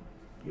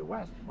 You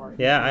asked for it.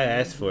 Yeah, I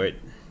asked for it.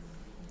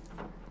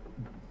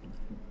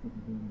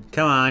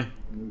 Come on.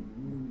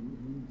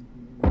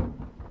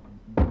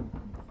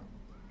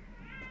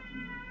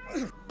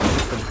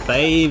 The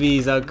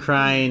babies are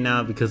crying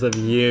now because of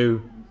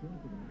you.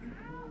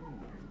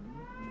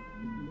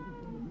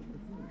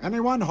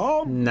 Anyone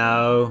home?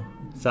 No.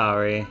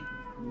 Sorry.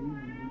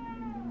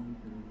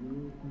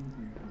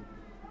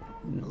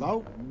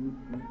 Hello?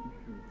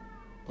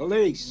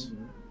 Police.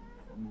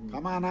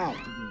 Come on out.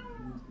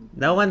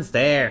 No one's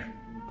there.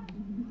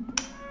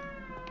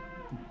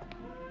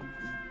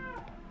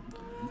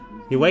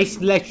 You're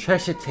wasting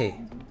electricity.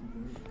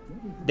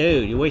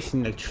 Dude, you're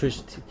wasting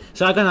electricity.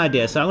 So I got an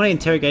idea. So I'm going to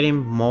interrogate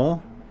him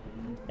more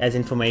as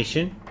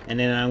information. And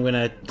then I'm going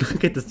to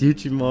look at this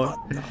YouTube more.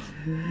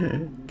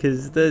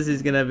 Because this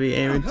is going to be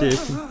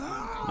interesting.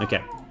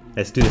 Okay,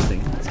 let's do this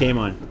thing. It's game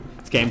on.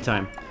 It's game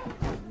time.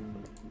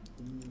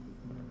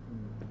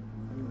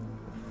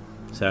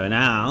 So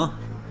now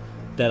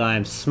that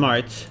I'm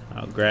smart,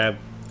 I'll grab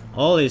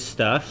all his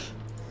stuff.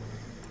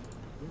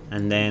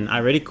 And then I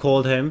already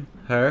called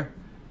her.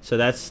 So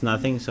that's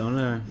nothing. So I'm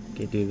gonna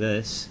do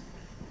this.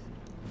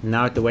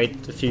 Now I have to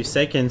wait a few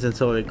seconds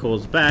until it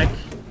calls back.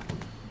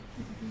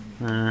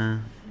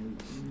 And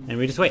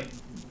we just wait.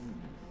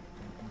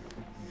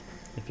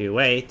 If you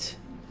wait.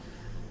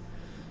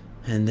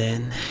 And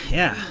then,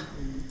 yeah.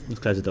 Let's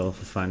close the door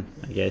for fun.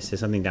 I guess there's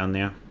something down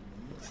there.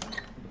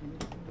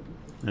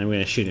 And we're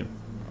gonna shoot him.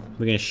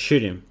 We're gonna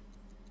shoot him.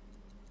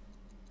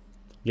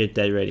 Get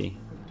that ready.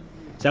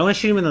 So I wanna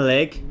shoot him in the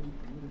leg.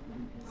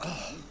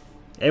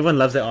 Everyone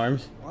loves their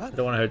arms. What? I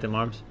don't want to hurt them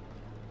arms.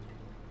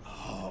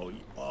 Oh.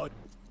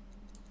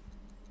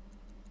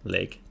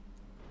 Leg.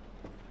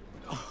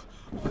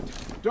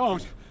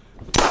 Don't.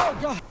 Oh,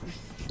 God!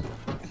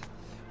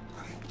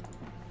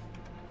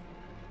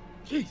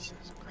 Jesus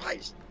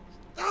Christ!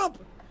 Stop!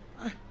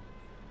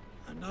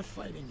 I'm not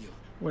fighting you.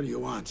 What do you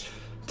want?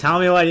 Tell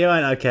me what you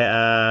want.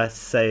 Okay,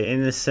 say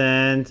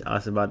innocent.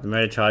 Ask about the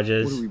murder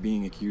charges. What are we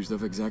being accused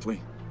of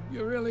exactly?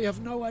 You really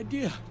have no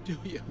idea, do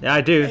you? Yeah,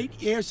 I do.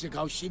 8 years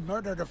ago, she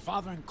murdered her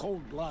father in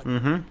cold blood.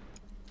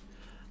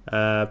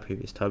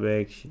 Previous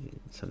topic,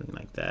 something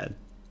like that.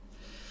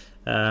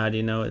 How do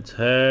you know it's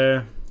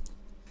her?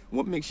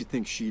 What makes you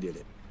think she did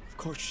it? Of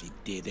course she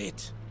did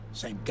it.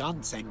 Same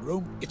gun, same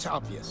room. It's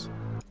obvious.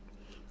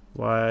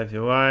 Wife,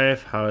 your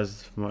wife. How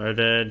is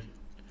murdered?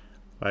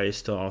 Why are you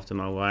still after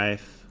my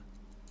wife?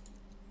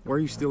 Why are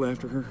you still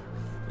after her?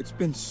 It's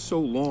been so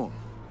long.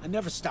 I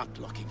never stopped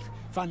looking.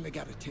 Finally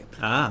got a tip.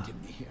 Ah.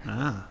 Did me here.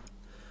 Ah.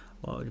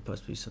 Well, would it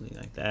possibly be something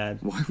like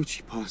that? Why would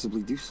she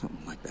possibly do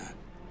something like that?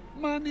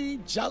 Money,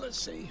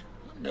 jealousy,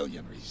 a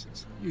million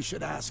reasons. You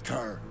should ask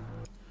her.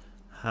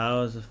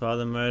 How is the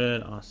father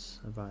murdered?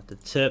 Ask about the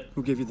tip.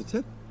 Who gave you the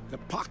tip? The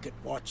pocket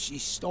watch she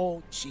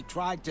stole, she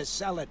tried to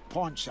sell at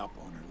pawn shop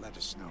owner. Let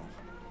us know.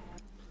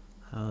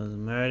 How was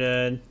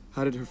murdered?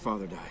 How did her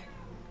father die?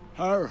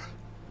 Her.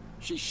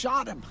 She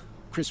shot him.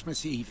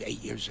 Christmas Eve 8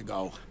 years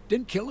ago.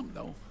 Didn't kill him,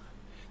 though.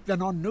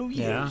 Then on New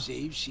Year's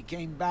Eve, she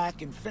came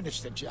back and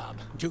finished the job.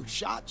 2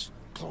 shots,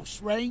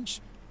 close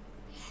range,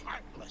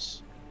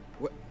 heartless.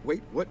 What?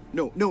 Wait, what?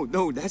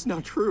 No, that's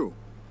not true.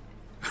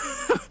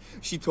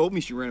 She told me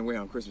she ran away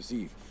on Christmas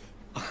Eve.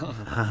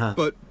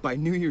 But by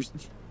New Year's...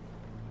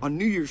 On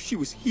New Year's, she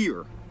was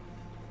here.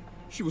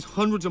 She was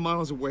hundreds of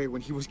miles away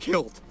when he was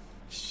killed.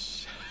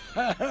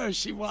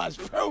 She was.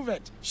 Prove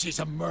it. She's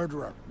a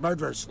murderer.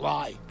 Murderers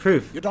lie.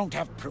 Proof. You don't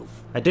have proof.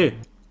 I do.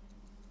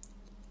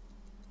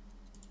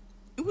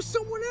 It was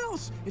someone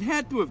else. It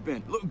had to have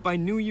been. Look, by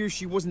New Year's,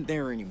 she wasn't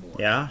there anymore.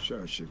 Yeah?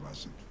 Sure she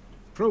wasn't.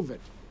 Prove it.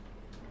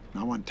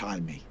 Now untie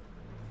me.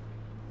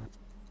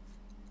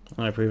 I'm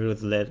gonna prove it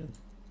with the lead.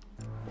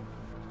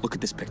 Look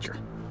at this picture.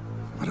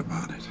 What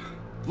about it?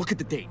 Look at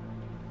the date.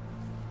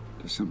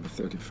 December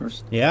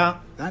 31st? Yeah?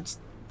 That's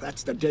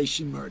the day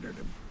she murdered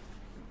him.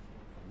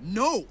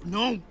 No,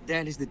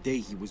 that is the day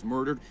he was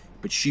murdered,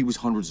 but she was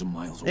hundreds of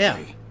miles away. Yeah.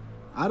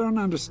 I don't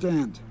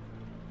understand.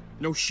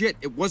 No shit,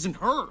 it wasn't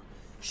her.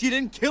 She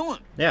didn't kill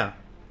him. Yeah.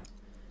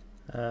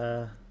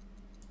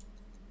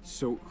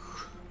 So,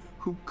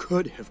 who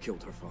could have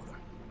killed her father?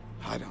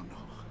 I don't know.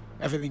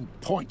 Everything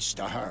points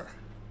to her.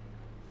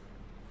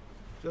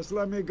 Just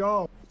let me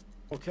go,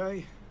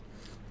 okay?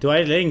 Do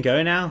I let him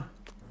go now?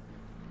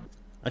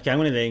 Okay, I'm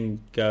gonna let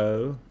him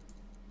go.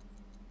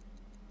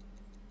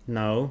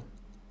 No.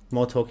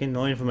 More talking,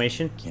 no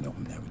information. Can't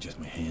open that with just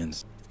my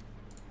hands.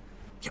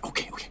 Yeah,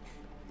 okay.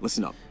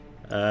 Listen up.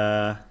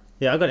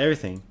 Yeah, I got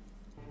everything.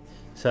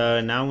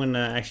 So now I'm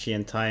gonna actually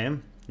untie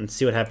him and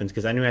see what happens,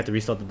 because I knew I had to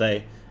restart the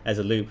day as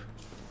a loop.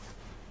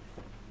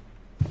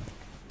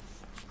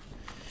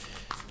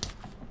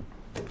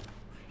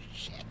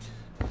 Shit.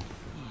 Oh,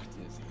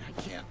 Dizzy,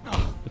 I can't.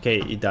 Oh.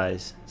 Okay, he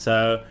dies.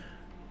 So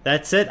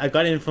that's it. I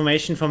got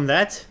information from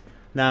that.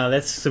 Now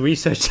let's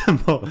research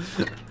some more.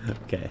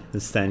 Okay,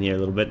 let's stand here a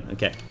little bit.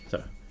 Okay,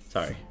 so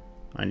sorry,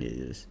 I need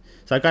this.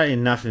 So I got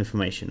enough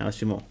information. Now let's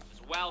do more.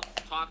 As well,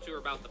 talk to her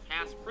about the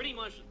past. Pretty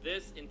much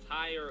this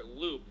entire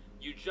loop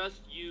you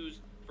just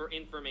use for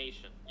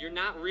information. You're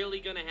not really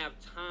gonna have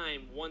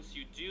time once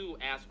you do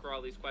ask her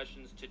all these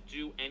questions to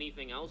do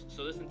anything else.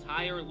 So this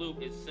entire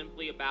loop is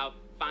simply about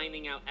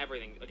finding out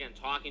everything. Again,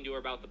 talking to her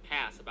about the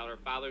past, about her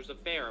father's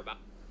affair, about...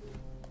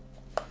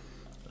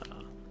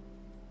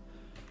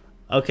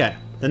 Okay,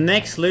 the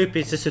next loop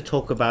is just to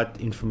talk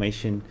about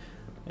information,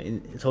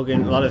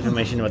 talking a lot of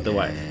information about the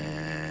wife.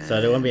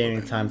 So there won't be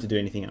any time to do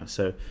anything else.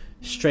 So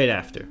straight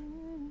after.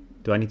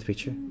 Do I need the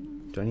picture?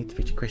 Do I need the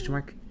picture? Question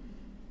mark?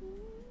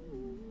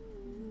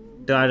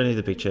 No, I don't need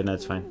the picture. No,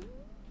 it's fine.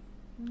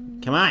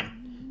 Come on.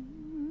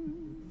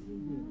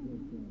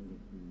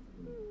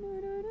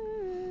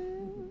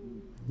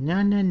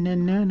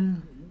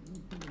 No.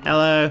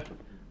 Hello,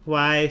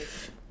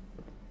 wife.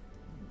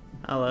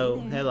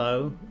 Hello.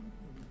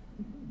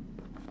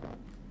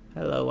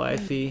 Hello,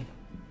 wifey.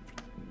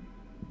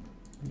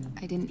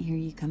 I didn't hear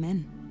you come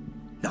in.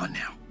 Not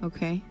now.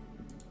 Okay.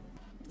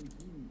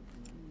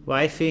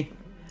 Wifey.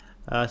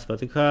 Ask about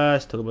the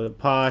past, talk about the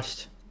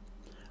past.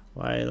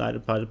 Why I lied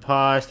about the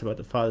past, about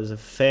the father's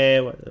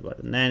affair, what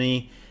about the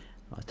nanny.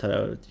 I'll tell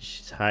her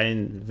she's hiding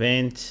in the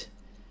vent.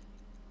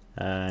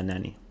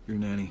 Nanny. Your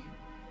nanny.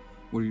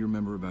 What do you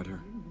remember about her?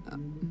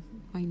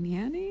 My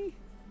nanny?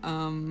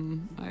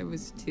 I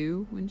was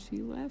 2 when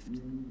she left.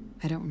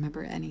 I don't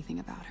remember anything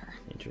about her.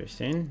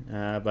 Interesting.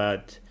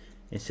 About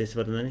insist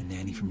about the nanny? A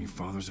nanny from your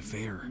father's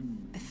affair.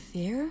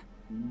 Affair?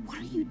 What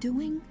are you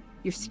doing?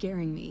 You're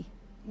scaring me.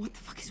 What the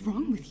fuck is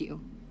wrong with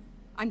you?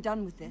 I'm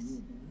done with this.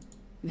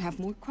 You have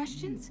more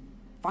questions?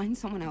 Find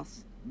someone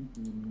else.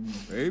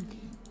 Babe?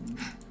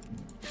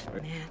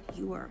 Man,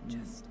 you are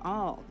just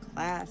all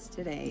class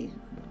today.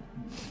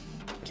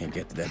 Can't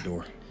get to that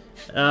door.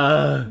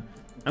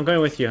 I'm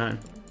going with you, hon.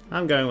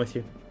 I'm going with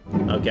you.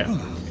 Okay.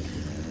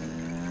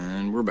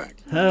 And And we're back.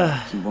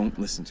 He won't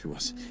listen to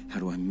us. How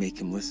do I make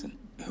him listen?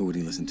 Who would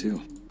he listen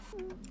to?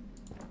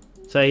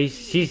 So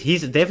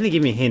he's definitely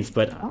giving me hints,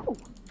 but... Oh.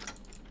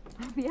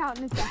 I'll be out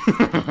in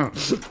a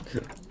second.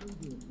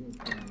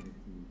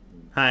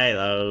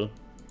 Hello.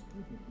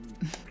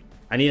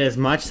 I need as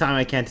much time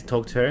I can to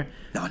talk to her.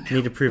 Not now. I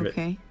need to prove it.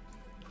 Okay.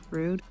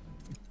 Rude.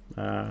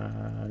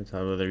 Let's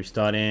have a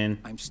restart in.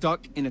 I'm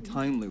stuck in a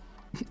time loop.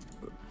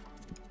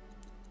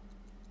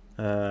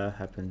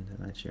 Happened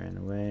and she ran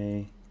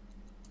away.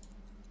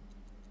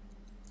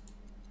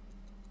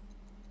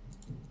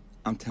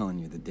 I'm telling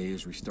you, the day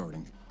is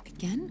restarting.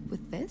 Again?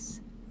 With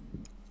this?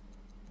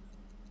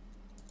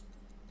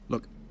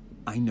 Look,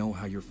 I know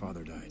how your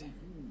father died.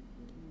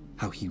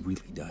 How he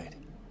really died.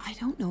 I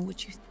don't know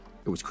what you...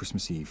 It was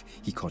Christmas Eve.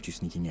 He caught you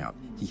sneaking out.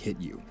 He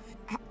hit you.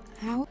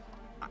 How?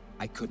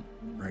 I couldn't,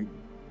 right?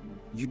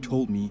 You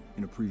told me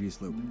in a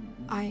previous loop.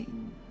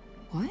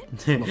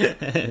 What?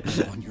 Look,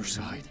 I'm on your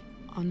side.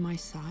 On my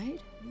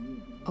side?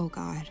 Oh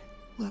God.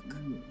 Look,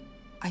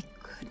 I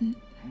couldn't...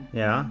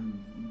 Yeah?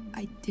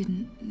 I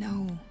didn't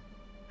know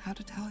how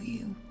to tell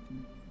you.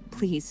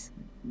 Please,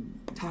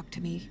 talk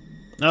to me.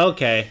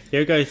 Okay,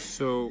 here goes.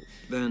 So,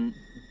 then...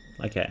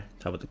 Okay,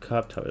 top of the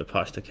cup, top of the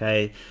past,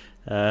 okay.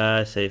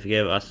 Say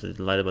forgive us,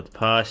 lied about the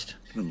past.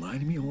 You've been lying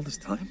to me all this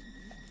time?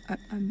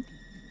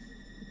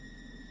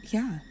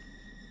 Yeah.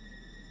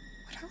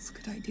 What else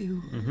could I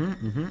do?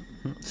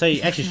 So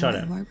you actually shot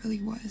him. Who I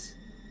really was.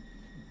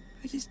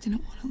 I just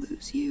didn't want to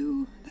lose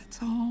you,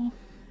 that's all.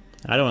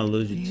 I don't want to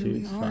lose you Here too, we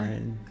it's are.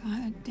 fine.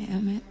 God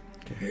damn it.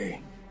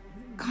 Okay.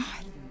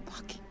 God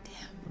fucking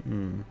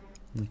damn.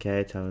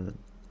 Okay, tell me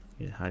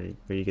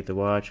where you get the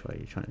watch, why are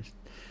you trying to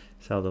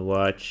sell the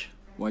watch?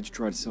 Why'd you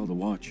try to sell the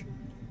watch?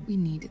 We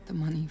needed the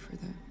money for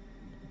the...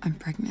 I'm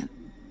pregnant.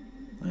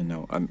 I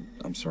know.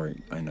 I'm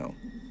sorry. I know.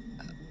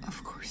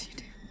 Of course you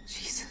do.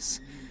 Jesus.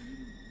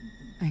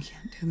 I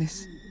can't do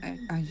this.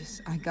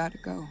 I gotta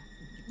go.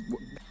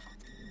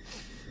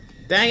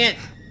 Dang it!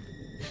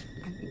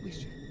 I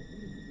wish...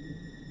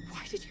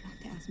 Why did you have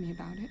to ask me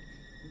about it?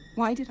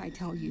 Why did I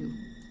tell you?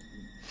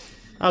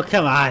 Oh,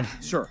 come on.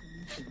 Sure.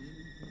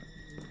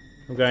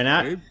 I'm going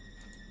out. Babe?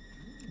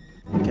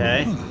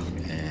 Okay.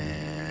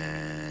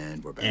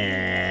 And we're back.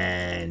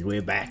 And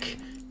we're back.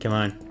 Come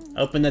on.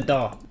 Open the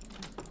door.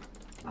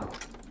 I'll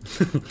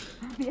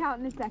be out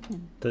in a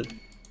second.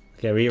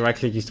 Okay, we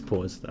actually used to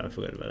pause. I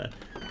forgot about that.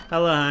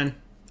 Hello, hon.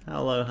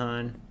 Hello,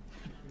 hon.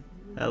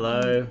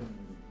 Hello.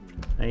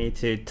 I need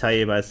to tell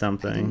you about I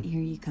something. didn't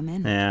hear you come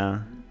in.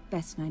 Yeah.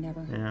 Best night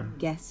ever. Yeah.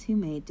 Guess who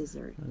made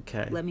dessert?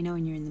 Okay. Let me know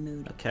when you're in the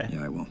mood. Okay.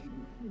 Yeah, I will.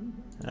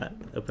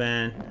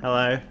 Open.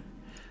 Hello.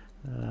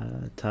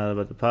 Tell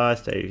about the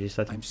past.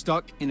 I'm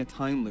stuck in a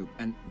time loop,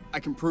 and I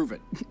can prove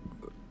it.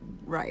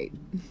 Right.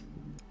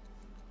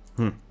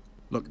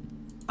 Look,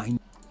 I know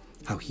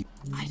how he...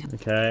 I don't...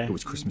 Okay. It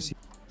was Christmas Eve.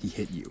 He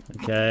hit you.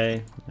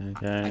 Okay.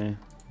 Okay.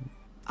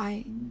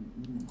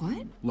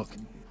 What? Look.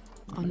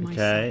 On my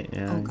Okay. side.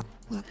 Yeah. Oh God.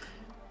 Look.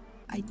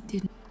 I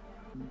didn't...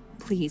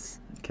 Please.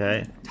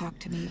 Okay. Talk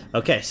to me.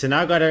 Okay, so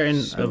now I got her in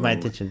my So-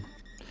 attention.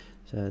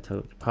 So tell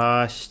about the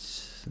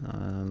past.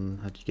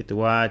 How'd you get the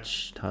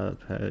watch? How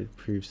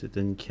proves it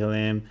didn't kill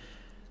him.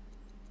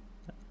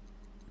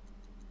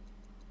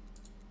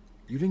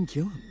 You didn't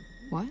kill him.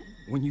 What?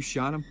 When you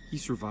shot him, he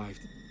survived.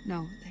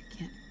 No, that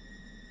can't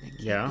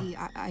Yeah.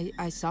 be.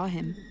 I saw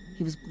him.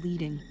 He was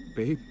bleeding.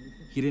 Babe,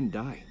 he didn't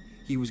die.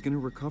 He was gonna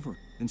recover.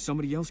 Then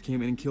somebody else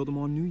came in and killed him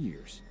on New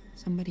Year's.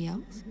 Somebody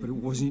else? But it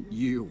wasn't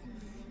you.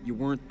 You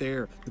weren't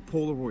there. The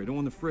Polaroid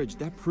on the fridge,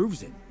 that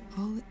proves it.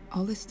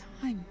 All this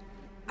time.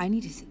 I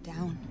need to sit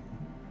down.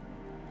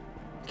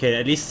 Okay,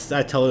 at least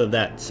I told her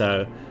that,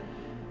 so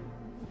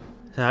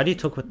how do you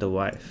talk with the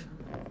wife?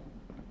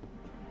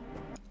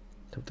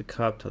 Talk the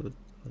cup, talk the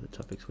other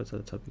topics. What's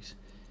other topics?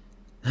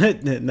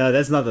 No,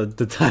 that's not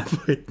the time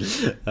for it.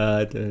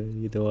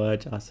 The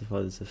watch, ask the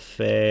father's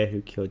affair,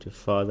 who killed your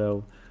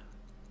father?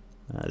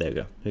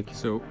 There we go.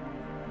 So,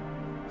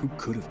 who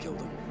could have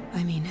killed him?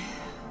 I mean,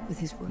 with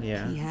his work,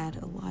 Yeah. he had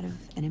a lot of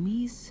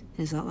enemies.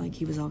 It's not like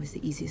he was always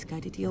the easiest guy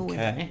to deal with.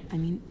 Okay. I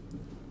mean,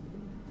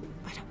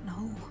 I don't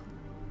know.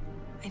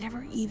 I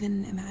never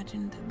even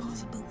imagined the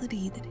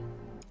possibility that...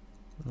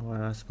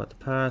 What else about the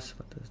past?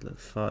 About the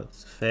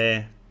father's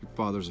affair? Your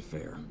father's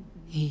affair.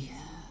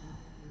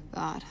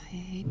 God, I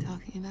hate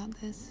talking about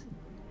this.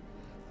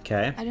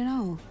 Okay. I don't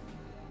know.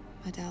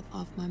 My dad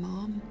loved my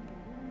mom.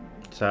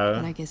 But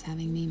So I guess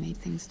having me made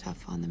things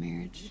tough on the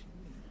marriage.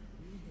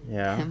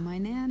 yeah, And my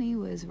nanny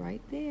was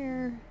right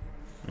there.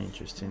 He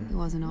interesting.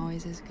 wasn't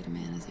always as good a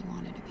man as he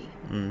wanted to be.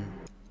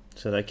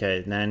 So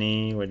okay,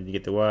 nanny, where did you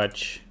get the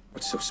watch?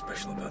 What's so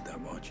special about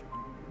that watch?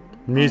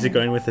 Music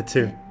going with it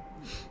too.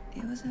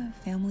 It was a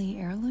family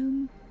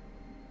heirloom.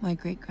 My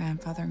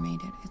great-grandfather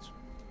made it.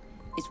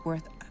 It's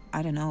worth,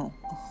 I don't know,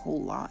 a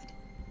whole lot.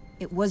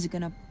 It was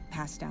gonna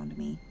pass down to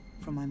me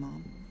from my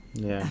mom.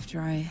 Yeah.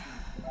 After I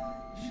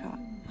shot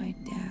my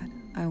dad,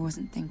 I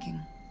wasn't thinking.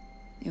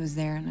 It was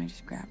there and I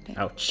just grabbed it.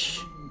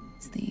 Ouch.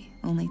 It's the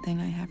only thing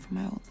I have from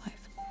my old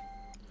life.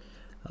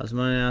 Lost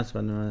money, asked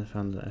about the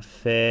found the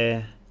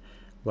affair.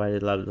 Why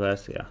did love the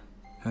rest? Yeah.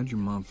 How'd your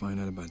mom find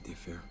out about the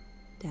affair?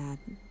 Dad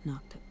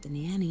knocked up the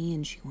nanny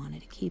and she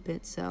wanted to keep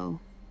it, so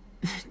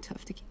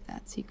tough to keep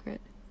that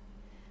secret.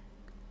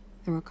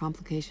 There were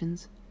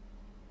complications.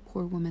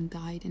 Poor woman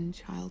died in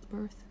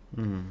childbirth.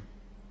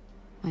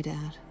 My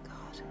dad,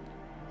 God,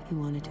 he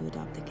wanted to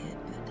adopt the kid,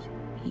 but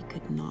he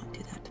could not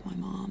do that to my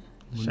mom.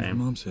 What did your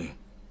mom say?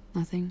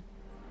 Nothing.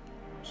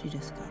 She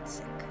just got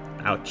sick.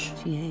 Ouch.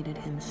 She hated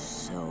him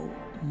so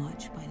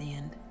much by the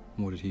end.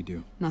 What did he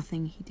do?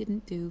 Nothing. He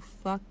didn't do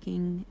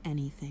fucking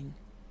anything.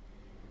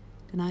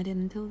 Denied it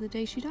until the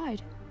day she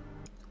died.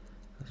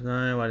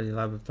 Why did you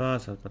lie with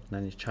us? I was about the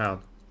nanny's child.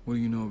 What do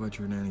you know about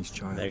your nanny's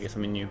child? I guess I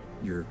mean you.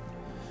 Your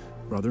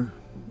brother,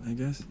 I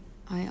guess?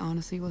 I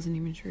honestly wasn't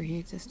even sure he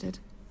existed.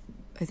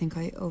 I think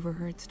I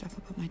overheard stuff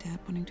about my dad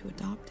wanting to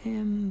adopt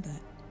him,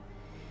 but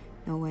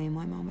no way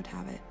my mom would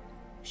have it.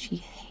 She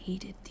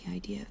hated the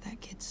idea of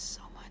that kid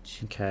so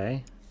much.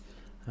 Okay.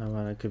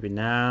 Well, it could be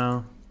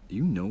now. Do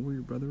you know where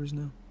your brother is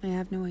now? I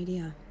have no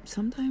idea.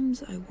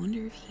 Sometimes I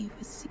wonder if he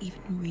was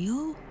even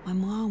real. My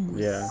mom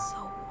was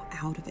so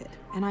out of it.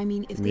 And I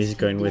mean, if this Music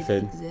going kid with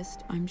did it.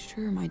 exist, I'm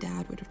sure my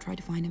dad would have tried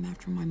to find him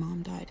after my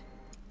mom died.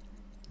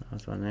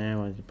 Last one there.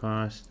 Why did you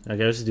pass?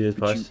 Okay, let's do this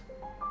pass.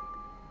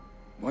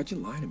 Why'd you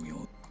lie to me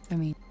all? I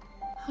mean,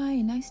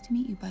 hi, nice to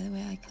meet you. By the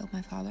way, I killed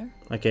my father.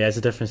 Okay, that's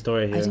a different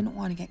story here. I didn't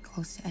want to get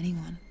close to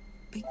anyone,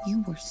 but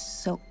you were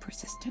so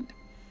persistent.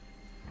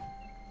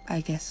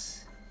 I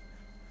guess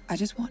I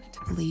just wanted to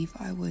believe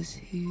I was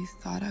who you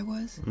thought I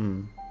was.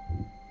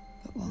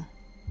 But well,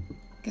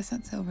 guess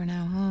that's over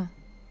now, huh?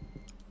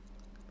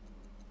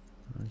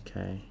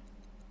 Okay.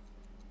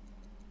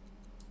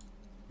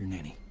 Your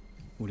nanny.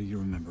 What do you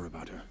remember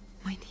about her?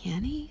 My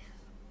nanny?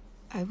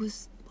 I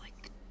was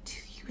like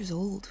 2 years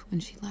old when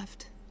she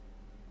left.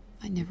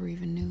 I never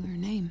even knew her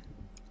name.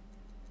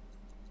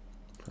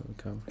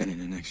 And in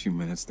the next few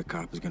minutes, the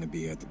cop is going to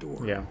be at the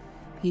door. Yeah.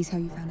 He's how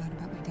you found out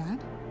about my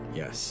dad?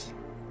 Yes.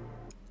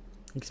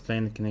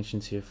 Explain the connection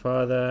to your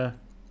father.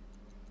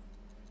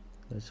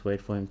 Let's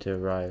wait for him to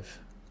arrive.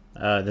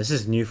 This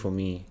is new for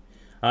me.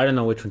 I don't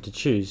know which one to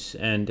choose,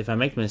 and if I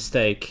make a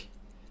mistake...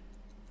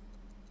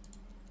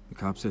 The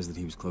cop says that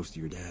he was close to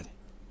your dad.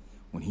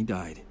 When he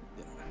died,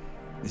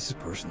 this is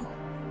personal.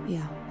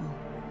 Yeah, well,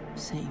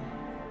 same.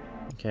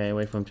 Okay,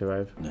 wait for him to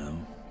arrive.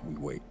 No, we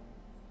wait.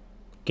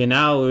 Okay,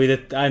 now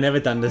I never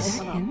done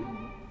this.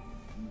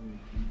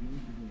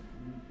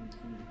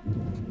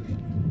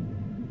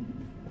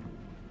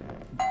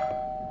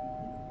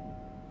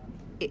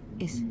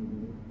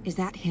 Is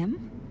that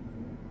him?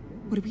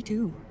 What do we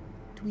do?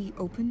 Do we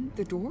open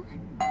the door?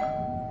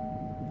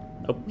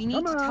 Oh. We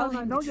need to tell him.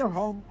 I know you're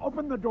home.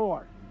 Open the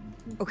door.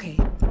 Okay.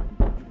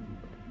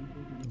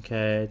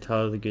 Okay,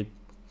 tell the good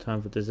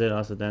time for dessert.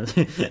 Also then.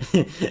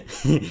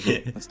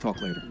 Let's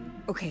talk later.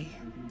 Okay,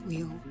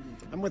 we'll...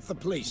 I'm with the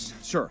police.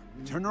 Sure.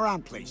 Turn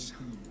around, please.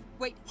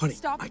 Wait, Honey,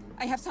 stop.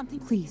 I have something.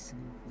 Please,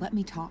 let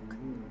me talk.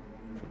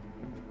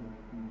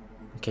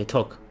 Okay,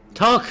 talk.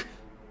 Talk!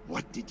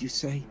 What did you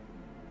say?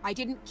 I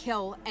didn't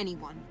kill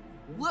anyone.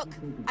 Look,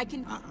 I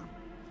can...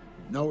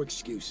 No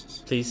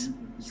excuses. Please.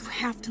 You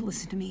have to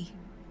listen to me.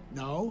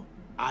 No,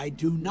 I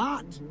do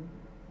not.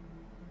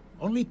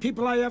 Only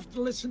people I have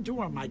to listen to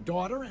are my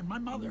daughter and my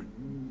mother.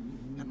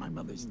 And my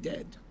mother's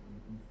dead.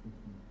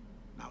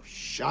 Now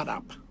shut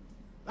up.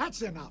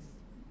 That's enough.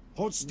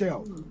 Hold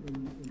still.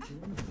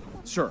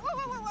 Sir.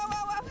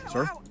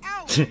 Sir?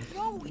 Ow!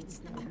 No, it's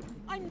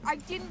not. I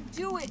didn't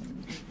do it.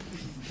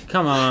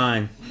 Come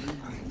on.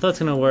 I thought it's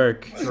gonna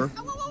work. Sir?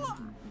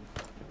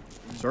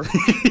 Sir?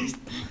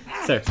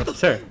 Sir,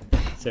 sir.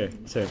 Sir,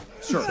 sir.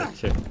 Sir.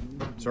 Sir.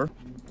 Sir?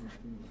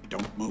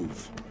 Don't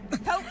move.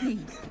 Help me.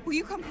 Will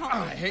you come help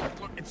me? Hey,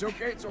 look, it's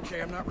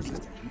okay, I'm not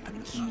resisting.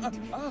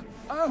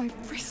 My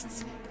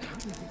wrists.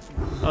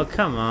 Oh,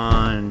 come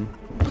on.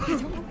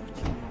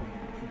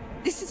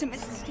 This is a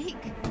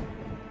mistake.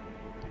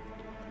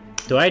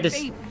 Do I just...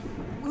 Babe,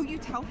 will you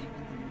tell him?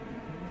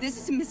 This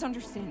is a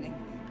misunderstanding.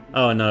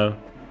 Oh, no.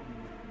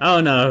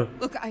 Oh, no.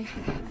 Look,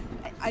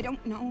 I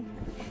don't know.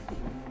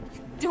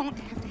 You don't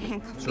have to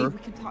handcuff me. We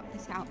can talk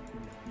this out.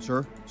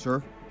 Sir?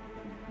 Sir?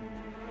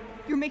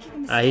 You're making a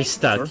mistake. He's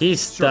stuck. Sir?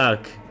 He's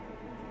stuck.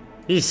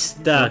 He's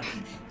stuck.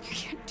 You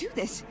can't do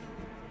this.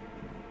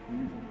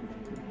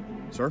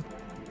 Sir?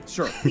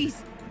 Sir?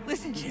 Please,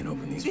 listen. Can't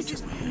open these This with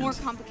is just my more hands.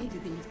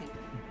 complicated than you think.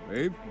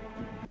 Babe?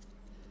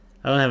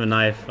 I don't have a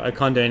knife. I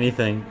can't do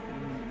anything.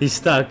 He's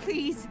stuck.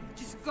 Please,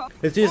 just go.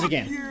 Let's do this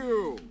again.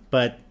 You!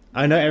 But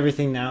I know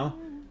everything now.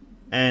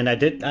 And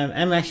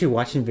I'm actually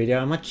watching video.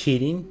 I'm not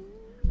cheating.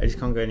 I just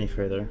can't go any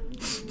further.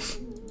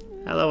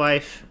 Hello,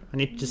 wife. I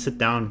need to sit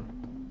down.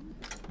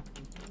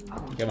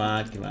 Come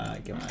on, come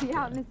on, come on. Be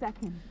out in a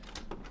second.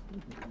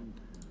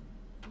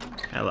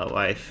 Hello,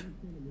 wife.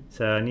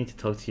 So I need to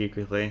talk to you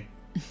quickly.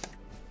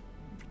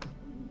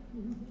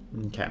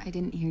 Okay. I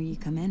didn't hear you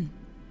come in.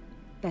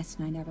 Best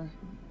night ever.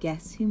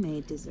 Guess who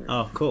made dessert?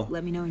 Oh, cool.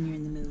 Let me know when you're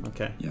in the mood.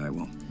 Okay. Yeah, I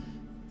will.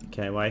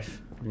 Okay,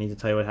 wife. I need to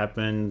tell you what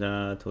happened.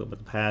 Talk about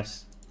the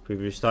past.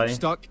 Previous study.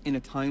 Stuck in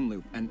a time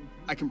loop, and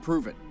I can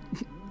prove it.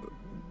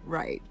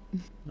 Right.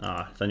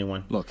 Ah, it's only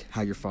one. Look,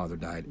 how your father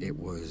died, it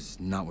was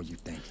not what you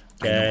think.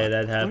 Okay,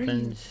 that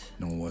happens.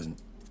 No, it wasn't.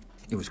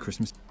 It was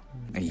Christmas,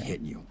 and he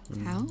hit you.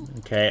 How?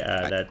 Okay,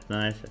 that's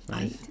nice. That's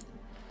nice.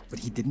 But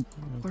he didn't.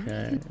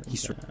 Okay. He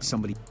struck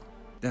somebody.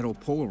 That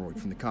old Polaroid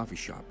from the coffee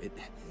shop.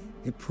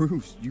 It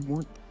proves you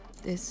weren't.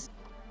 This.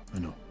 I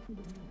know.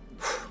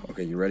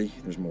 Okay, you ready?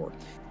 There's more.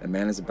 A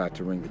man is about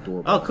to ring the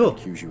doorbell Oh, cool. and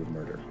accuse you of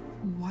murder.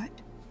 What?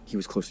 He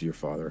was close to your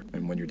father,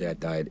 and when your dad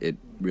died, it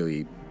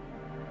really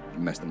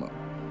messed him up.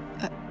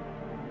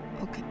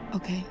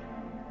 Okay.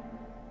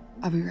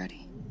 I'll be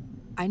ready.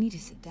 I need to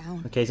sit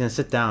down. Okay, he's gonna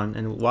sit down,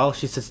 and while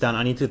she sits down,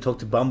 I need to talk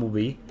to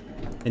Bumblebee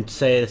and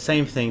say the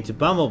same thing to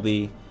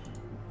Bumblebee.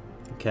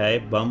 Okay,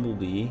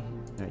 Bumblebee,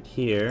 right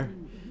here.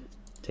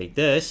 Take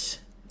this.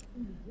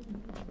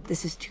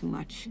 This is too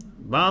much.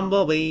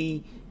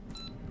 Bumblebee.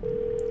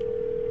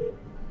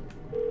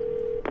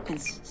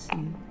 And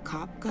some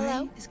cop guy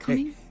Hello? is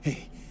coming?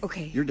 Hey,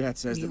 Okay. your dad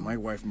says that We'll my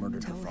wife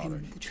murdered her tell father.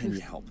 him the Can you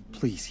truth. help?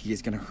 Please, he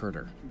is gonna hurt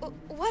her.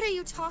 What are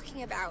you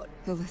talking about?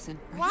 He'll listen.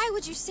 Right? Why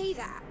would you say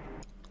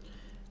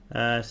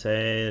that?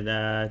 Say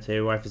that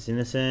your wife is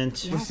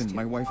innocent. Listen,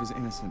 my wife is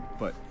innocent,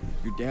 but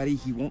your daddy,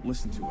 he won't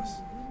listen to us.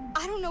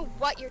 I don't know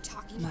what you're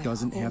talking He about.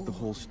 doesn't have the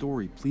whole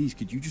story. Please,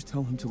 could you just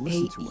tell him to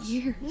listen 8 to us?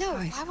 years. No,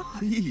 I why would...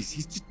 Please,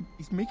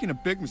 he's making a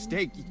big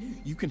mistake.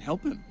 You can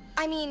help him.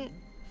 I mean,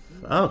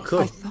 Oh,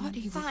 cool. I thought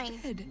he was Fine.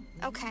 dead.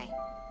 okay.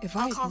 If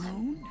I'll I'd call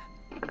him.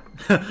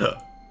 known.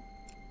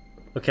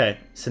 Okay,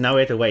 so now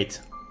we have to wait.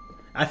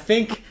 I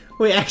think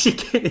we actually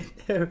get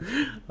it there.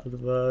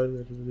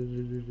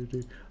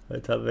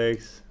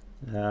 Topics.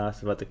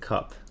 It's about the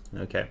cup.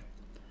 Okay.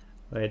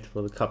 Wait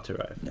for the cup to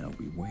arrive. Now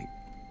we wait.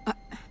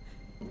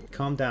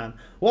 Calm down.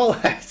 Whoa,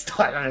 I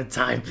started out of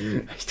time.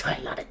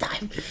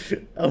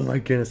 Oh my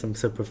goodness, I'm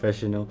so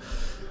professional.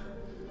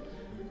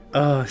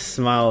 Oh,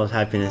 smile of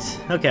happiness.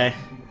 Okay.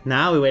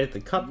 Now we wait if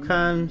the cup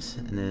comes,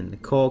 and then the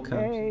call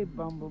comes. Hey,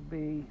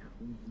 Bumblebee.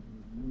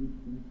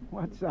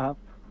 What's up?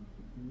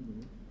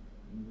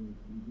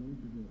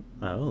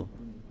 Oh.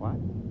 What?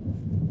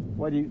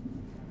 What do you...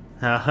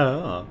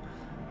 Oh.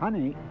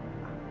 Honey,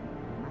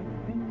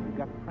 I think we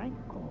got a prank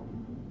call.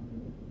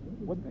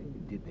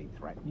 Did they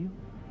threaten you?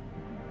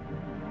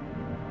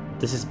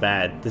 This is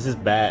bad. This is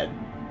bad.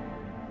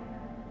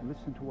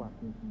 Listen to what?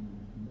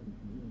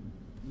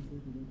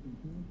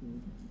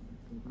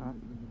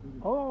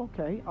 Oh,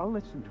 okay, I'll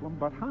listen to him,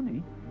 but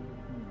honey...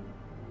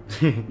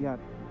 Yeah,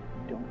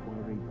 don't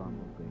worry,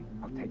 Bumblebee.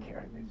 I'll take care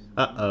of this.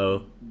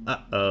 Uh-oh.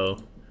 Uh-oh.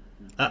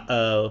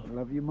 Uh-oh.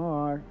 Love you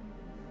more.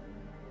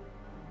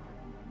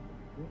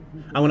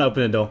 I'm gonna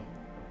open the door.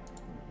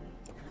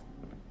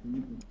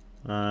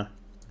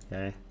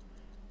 Okay.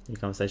 New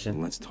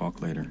conversation. Let's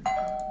talk later.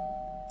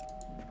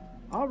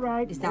 All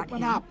right, Is that open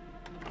him? up.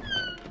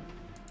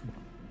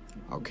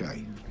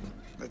 Okay,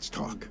 let's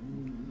talk.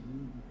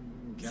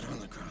 Get on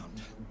the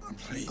ground,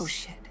 please. Oh,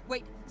 shit.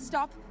 Wait,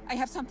 stop. I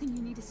have something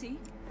you need to see.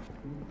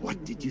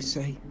 What did you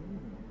say?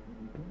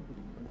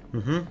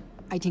 Mm-hmm.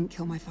 I didn't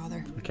kill my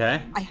father.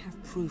 Okay. I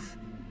have proof.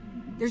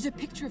 There's a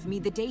picture of me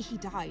the day he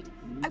died.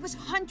 I was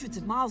hundreds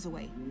of miles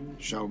away.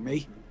 Show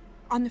me.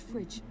 On the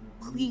fridge.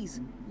 Please,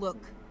 look.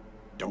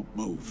 Don't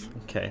move.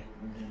 Okay.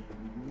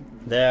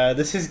 There,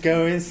 this is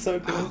going so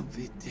good. I'll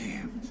be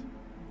damned.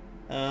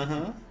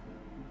 Uh-huh.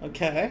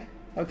 Okay.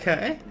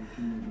 Okay.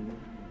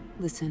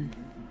 Listen,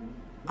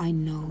 I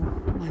know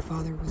my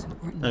father was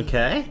important.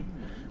 Okay.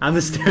 I'm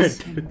the staring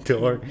through the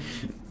door.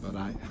 But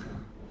I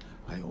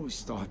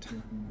always thought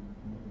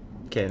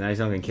Okay, now he's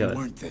not gonna kill you it.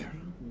 weren't there.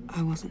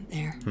 I wasn't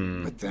there.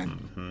 But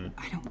then,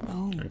 I don't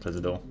know. And close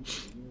the door.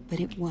 But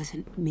it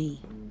wasn't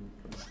me.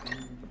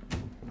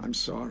 I'm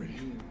sorry.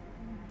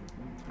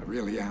 I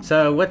really am.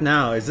 So what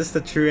now? Is this the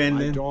true My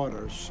ending?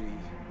 daughter,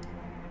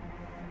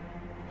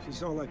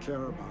 she's all I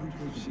care about.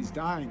 She's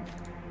dying.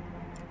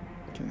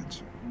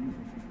 Cancer.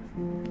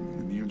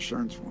 And the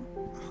insurance won't.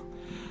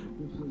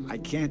 I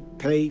can't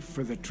pay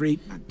for the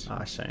treatment.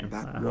 Ah, shame.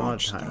 That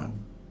watch, though,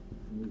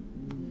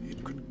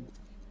 it could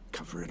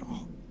cover it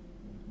all.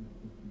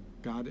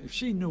 God, if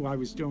she knew I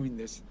was doing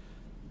this,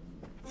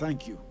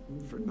 thank you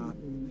for not...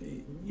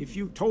 If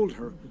you told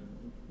her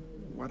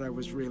what I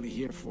was really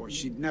here for,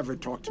 she'd never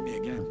talk to me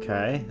again.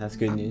 Okay, that's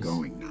good news. I'm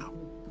going now.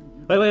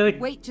 Wait.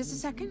 Wait, just a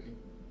second.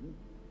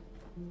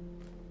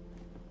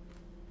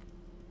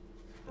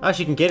 Oh,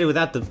 she can get it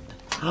without the...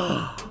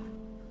 Oh,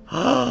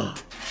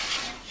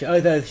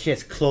 though she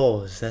has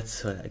claws.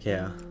 That's what... Okay,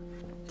 yeah.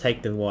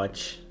 Take the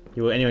watch.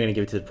 You were anyway gonna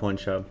give it to the pawn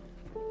shop.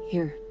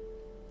 Here.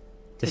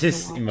 This take the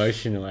is watch.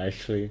 emotional,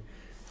 actually.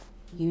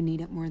 You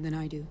need it more than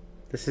I do.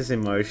 This is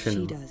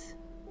emotional. She does.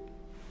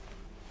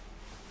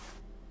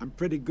 I'm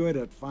pretty good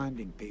at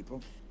finding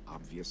people,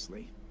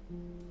 obviously.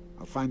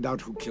 I'll find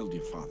out who killed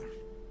your father.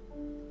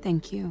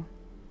 Thank you.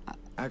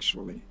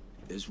 Actually,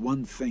 there's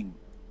one thing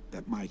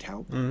that might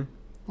help.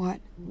 What?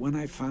 When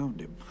I found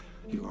him,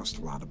 he lost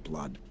a lot of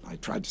blood. I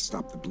tried to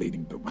stop the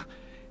bleeding, but...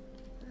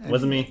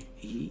 Wasn't me.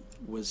 He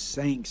was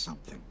saying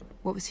something.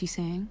 What was he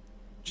saying?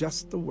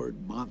 Just the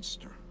word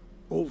monster,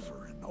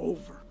 over and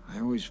over. I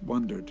always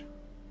wondered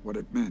what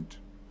it meant.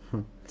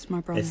 It's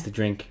my brother. It's the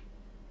drink.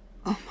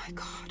 Oh my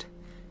God.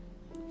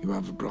 You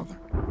have a brother?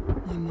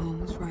 My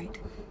mom was right.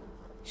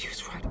 She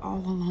was right all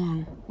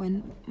along.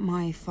 When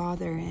my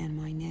father and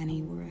my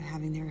nanny were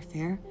having their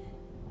affair,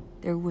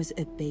 there was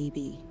a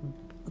baby.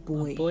 A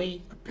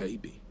boy. A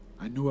baby.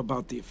 I knew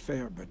about the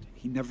affair, but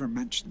he never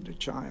mentioned a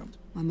child.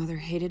 My mother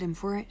hated him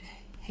for it.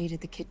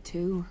 Hated the kid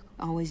too.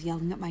 Always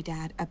yelling at my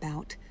dad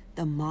about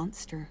the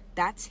monster.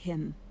 That's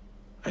him.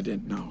 I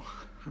didn't know.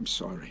 I'm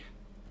sorry.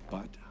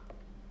 But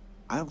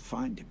I'll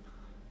find him.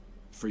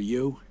 For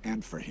you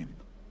and for him.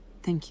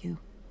 Thank you.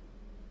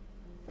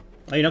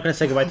 Are you not going to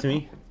say goodbye to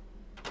me?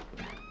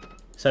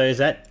 So is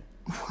that...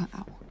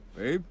 Wow.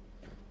 Babe?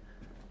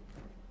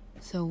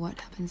 So what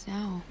happens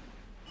now?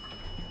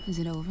 Is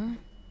it over?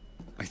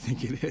 I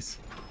think it is.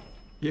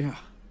 Yeah.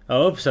 I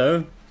hope so.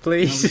 Now we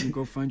Please. can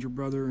go find your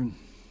brother and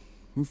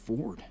move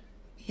forward.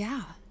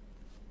 Yeah.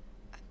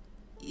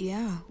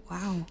 Yeah,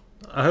 wow.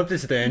 I hope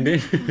this is the ending. I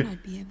thought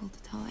I'd be able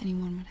to tell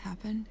anyone what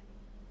happened.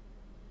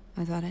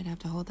 I thought I'd have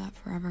to hold that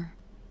forever.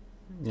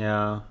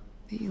 Yeah.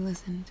 But you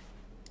listened.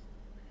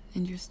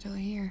 And you're still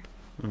here.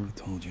 I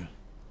told you.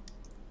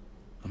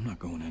 I'm not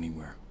going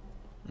anywhere.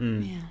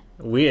 Yeah.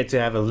 Weird to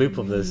have a loop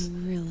of this. I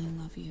really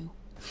love you.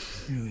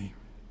 Really.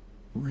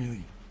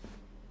 Really.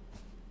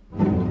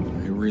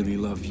 I really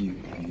love you.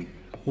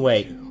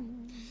 Wait.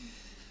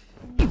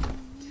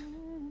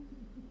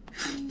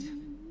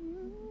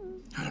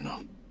 I don't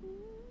know.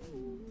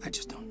 I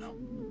just don't know.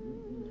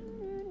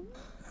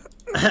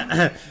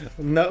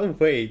 No,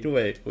 wait.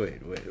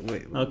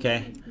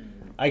 Okay.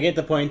 I get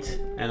the point,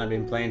 and I've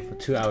been playing for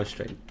 2 hours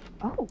straight.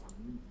 Oh.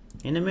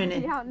 In a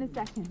minute. Be out in a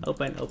second.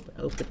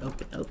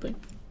 Open.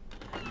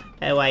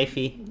 Hey,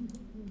 wifey.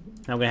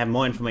 I'm gonna have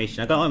more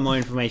information. I got more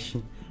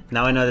information.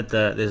 Now I know that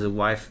there's a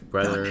wife,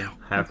 brother,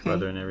 half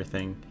brother, and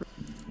everything.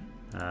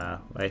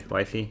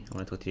 Wifey, I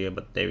want to talk to you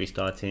about day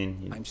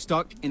restarting. I'm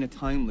stuck in a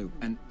time loop,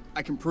 and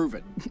I can prove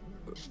it.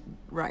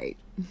 Right.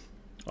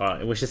 Oh,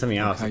 it was just something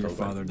else. How your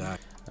father died.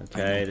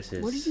 Okay, this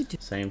is What did you do?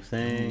 same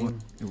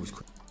thing. It was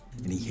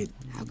and he hit.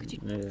 How could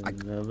you? I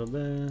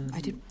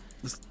did.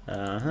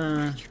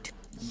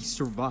 He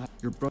survived.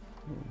 Your brother.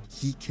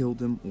 He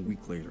killed him a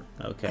week later.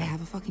 Okay. I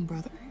have a fucking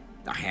brother?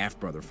 A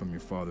half-brother from your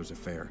father's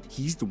affair.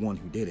 He's the one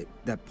who did it.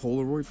 That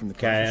Polaroid from the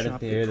Okay, I coffee didn't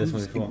shop, hear it this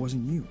proves one before. it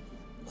wasn't you.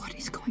 What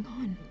is going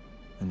on?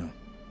 I know.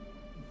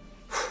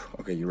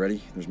 Okay, you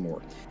ready? There's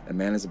more. A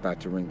man is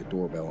about to ring the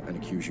doorbell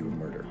and accuse you of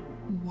murder.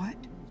 What?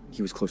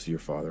 He was close to your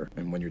father,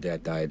 and when your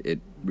dad died, it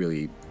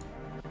really...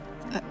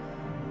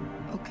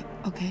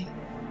 Okay.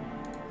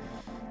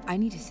 I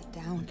need to sit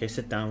down. Okay,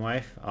 sit down,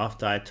 wife.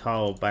 After I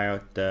told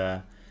about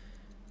the...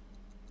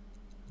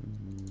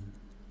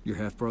 Your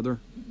half-brother?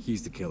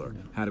 He's the killer.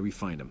 How do we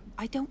find him?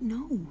 I don't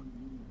know.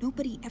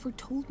 Nobody ever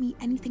told me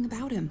anything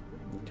about him.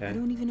 Okay. I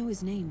don't even know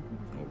his name.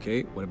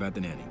 Okay, what about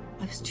the nanny?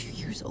 I was 2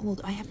 years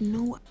old. I have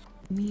no...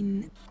 I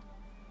mean...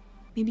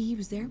 Maybe he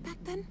was there back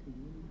then?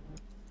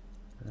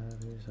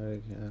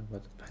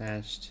 About the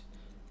past.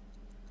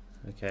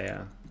 Okay,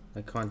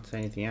 I can't say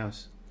anything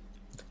else.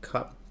 The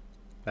cop.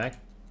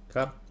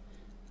 Cop.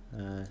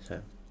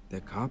 So.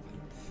 That cop?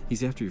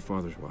 He's after your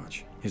father's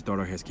watch. His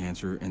daughter has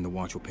cancer, and the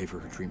watch will pay for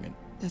her treatment.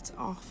 That's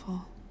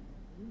awful.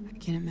 I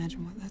can't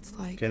imagine what that's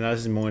like. Okay, now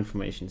this is more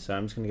information, so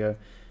I'm just gonna go.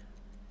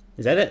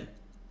 Is that it?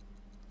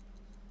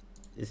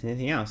 Is there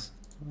anything else?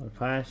 The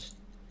past.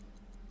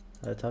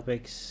 Other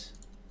topics.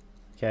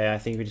 Okay, I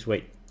think we just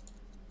wait.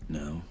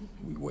 No,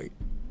 we wait.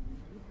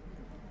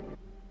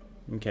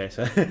 Okay,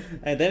 so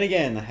and then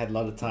again, I had a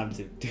lot of time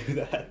to do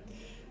that.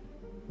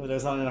 But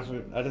there's not enough.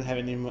 I don't have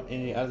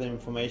any other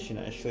information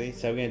actually,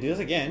 so we're gonna do this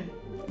again.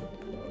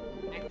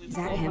 Is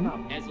that him?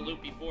 As the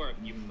loop before,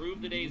 you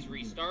prove the day is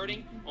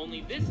restarting.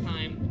 Only this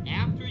time,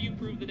 after you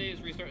prove the day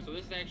is restarting. So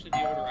this is actually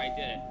the order I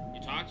did it.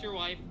 You talk to your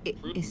wife.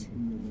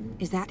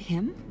 Is that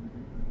him?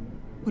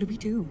 What do we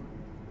do?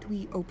 Do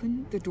we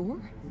open the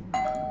door?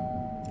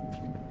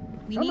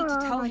 We need to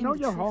tell him I know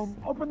the you're truth. home.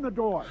 Open the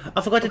door.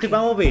 I forgot to do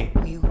Bumblebee.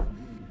 We'll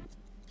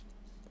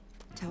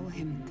tell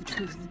him the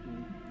truth.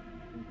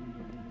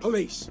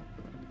 Police.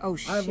 Oh,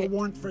 I have a shit.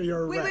 warrant for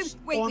your Wait, arrest.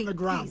 wait, On the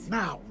ground, please.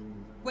 now.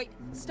 Wait,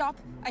 stop.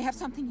 I have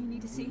something you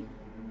need to see.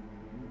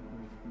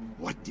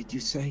 What did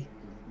you say?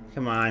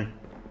 Come on.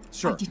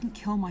 I didn't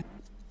kill my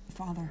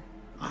father.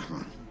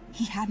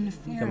 He had an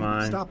affair. Come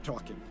on. Stop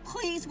talking.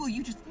 Please, will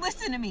you just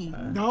listen to me?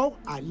 No,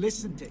 I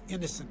listen to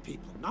innocent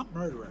people, not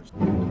murderers.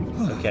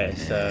 Okay,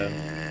 so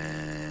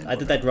I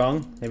did that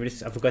wrong. Maybe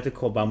I forgot to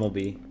call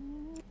Bumblebee.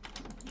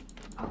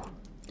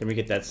 Let me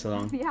get that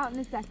song. Be out in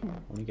a second.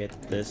 Let me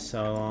get this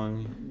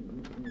song.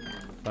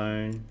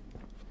 Phone.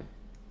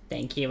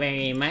 Thank you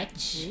very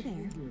much. Hey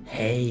there.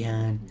 Hey,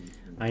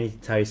 I need to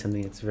tell you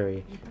something that's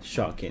very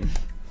shocking.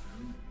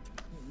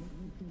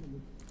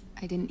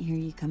 I didn't hear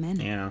you come in.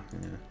 Yeah.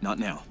 Not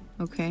now.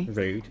 Okay.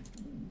 Rude.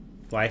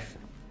 Wife.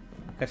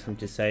 Got something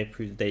to say.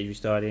 Prove the day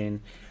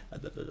restarting. Blah,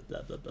 blah,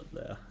 blah, blah, blah,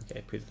 blah.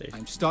 Okay, prove the day.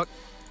 I'm stuck.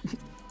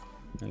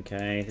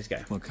 Okay, this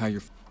guy. Look how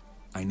you're...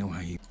 I know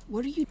how you...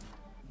 What are you...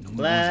 No,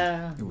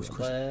 Blah, it was blah,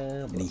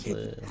 Christmas, and he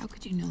blah, hit... blah. How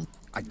could you know?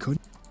 I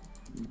couldn't...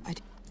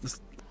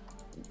 Listen,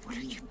 what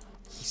are you...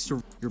 He's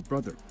your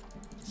brother.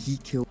 He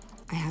killed...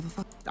 I have a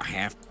fuck... I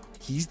have...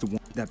 He's the one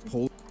that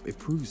pulled... It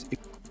proves... It...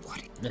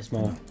 What? There's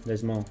more.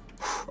 There's more.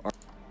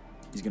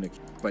 He's gonna...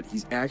 But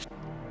he's actually...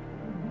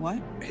 What?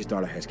 His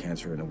daughter has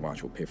cancer, and the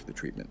watch will pay for the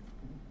treatment.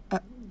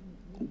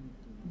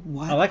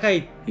 What? I like how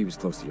He was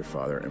close to your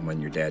father, and when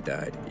your dad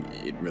died,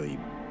 it really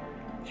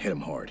hit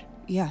him hard.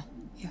 Yeah.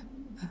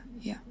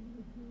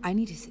 I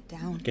need to sit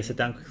down. Okay, sit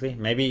down quickly.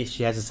 Maybe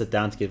she has to sit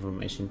down to get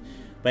information.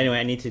 But anyway,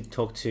 I need to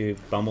talk to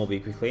Bumblebee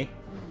quickly.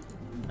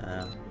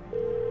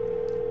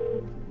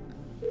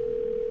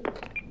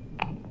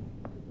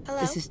 Hello?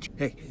 This is...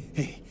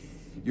 Hey.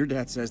 Your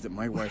dad says that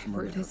my wife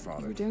murdered her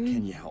father.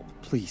 Can you help?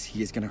 Please,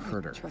 he is gonna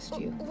hurt her. Trust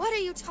you. What are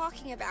you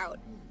talking about?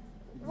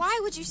 Why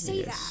would you say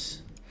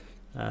Yes.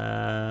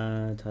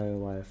 Tell you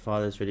why your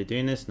father's really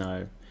doing this?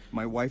 No.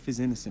 My wife is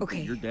innocent, Okay,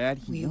 but your dad,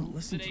 he we'll won't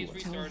listen to Today's us.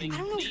 restarting. I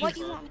don't know what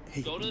you want.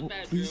 Hey, Go to the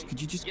bedroom, please,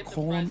 could you just get the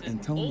call him present,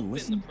 and tell him to open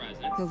listen? the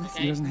present, He'll listen.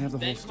 okay? He doesn't have the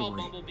whole Then call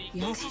story. Bumblebee, He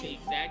go has do to. the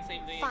exact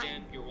same thing Fine.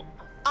 again. You're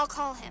I'll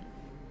call him.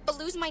 But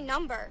lose my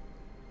number.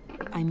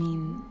 I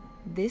mean,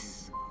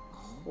 this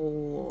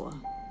whole...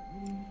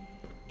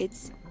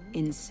 It's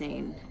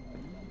insane.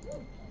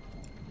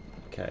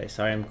 Okay,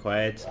 sorry I'm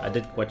quiet. I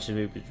did watch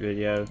the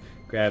video.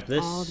 Grab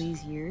this. All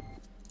these years...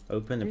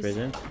 Open the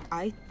present.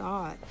 I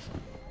thought...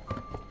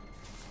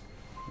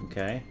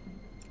 Okay.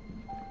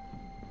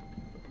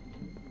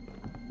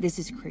 This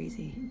is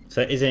crazy.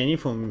 So is there any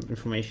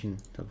information?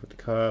 Talk with the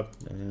cop.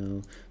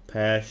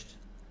 Passed.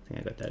 I think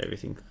I got that.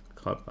 Everything.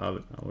 Cop. I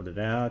ordered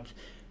out.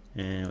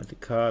 And with the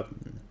cop.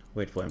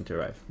 Wait for him to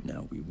arrive.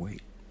 Now we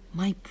wait.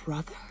 My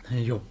brother?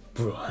 Your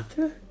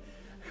brother?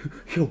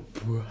 Your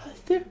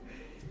brother?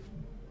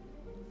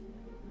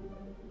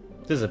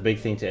 This is a big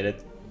thing to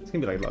edit. It's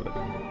gonna be like, love it.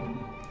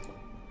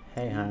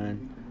 Hey,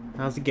 hon.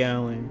 How's it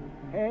going?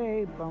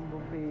 Hey,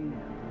 Bumblebee.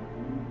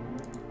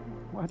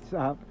 What's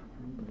up?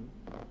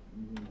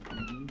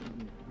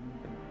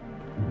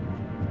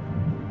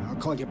 I'll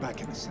call you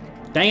back in a sec.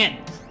 Dang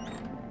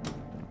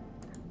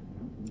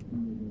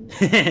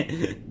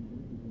it!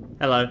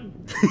 Hello.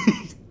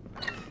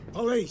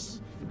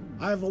 Police,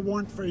 I have a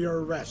warrant for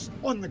your arrest.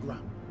 On the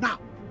ground. Now!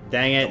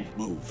 Dang it. Don't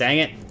move. Dang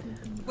it.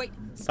 Wait.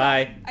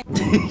 Bye.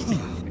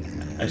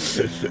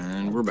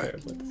 And we're back.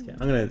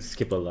 I'm gonna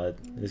skip a lot.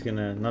 It's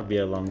gonna not be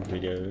a long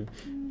video.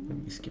 I'll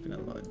be skipping a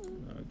lot.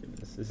 Oh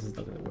goodness, this is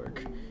not gonna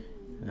work.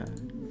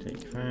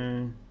 Take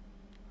phone.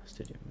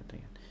 Studio.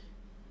 Dang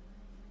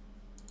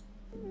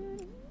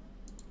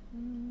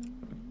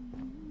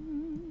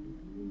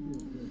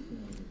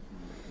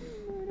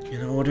it.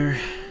 In order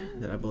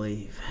that I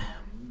believe.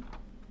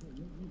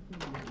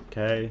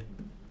 Okay.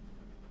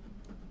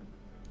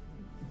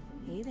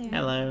 Hey there.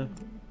 Hello.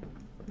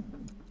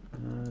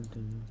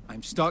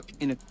 I'm stuck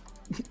in a...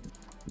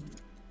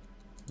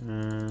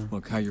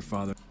 Look how your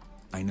father...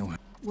 I know how...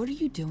 What are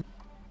you doing?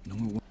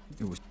 No,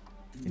 it was...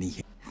 And he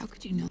hit... How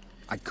could you know?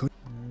 I could...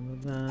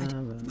 Blah,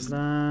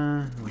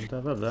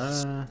 blah, blah,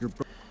 blah. Your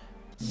bro...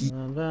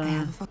 I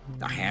have a fuck...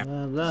 I have...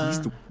 He's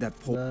the... That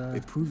pull...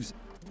 It proves...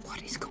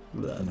 What is going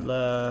Blah,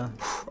 blah,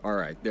 All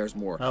right, there's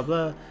more. blah,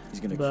 blah, He's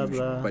gonna blah, accuse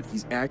blah. you, but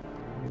he's act...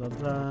 blah,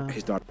 blah.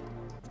 His daughter...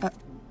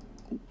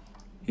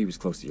 He was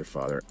close to your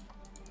father.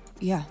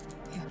 Yeah.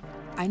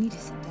 I need to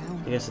sit down.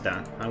 You gotta sit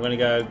down. I'm gonna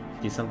go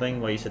do something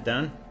while you sit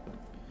down.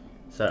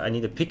 So I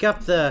need to pick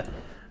up the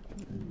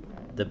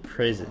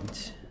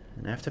present.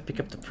 And after I pick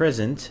up the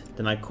present,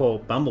 then I call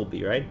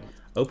Bumblebee, right?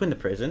 Open the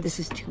present. This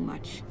is too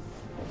much.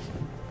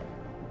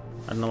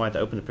 I don't know why I have to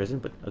open the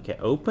present, but okay,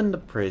 open the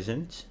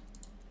present.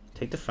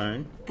 Take the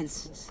phone. And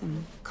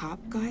some cop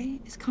guy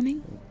is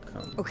coming?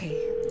 Come.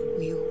 Okay,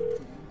 we'll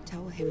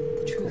tell him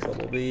the truth.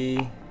 Bumblebee.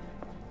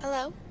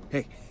 Hello?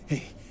 Hey.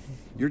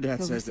 Your dad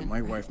He'll says that listen, my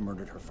right? wife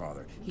murdered her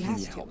father. He Can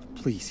has you to. help?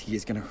 Please, he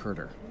is gonna hurt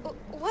her.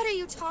 What are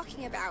you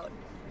talking about?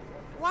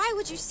 Why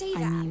would you say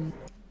that? I mean,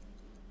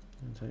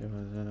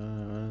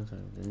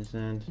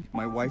 Innocent.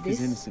 My wife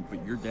is innocent,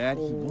 but your dad,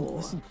 he won't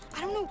listen.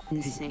 I don't know.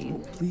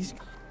 insane. Please,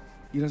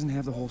 he doesn't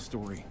have the whole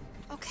story.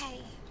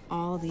 Okay.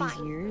 All these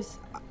Fine. years,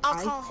 I'll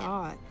I call him.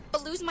 thought...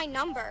 But lose my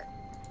number.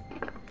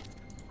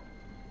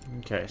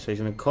 Okay, so he's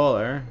gonna call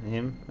her,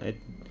 him. Right?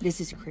 This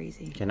is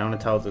crazy. Okay, now I'm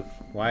gonna tell the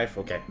wife.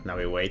 Okay, now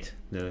we wait.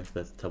 No,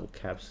 that's double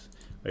caps.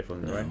 Wait for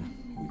him to No, right?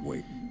 we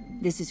wait.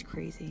 This is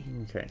crazy.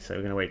 Okay, so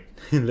we're gonna wait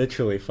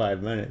literally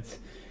 5 minutes.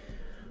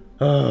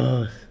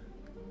 Oh,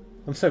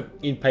 I'm so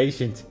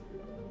impatient.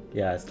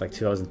 Yeah, it's like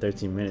 2 hours and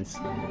 13 minutes.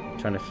 I'm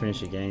trying to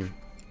finish a game.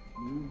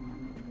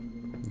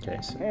 Okay,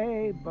 so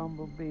Hey,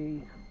 Bumblebee.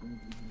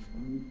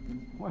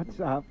 What's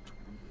up?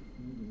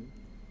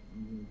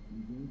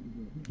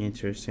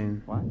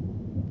 interesting. What?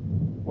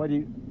 What do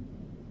you...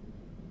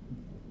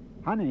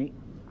 Honey,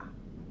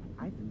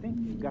 I think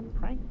you got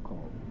prank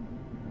called.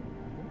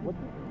 What,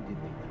 did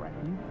they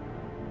threaten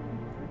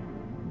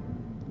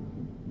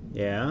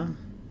you? Yeah.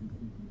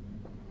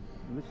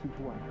 Listen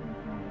to what?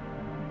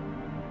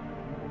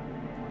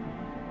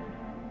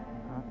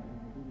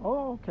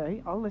 Oh,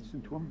 okay, I'll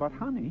listen to him, but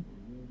honey...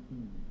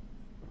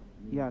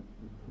 Yeah,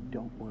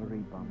 don't worry,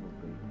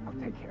 Bumblebee. I'll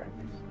take care of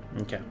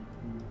this. Okay.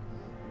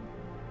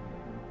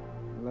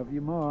 I love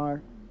you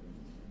more.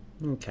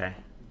 Okay.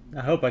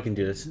 I hope I can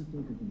do this.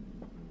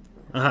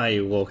 Ah,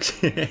 you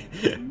walked.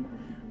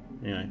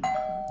 Anyway,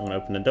 I'm gonna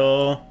open the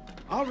door.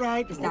 All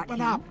right, Is that open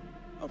him? up.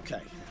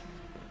 Okay.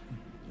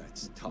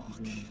 Let's talk.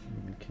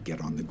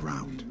 Get on the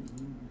ground.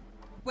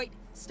 Wait,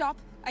 stop.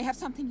 I have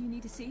something you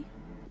need to see.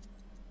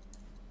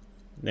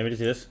 Let me just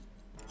do this.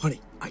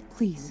 Honey,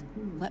 Please,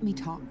 let me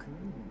talk.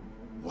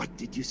 what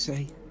did you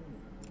say?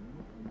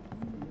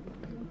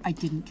 I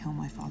didn't kill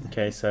my father.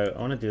 Okay, so I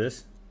want to do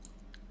this.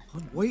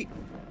 Wait.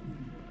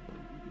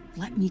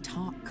 Let me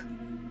talk.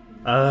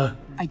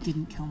 I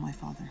didn't kill my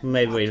father.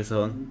 Maybe wait this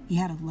on. He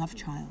had a love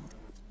child.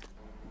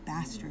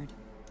 Bastard.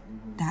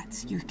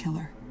 That's your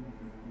killer.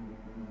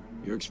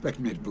 You expect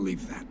me to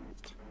believe that?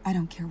 I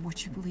don't care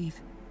what you believe.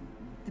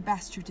 The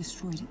bastard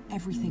destroyed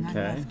everything I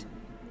Okay. loved.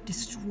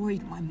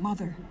 Destroyed my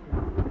mother.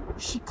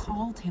 She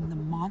called him the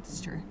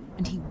monster,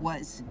 and he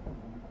was.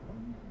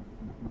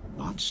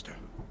 Monster.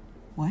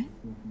 What?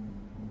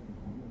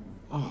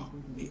 Oh,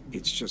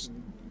 it's just...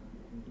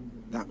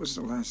 That was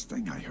the last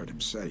thing I heard him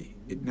say.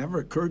 It never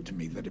occurred to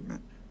me that it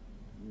meant...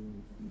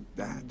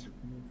 that.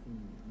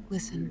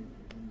 Listen,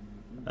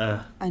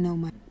 I know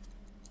my...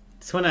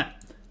 just wanna...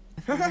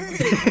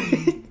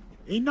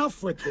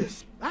 Enough with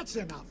this. That's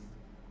enough.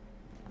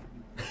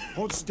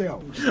 Hold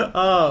still.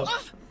 Oh!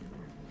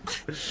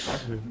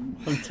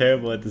 I'm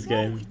terrible at this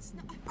game.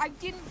 I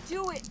didn't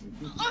do it.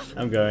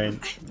 I'm going.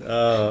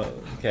 Oh,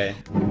 okay.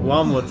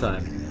 One more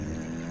time.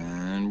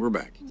 And we're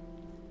back.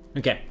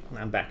 Okay,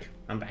 I'm back.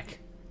 I'm back.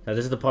 Now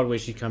this is the part where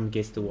she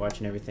gets to watch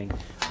and everything.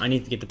 I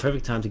need to get the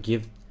perfect time to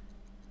give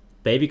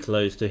baby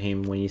clothes to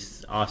him when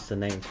he's asked the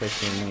name,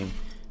 question name.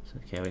 So,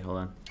 okay, wait, hold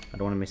on. I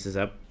don't want to mess this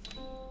up.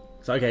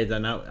 So okay,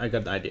 then now I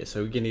got the idea.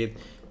 So we're gonna get.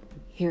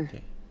 Here.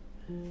 Okay.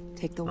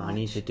 Take the watch. I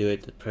need to do it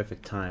at the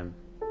perfect time.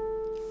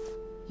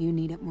 You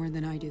need it more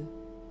than I do.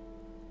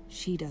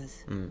 She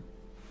does.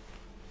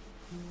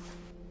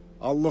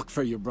 I'll look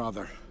for your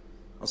brother.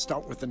 I'll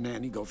start with the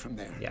nanny, go from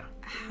there. Yeah.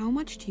 How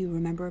much do you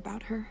remember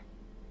about her?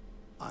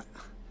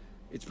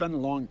 It's been a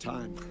long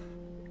time.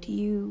 Do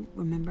you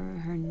remember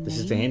her name? This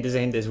is the hint. This is the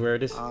hint. This is where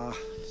it is.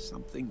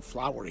 Something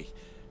flowery.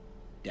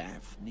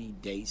 Daphne,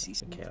 Daisy.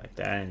 Okay, like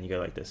that, and you go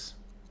like this.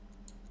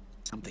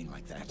 Something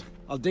like that.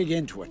 I'll dig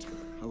into it.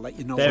 I'll let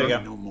you know There we when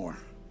I go. know more.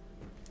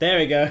 There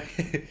we go.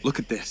 Look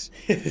at this.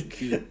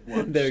 Cute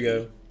one. There we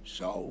go.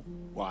 So,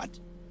 what?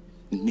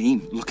 The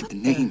name. Look at the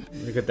name.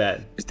 Look at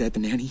that. Is that the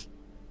nanny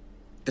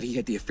that he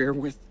had the affair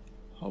with?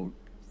 Oh,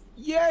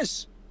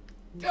 yes!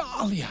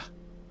 Dahlia!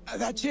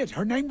 That's it.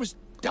 Her name was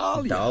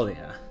Dahlia.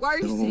 Dahlia. Why are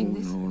you saying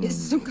this? No, Is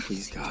this some kind of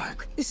please, God.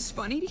 This is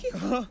funny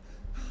to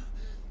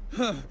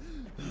you?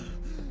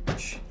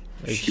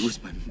 She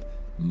was my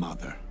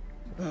Mother.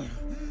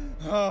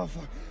 No.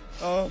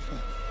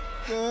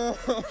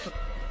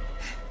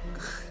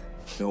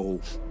 No.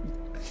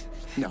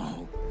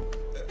 No.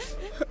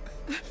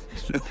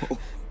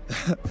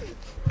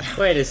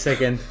 Wait a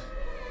second.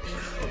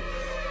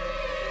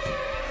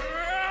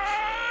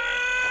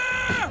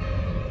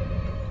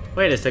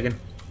 Wait a second.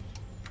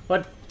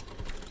 What?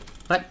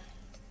 What?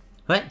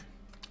 What?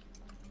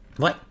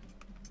 What?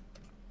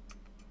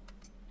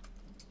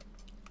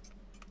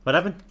 What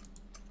happened?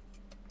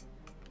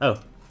 Oh.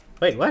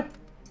 Wait, what?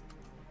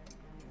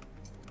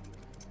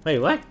 Wait,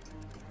 what?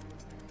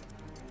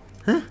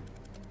 Huh?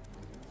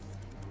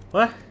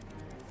 What?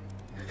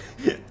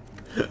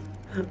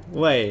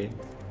 Wait.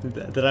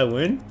 Did I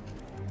win?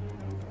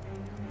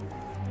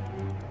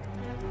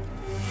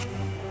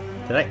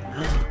 Did I?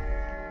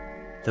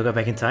 Did I go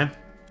back in time?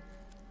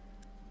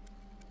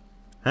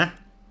 Huh?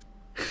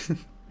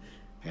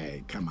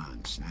 Hey, come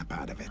on, snap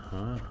out of it.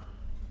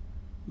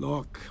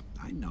 Look,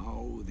 I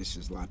know this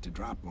is a lot to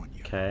drop on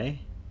you. Okay.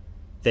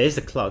 There's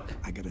the clock.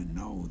 I gotta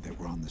know that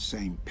we're on the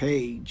same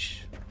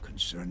page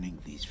concerning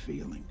these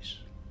feelings.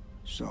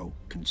 So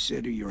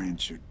consider your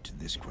answer to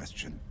this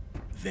question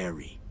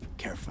very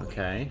carefully.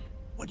 Okay.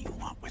 What do you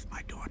want with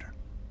my daughter?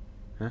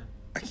 Huh?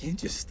 I can't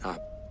just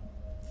stop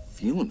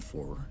feeling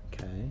for her.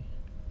 Okay.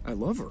 I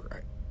love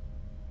her.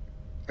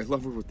 I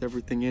love her with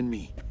everything in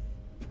me.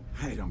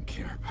 I don't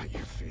care about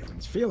your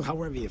feelings. Feel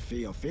however you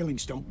feel.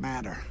 Feelings don't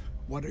matter.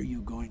 What are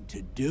you going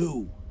to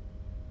do?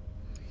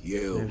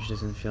 You. Maybe she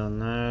doesn't feel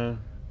no.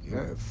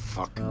 You're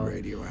fucking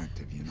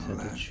radioactive, you know Said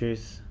that. the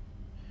truth.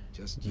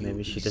 Just you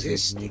Maybe she doesn't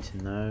existing need to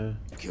know.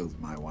 killed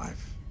my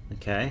wife.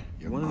 Okay.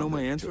 You want to know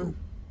my answer? Too.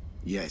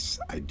 Yes,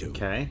 I do.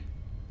 Okay.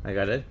 I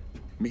got it.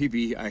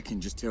 Maybe I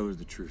can just tell her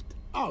the truth.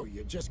 Oh,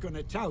 you're just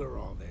gonna tell her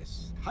all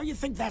this? How you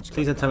think that's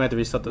Please gonna don't tell me I have to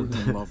restart We're in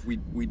the... love.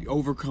 We'd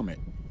overcome it.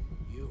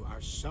 You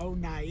are so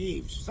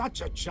naive,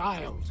 such a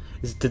child.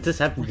 Did this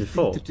happen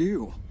before? To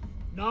do.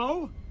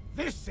 No,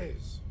 this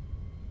is.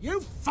 You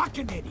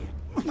fucking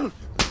idiot.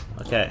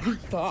 Okay.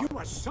 You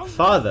are so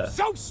Father.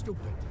 so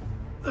stupid.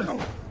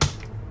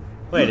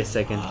 Wait a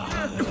second.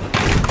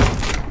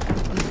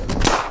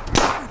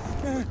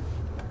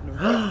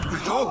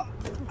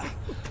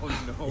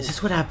 Oh no. Is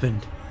this what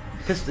happened?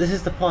 Because this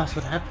is the past.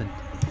 What happened?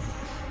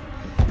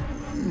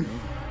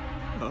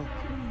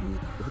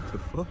 What the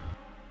fuck?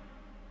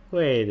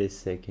 Wait a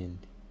second.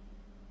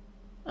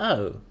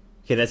 Oh.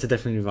 Okay, that's a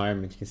different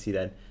environment. You can see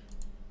that.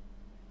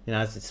 You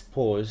know, it's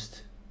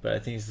paused, but I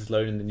think it's just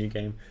loading the new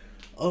game.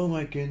 Oh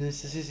my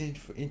goodness, this is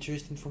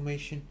interesting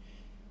information.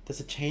 Does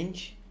it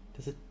change?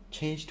 Does it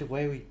change the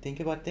way we think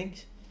about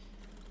things?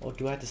 Or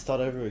do I have to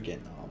start over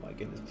again? Oh my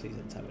goodness, please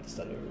don't tell me to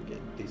start over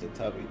again. Please don't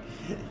tell me.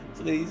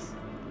 Please.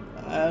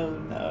 Oh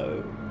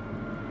no.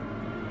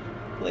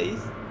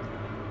 Please.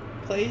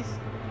 Please.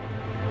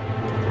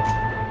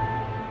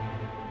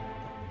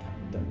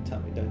 Don't tell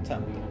me, don't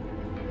tell me.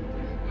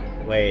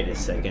 Wait a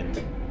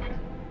second.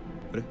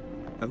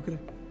 How could I?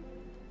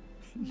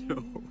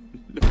 No.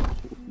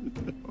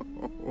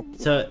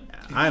 So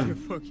You're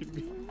fucking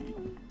me.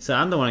 So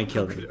I'm the one who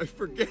killed him. I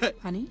forget.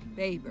 Honey,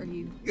 babe, are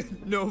you?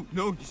 No,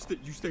 you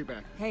stay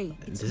back. Hey,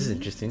 This is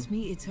interesting. It's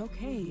me. It's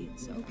okay.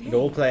 It's okay.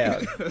 It'll all play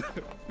out.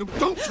 No,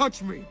 don't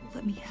touch me.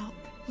 Let me help.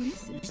 What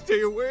is it?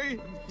 Stay away.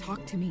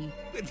 Talk to me.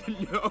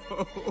 No.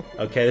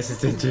 Okay, this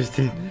is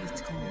interesting.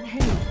 It's gone.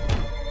 Hey.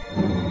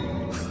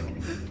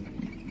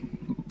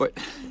 But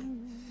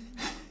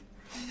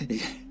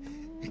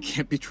it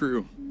can't be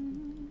true.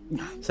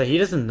 So he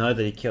doesn't know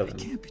that he killed him.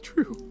 It can't be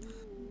true.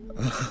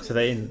 So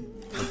the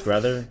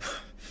brother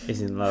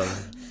is in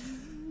love.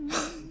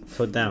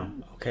 Put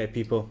down. Okay,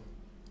 people.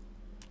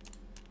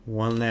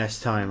 One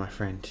last time, my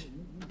friend.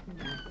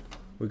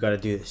 We gotta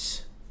do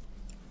this.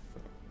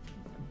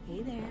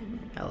 Hey there.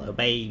 Hello,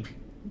 babe.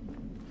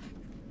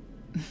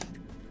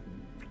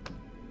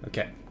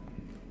 Okay.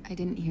 I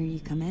didn't hear you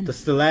come in. This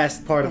is the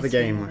last part of the Guess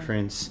who game, made my it?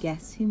 friends.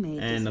 Guess who made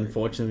And dessert?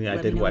 unfortunately, I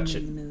Let did me know when watch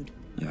you're it. in the mood.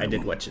 I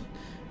did watch it.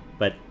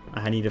 But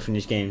I need to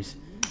finish games.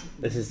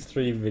 This is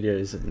 3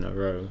 videos in a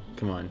row.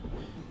 Come on.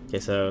 Okay,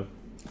 so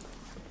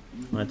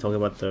I want to talk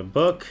about the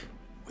book.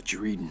 What you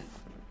reading?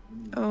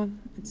 Oh,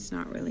 it's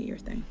not really your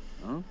thing.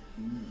 Huh?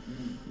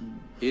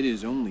 It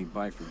is only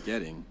by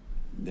forgetting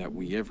that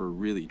we ever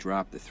really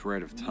drop the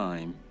thread of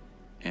time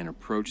and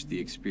approach the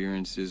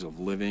experiences of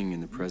living in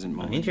the present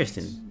moment.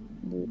 Interesting.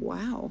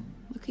 Wow,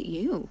 look at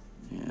you.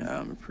 Yeah,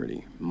 I'm a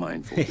pretty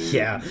mindful dude.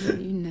 Yeah,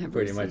 You never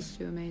pretty cease much.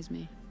 to amaze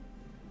me.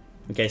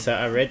 Okay, so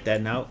I read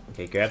that now.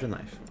 Okay, grab the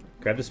knife.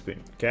 Grab the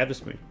spoon. Grab the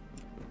spoon.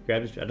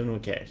 Grab the spoon. I don't know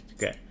what cares.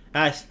 Grab.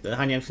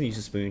 Honey, I'm just gonna use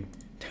the spoon.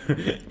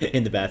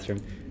 In the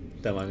bathroom.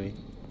 Don't mind me.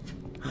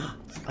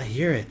 I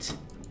hear it.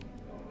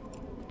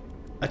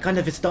 I can't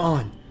if it's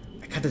dawn.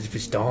 I can't if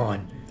it's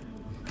dawn.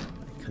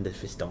 I can't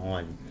if it's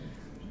dawn.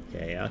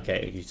 Okay,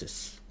 okay, use a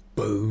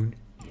spoon.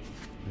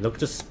 Look at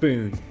the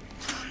spoon.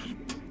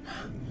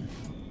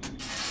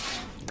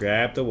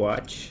 Grab the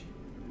watch.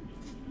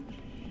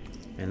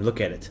 And look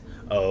at it.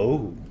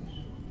 Oh.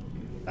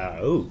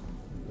 Oh.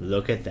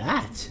 Look at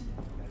that.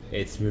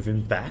 It's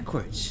moving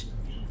backwards.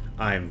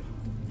 I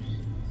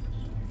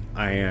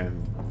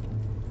am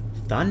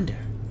thunder.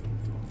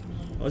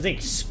 I wasn't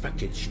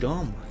expecting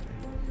storm.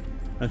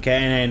 Okay,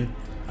 and then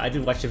I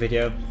did watch the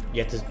video.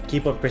 You have to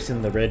keep on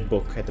pressing the red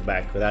book at the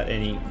back without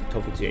any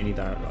talking to any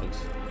dialogues.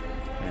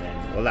 And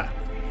then voila.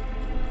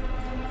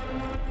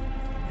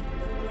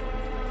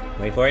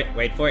 Wait for it,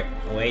 wait for it,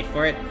 wait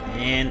for it,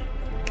 and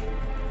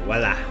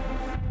voila.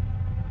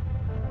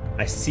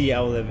 I see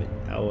our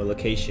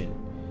location.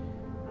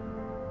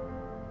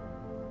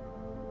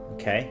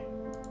 Okay.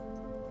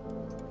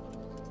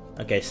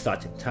 Okay,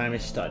 started. Time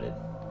is started.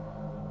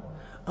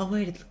 Oh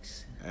wait, it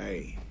looks...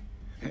 Hey,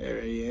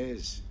 there he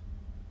is.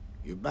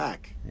 You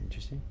back?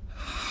 Interesting.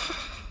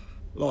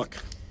 Look,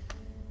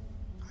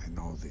 I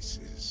know this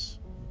is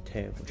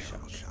Terrible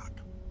shock,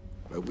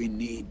 but we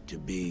need to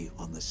be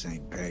on the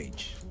same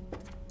page.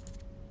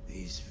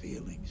 These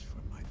feelings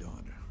for my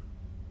daughter,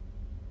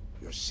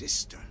 your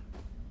sister.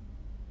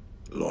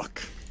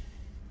 Look,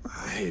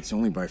 It's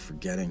only by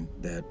forgetting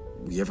that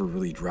we ever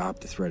really drop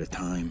the thread of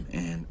time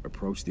and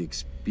approach the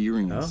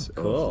experience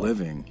cool. of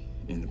living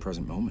in the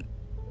present moment.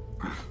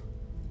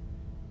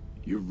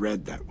 you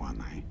read that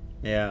one, eh?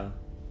 Yeah.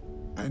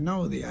 I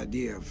know the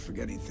idea of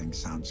forgetting things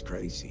sounds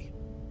crazy,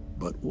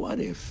 but what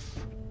if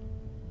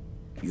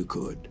you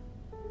could?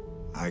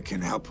 I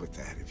can help with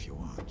that if you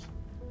want.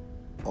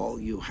 All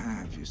you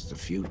have is the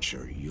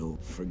future. You'll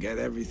forget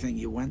everything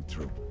you went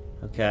through.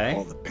 Okay.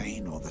 All the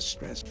pain, all the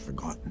stress,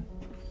 forgotten.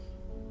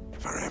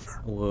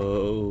 Forever.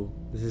 Whoa.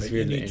 This is But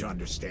really... you need to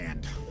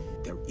understand,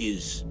 there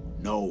is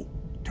no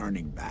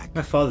turning back.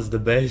 My father's the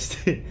best.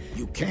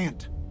 You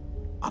can't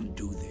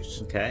undo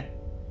this. Okay.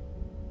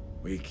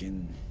 We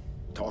can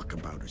talk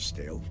about it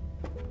still.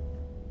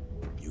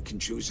 You can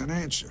choose an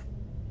answer.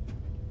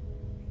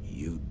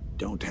 You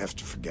don't have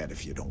to forget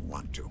if you don't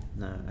want to.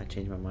 No, I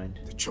changed my mind.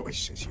 The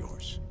choice is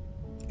yours.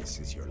 This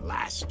is your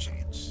last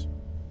chance.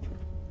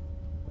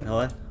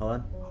 Hold on, hold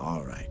on.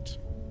 All right.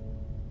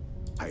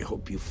 I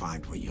hope you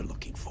find what you're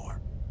looking for.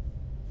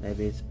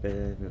 Maybe it's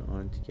better if we're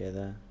on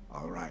together.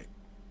 All right.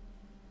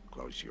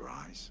 Close your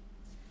eyes.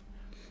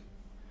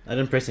 I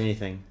didn't press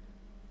anything.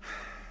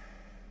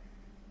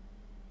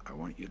 I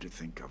want you to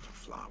think of a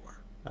flower.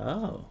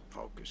 Oh.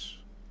 Focus.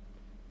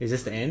 Is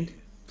this the end?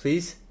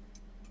 Please?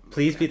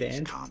 Please be the Its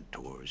end?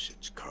 contours,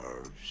 its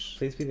curves.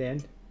 Please be the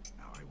end?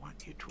 Now I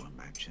want you to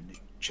imagine it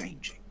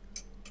changing.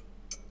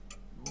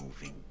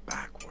 Moving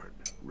backward,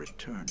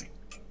 returning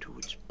to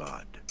its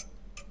bud.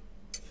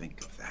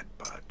 Think of that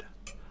bud,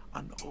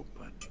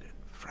 unopened and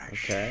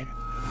fresh. Okay.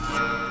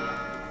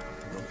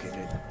 Look at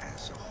it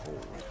as a whole.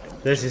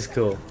 This is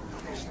cool.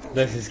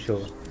 This is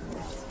cool.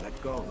 Let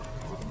go.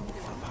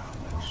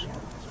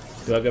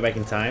 Do I go back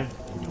in time?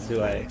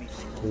 Do I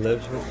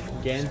live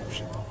again?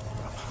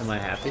 Am I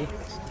happy?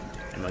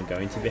 Am I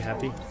going to be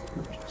happy?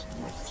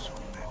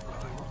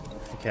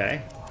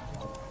 Okay.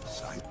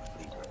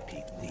 Silently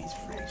repeat these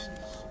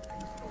phrases.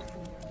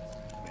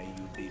 May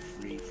you be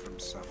free from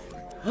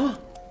suffering.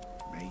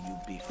 May you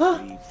be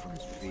free from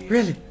fear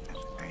Really? and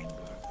anger.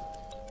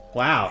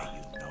 Wow. May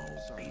you know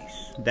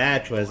peace.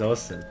 That was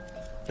awesome.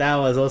 That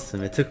was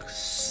awesome. It took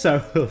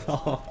so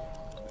long.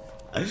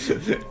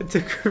 It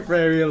took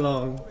very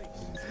long.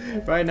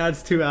 Right now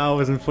it's 2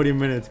 hours and 40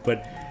 minutes,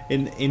 but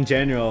in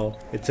general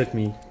it took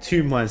me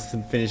 2 months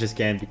to finish this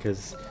game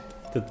because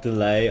the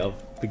delay of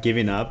the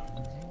giving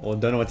up or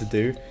don't know what to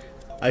do.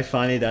 I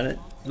finally done it.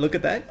 Look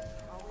at that.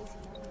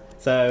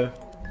 So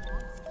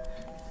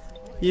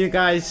you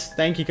guys,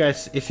 thank you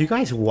guys. If you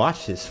guys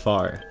watched this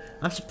far,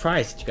 I'm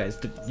surprised you guys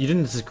you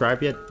didn't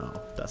subscribe yet.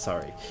 Oh, that's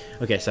sorry.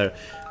 Okay, so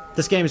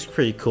this game is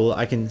pretty cool.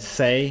 I can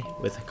say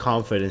with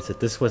confidence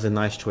that this was a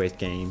nice choice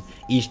game.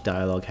 Each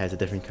dialogue has a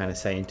different kind of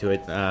saying to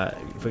it.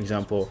 For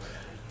example,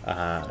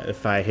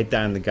 if I hit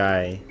down the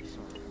guy,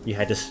 you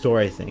had the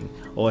story thing,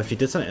 or if you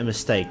did something a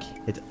mistake,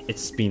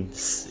 it's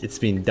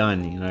been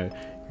done. You know,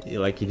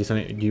 like you do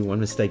something, you do one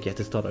mistake, you have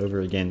to start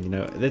over again. You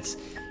know, it's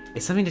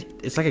something that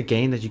it's like a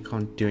game that you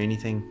can't do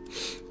anything.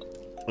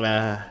 You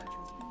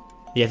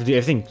have to do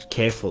everything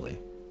carefully.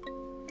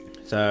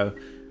 So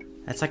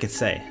that's all I can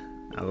say.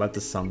 I love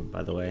the song,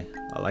 by the way.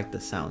 I like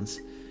the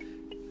sounds.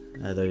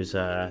 Those,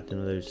 I don't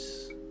know,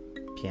 those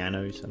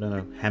pianos. I don't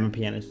know, hammer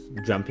pianos,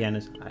 drum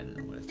pianos. I don't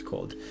know what it's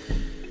called.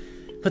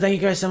 But thank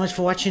you guys so much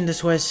for watching.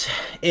 This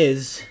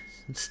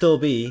still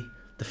be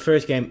the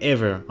first game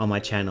ever on my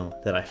channel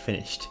that I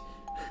finished.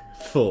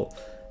 Full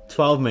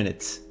 12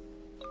 minutes.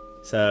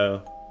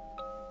 So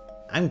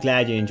I'm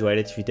glad you enjoyed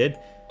it if you did.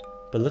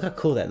 But look how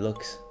cool that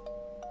looks.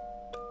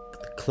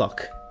 The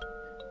clock.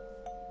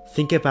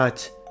 Think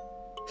about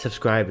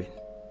subscribing.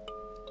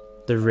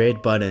 The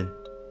red button,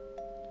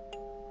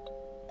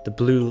 the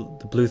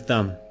blue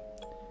thumb.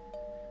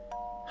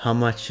 How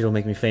much it'll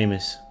make me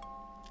famous.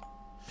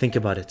 Think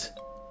about it.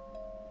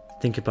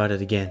 Think about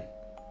it again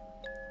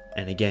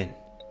and again.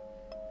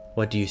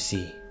 What do you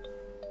see?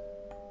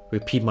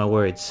 Repeat my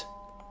words.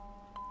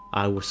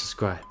 I will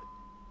subscribe.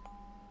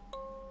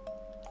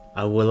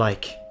 I will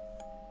like.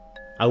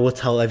 I will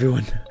tell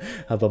everyone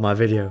about my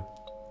video,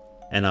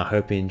 and I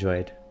hope you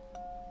enjoyed.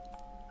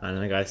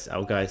 And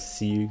I'll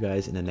see you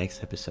guys in the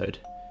next episode.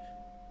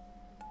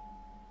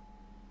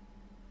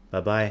 Bye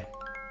bye.